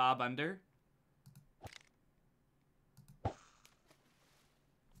to bob under?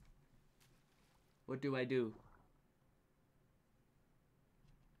 What do I do?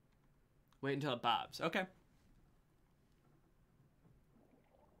 Wait until it bobs. Okay.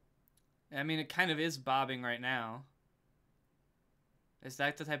 I mean, it kind of is bobbing right now. Is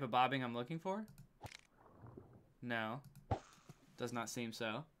that the type of bobbing I'm looking for? No. Does not seem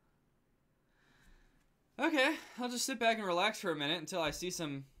so. Okay, I'll just sit back and relax for a minute until I see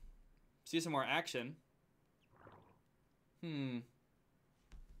some more action.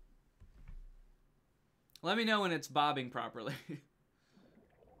 Let me know when it's bobbing properly.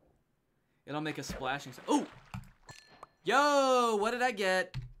 It'll make a splashing sound. Oh! Yo, what did I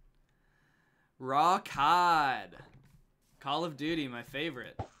get? Raw cod. Call of Duty, my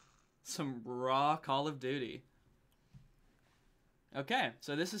favorite. Some raw Call of Duty. Okay,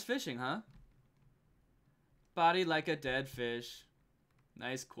 so this is fishing, huh? Body like a dead fish.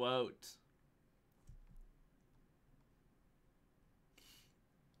 Nice quote.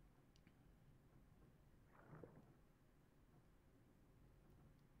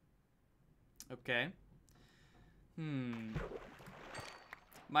 Okay.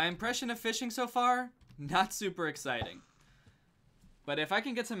 My impression of fishing so far, not super exciting. But if I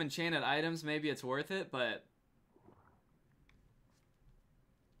can get some enchanted items, maybe it's worth it, but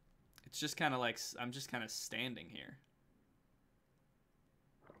it's just kind of like, I'm just kind of standing here.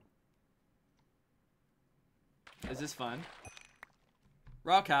 Is this fun?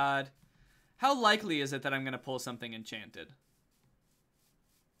 Raw cod. How likely is it that I'm going to pull something enchanted?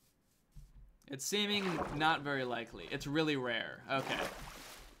 It's seeming not very likely. It's really rare. Okay.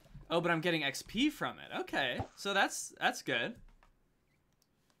 Oh, but I'm getting XP from it. Okay. So that's good.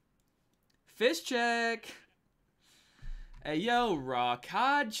 Fish check. Hey, yo, raw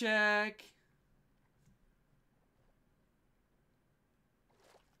cod check.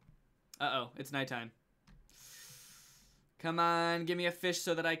 Uh-oh, it's nighttime. Come on, give me a fish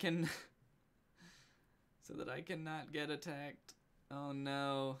so that I can... so that I cannot get attacked. Oh,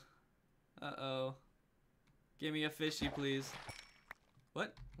 no. Uh-oh. Give me a fishy, please.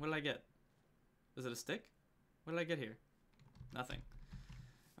 What? What did I get? Was it a stick? What did I get here? Nothing.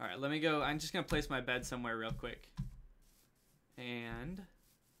 Alright, let me go. I'm just going to place my bed somewhere real quick. And...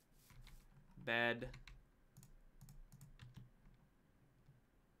 bed.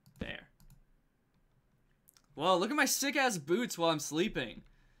 There. Whoa, look at my sick-ass boots while I'm sleeping.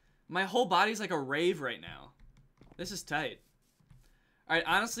 My whole body's like a rave right now. This is tight. Alright,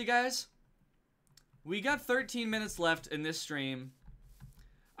 honestly, guys, we got 13 minutes left in this stream.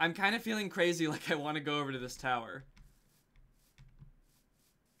 I'm kind of feeling crazy like I want to go over to this tower.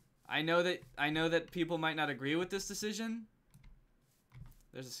 I know that people might not agree with this decision.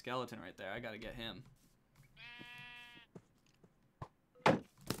 There's a skeleton right there. I gotta get him. Oh,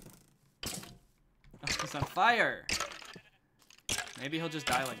 he's on fire. Maybe he'll just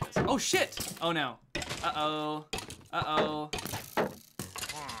die like this. Oh, shit! Oh, no. Uh-oh. Uh-oh.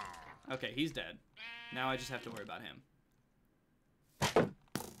 Okay, he's dead. Now I just have to worry about him.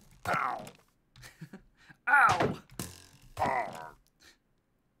 Ow. Ow!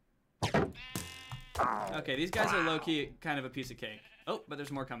 Okay, these guys are low-key kind of a piece of cake. Oh, but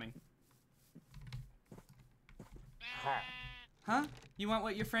there's more coming. Huh? You want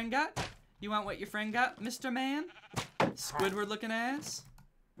what your friend got? You want what your friend got, Mr. Man? Squidward looking ass?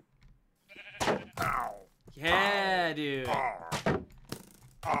 Yeah, dude.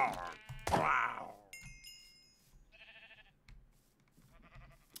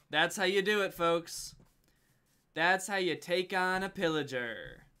 That's how you do it, folks. That's how you take on a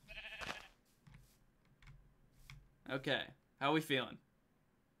pillager. Okay, how are we feeling?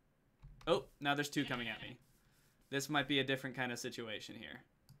 Oh, now there's two coming at me. This might be a different kind of situation here.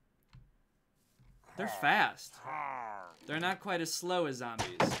 They're fast. They're not quite as slow as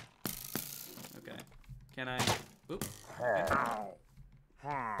zombies. Okay. Can I... Oop. Okay.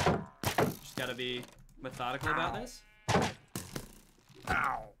 Just gotta be methodical about this.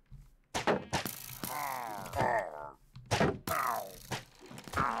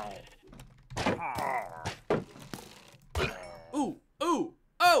 Ooh! Ooh!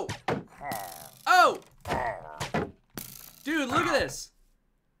 Oh! Oh! Dude, look at this!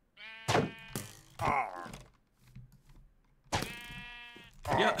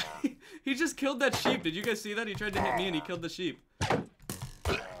 Yeah, he just killed that sheep. Did you guys see that? He tried to hit me and he killed the sheep.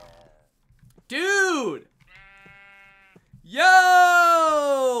 Dude!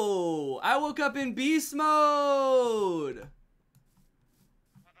 Yo! I woke up in beast mode!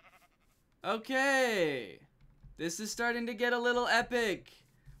 Okay. This is starting to get a little epic.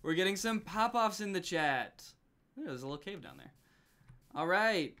 We're getting some pop-offs in the chat. Ooh, there's a little cave down there.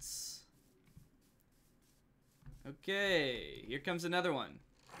 Alright. Okay, here comes another one.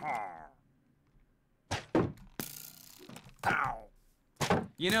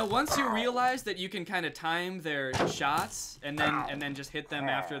 You know, once you realize that you can kind of time their shots and then just hit them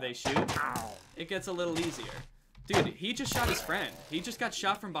after they shoot, it gets a little easier. Dude, he just shot his friend. He just got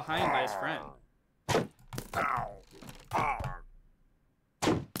shot from behind by his friend.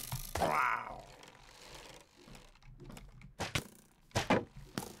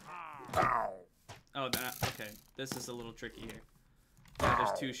 Oh, okay. This is a little tricky here. Yeah,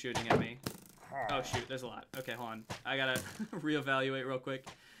 there's two shooting at me. Oh, shoot. There's a lot. Okay, hold on. I gotta reevaluate real quick.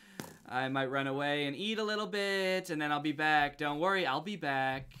 I might run away and eat a little bit, and then I'll be back. Don't worry, I'll be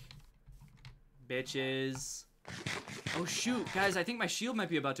back. Bitches. Oh, shoot. Guys, I think my shield might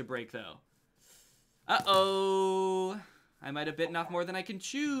be about to break, though. Uh-oh. I might have bitten off more than I can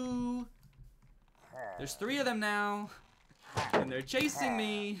chew. There's 3 of them now. And they're chasing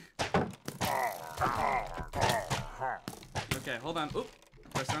me. Okay, hold on. Oop.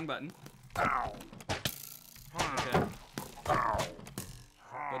 Press the wrong button. Okay.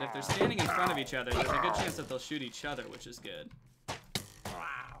 But if they're standing in front of each other, there's a good chance that they'll shoot each other, which is good.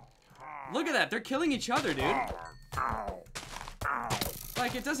 Look at that. They're killing each other, dude.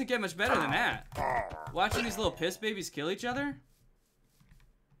 Like, it doesn't get much better than that. Watching these little piss babies kill each other?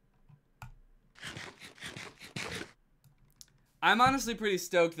 I'm honestly pretty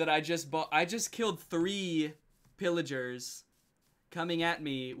stoked that I just killed 3 pillagers coming at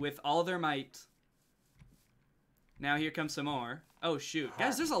me with all their might. Now here comes some more. Oh, shoot.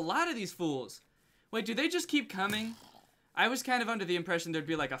 Guys, there's a lot of these fools. Wait, do they just keep coming? I was kind of under the impression there'd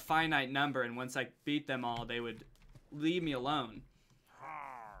be like a finite number, and once I beat them all, they would leave me alone.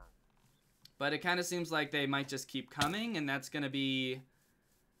 But it kind of seems like they might just keep coming, and that's going to be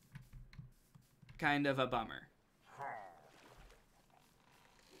kind of a bummer.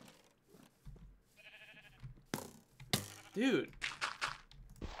 Dude.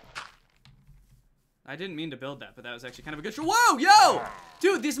 I didn't mean to build that, but that was actually kind of a good shot. Whoa, yo!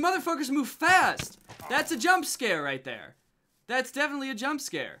 Dude, these motherfuckers move fast. That's a jump scare right there. That's definitely a jump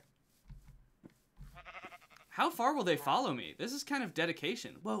scare. How far will they follow me? This is kind of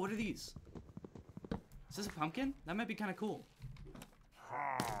dedication. Whoa, what are these? Is this a pumpkin? That might be kind of cool.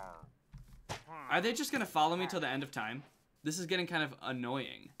 Are they just going to follow me till the end of time? This is getting kind of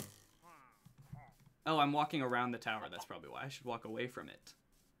annoying. Oh, I'm walking around the tower. That's probably why. I should walk away from it.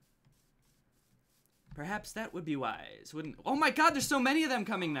 Perhaps that would be wise, wouldn't... Oh my god, there's so many of them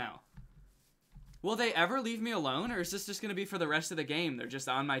coming now. Will they ever leave me alone, or is this just going to be for the rest of the game? They're just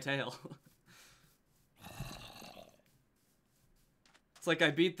on my tail. It's like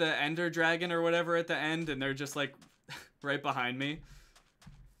I beat the Ender Dragon or whatever at the end, and they're just like right behind me.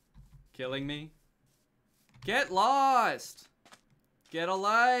 Killing me. Get lost! Get a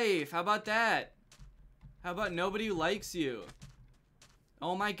life! How about that? How about nobody likes you?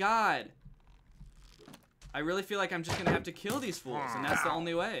 Oh my god. I really feel like I'm just gonna have to kill these fools, and that's the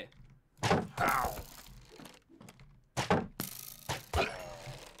only way.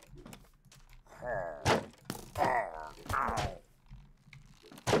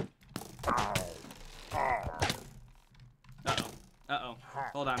 Uh-oh. Uh-oh.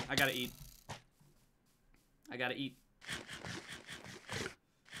 Hold on. I gotta eat. I gotta eat.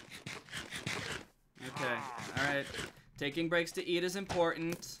 Okay. Alright. Taking breaks to eat is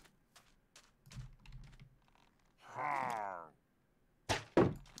important.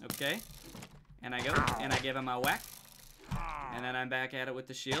 Okay. And I go, and I give him a whack. And then I'm back at it with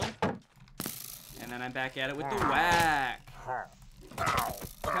the shield. And then I'm back at it with the whack.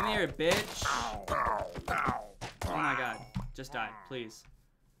 Come here, bitch. Oh my god. Just die, please.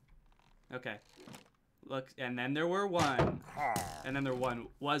 Okay. Look, and then there were one. And then there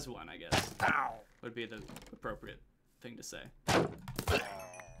was one, I guess. Would be the appropriate thing to say.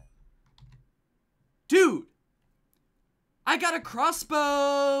 Dude! I got a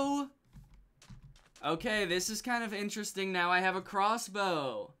crossbow! Okay, this is kind of interesting now. I have a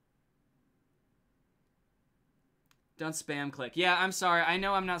crossbow. Don't spam click. Yeah, I'm sorry. I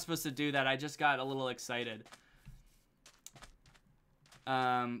know I'm not supposed to do that. I just got a little excited.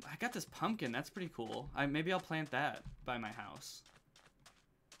 I got this pumpkin. That's pretty cool. Maybe I'll plant that by my house.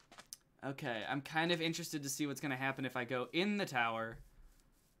 Okay, I'm kind of interested to see what's going to happen if I go in the tower.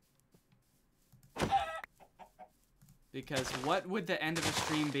 Because what would the end of the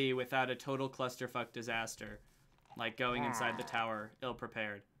stream be without a total clusterfuck disaster? Like going inside the tower,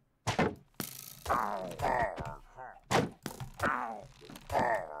 ill-prepared.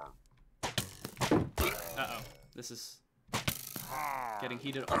 Uh-oh. This is getting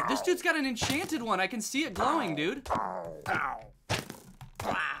heated. Oh, this dude's got an enchanted one. I can see it glowing, dude.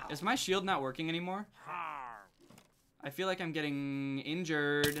 Is my shield not working anymore? I feel like I'm getting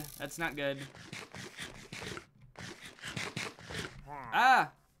injured. That's not good.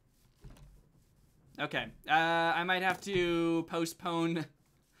 Ah! Okay. I might have to postpone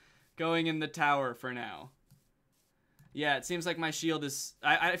going in the tower for now. Yeah, it seems like my shield is...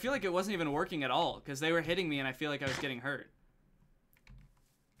 I feel like it wasn't even working at all, because they were hitting me and I feel like I was getting hurt.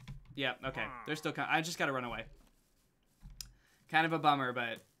 Yeah, okay. They're still coming. I just gotta run away. Kind of a bummer,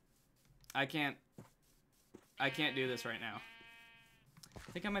 but I can't do this right now.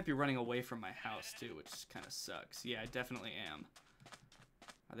 I think I might be running away from my house, too, which kind of sucks. Yeah, I definitely am.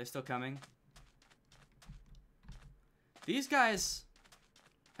 Are they still coming? These guys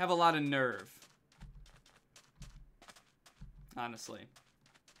have a lot of nerve. Honestly.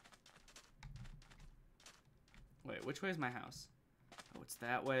 Wait, which way is my house? Oh, it's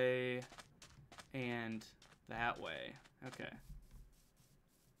that way and that way. Okay.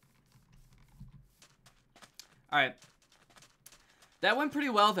 Alright. That went pretty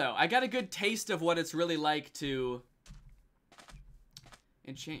well, though. I got a good taste of what it's really like to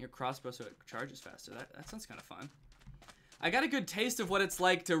enchant your crossbow so it charges faster. That sounds kind of fun. I got a good taste of what it's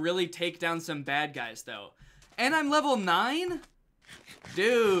like to really take down some bad guys, though. And I'm level 9?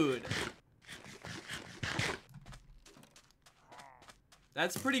 Dude.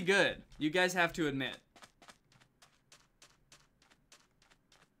 That's pretty good. You guys have to admit.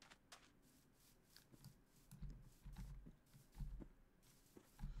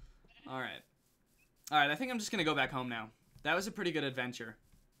 Alright. Alright, I think I'm just gonna go back home now. That was a pretty good adventure.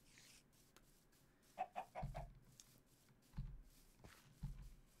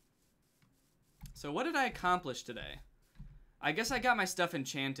 So what did I accomplish today? I guess I got my stuff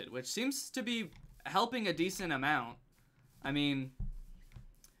enchanted, which seems to be helping a decent amount. I mean,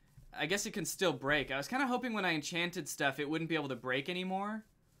 I guess it can still break. I was kind of hoping when I enchanted stuff, it wouldn't be able to break anymore.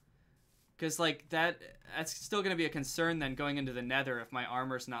 Because, like, that's still going to be a concern then going into the nether if my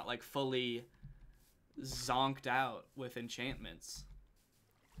armor's not, like, fully zonked out with enchantments.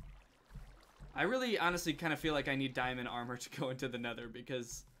 I really, honestly, kind of feel like I need diamond armor to go into the nether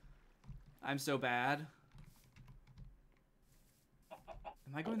because I'm so bad.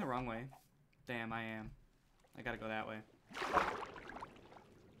 Am I going the wrong way? Damn, I am. I gotta go that way.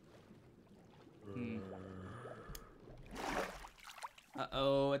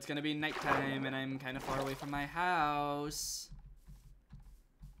 Uh-oh, it's gonna be nighttime and I'm kind of far away from my house.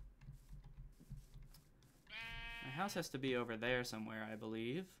 My house has to be over there somewhere, I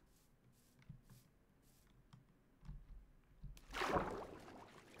believe.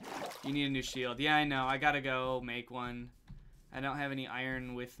 You need a new shield. Yeah, I know. I gotta go make one. I don't have any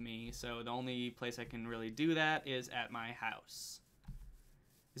iron with me, so the only place I can really do that is at my house.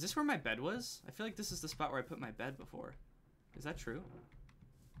 Is this where my bed was? I feel like this is the spot where I put my bed before. Is that true?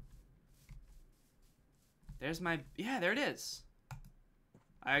 There's my... Yeah, there it is.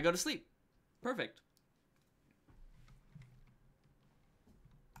 I go to sleep. Perfect.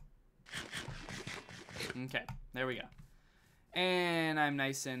 Okay, there we go. And I'm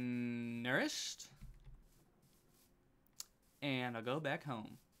nice and nourished. And I'll go back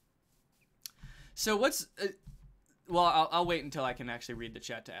home. So what's... well, I'll wait until I can actually read the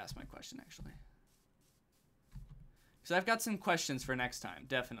chat to ask my question, actually. So I've got some questions for next time,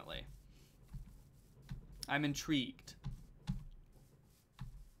 definitely. I'm intrigued.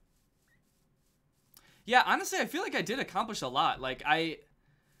 Yeah, honestly, I feel like I did accomplish a lot. Like, I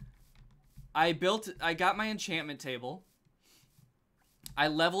got my enchantment table. I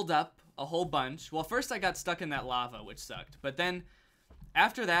leveled up a whole bunch. Well, first I got stuck in that lava, which sucked. But then,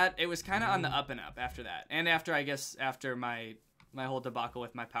 after that, it was kind of on the up and up after that. And after, I guess, after my whole debacle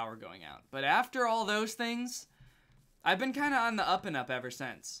with my power going out. But after all those things, I've been kind of on the up and up ever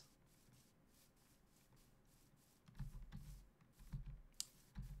since.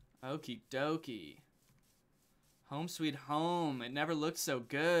 Okie dokie. Home sweet home. It never looked so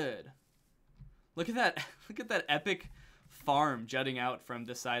good. Look at that. Look at that epic farm jutting out from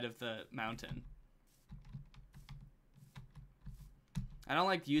the side of the mountain. I don't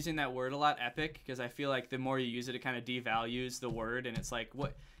like using that word a lot, epic, because I feel like the more you use it, it kind of devalues the word, and it's like,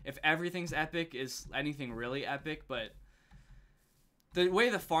 what if everything's epic, is anything really epic? But the way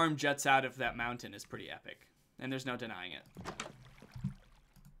the farm juts out of that mountain is pretty epic, and there's no denying it.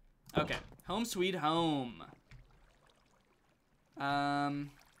 Okay, home sweet home.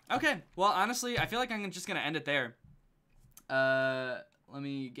 Okay, well, honestly, I feel like I'm just gonna end it there. Let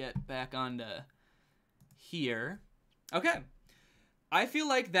me get back onto here. Okay. I feel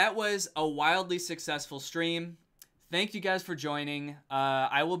like that was a wildly successful stream. Thank you guys for joining.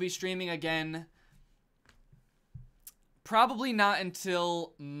 I will be streaming again. Probably not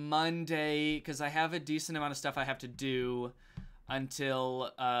until Monday, because I have a decent amount of stuff I have to do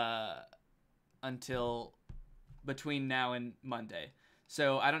until between now and Monday.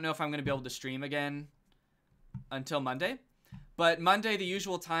 So I don't know if I'm going to be able to stream again until Monday. But Monday, the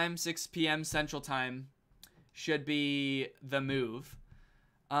usual time, 6 p.m. Central Time, should be the move.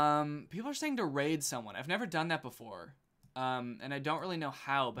 People are saying to raid someone. I've never done that before. And I don't really know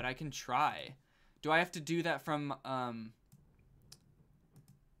how, but I can try. Do I have to do that from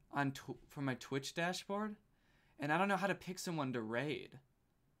my Twitch dashboard? And I don't know how to pick someone to raid.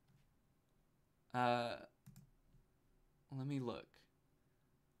 Let me look.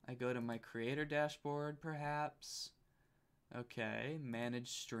 I go to my creator dashboard, perhaps. Okay, manage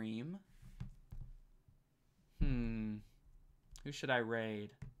stream. Who should I raid?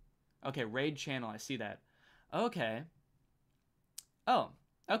 Okay, raid channel, I see that. Okay. Oh,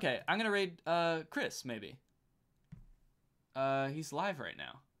 okay, I'm gonna raid, Chris, maybe. He's live right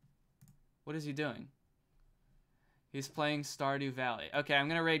now. What is he doing? He's playing Stardew Valley. Okay, I'm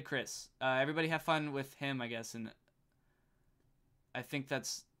gonna raid Chris. Everybody have fun with him, I guess, and I think I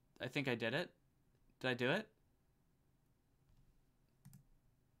did it. Did I do it?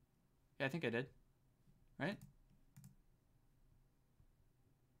 Yeah, I think I did. Right?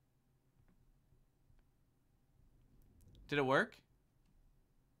 Did it work?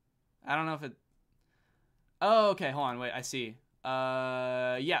 I don't know if it... Oh, okay, hold on, wait, I see.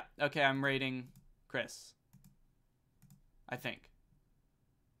 Yeah, okay, I'm rating Chris. I think.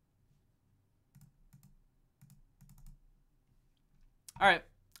 Alright,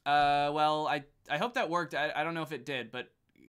 well, I hope that worked. I don't know if it did, but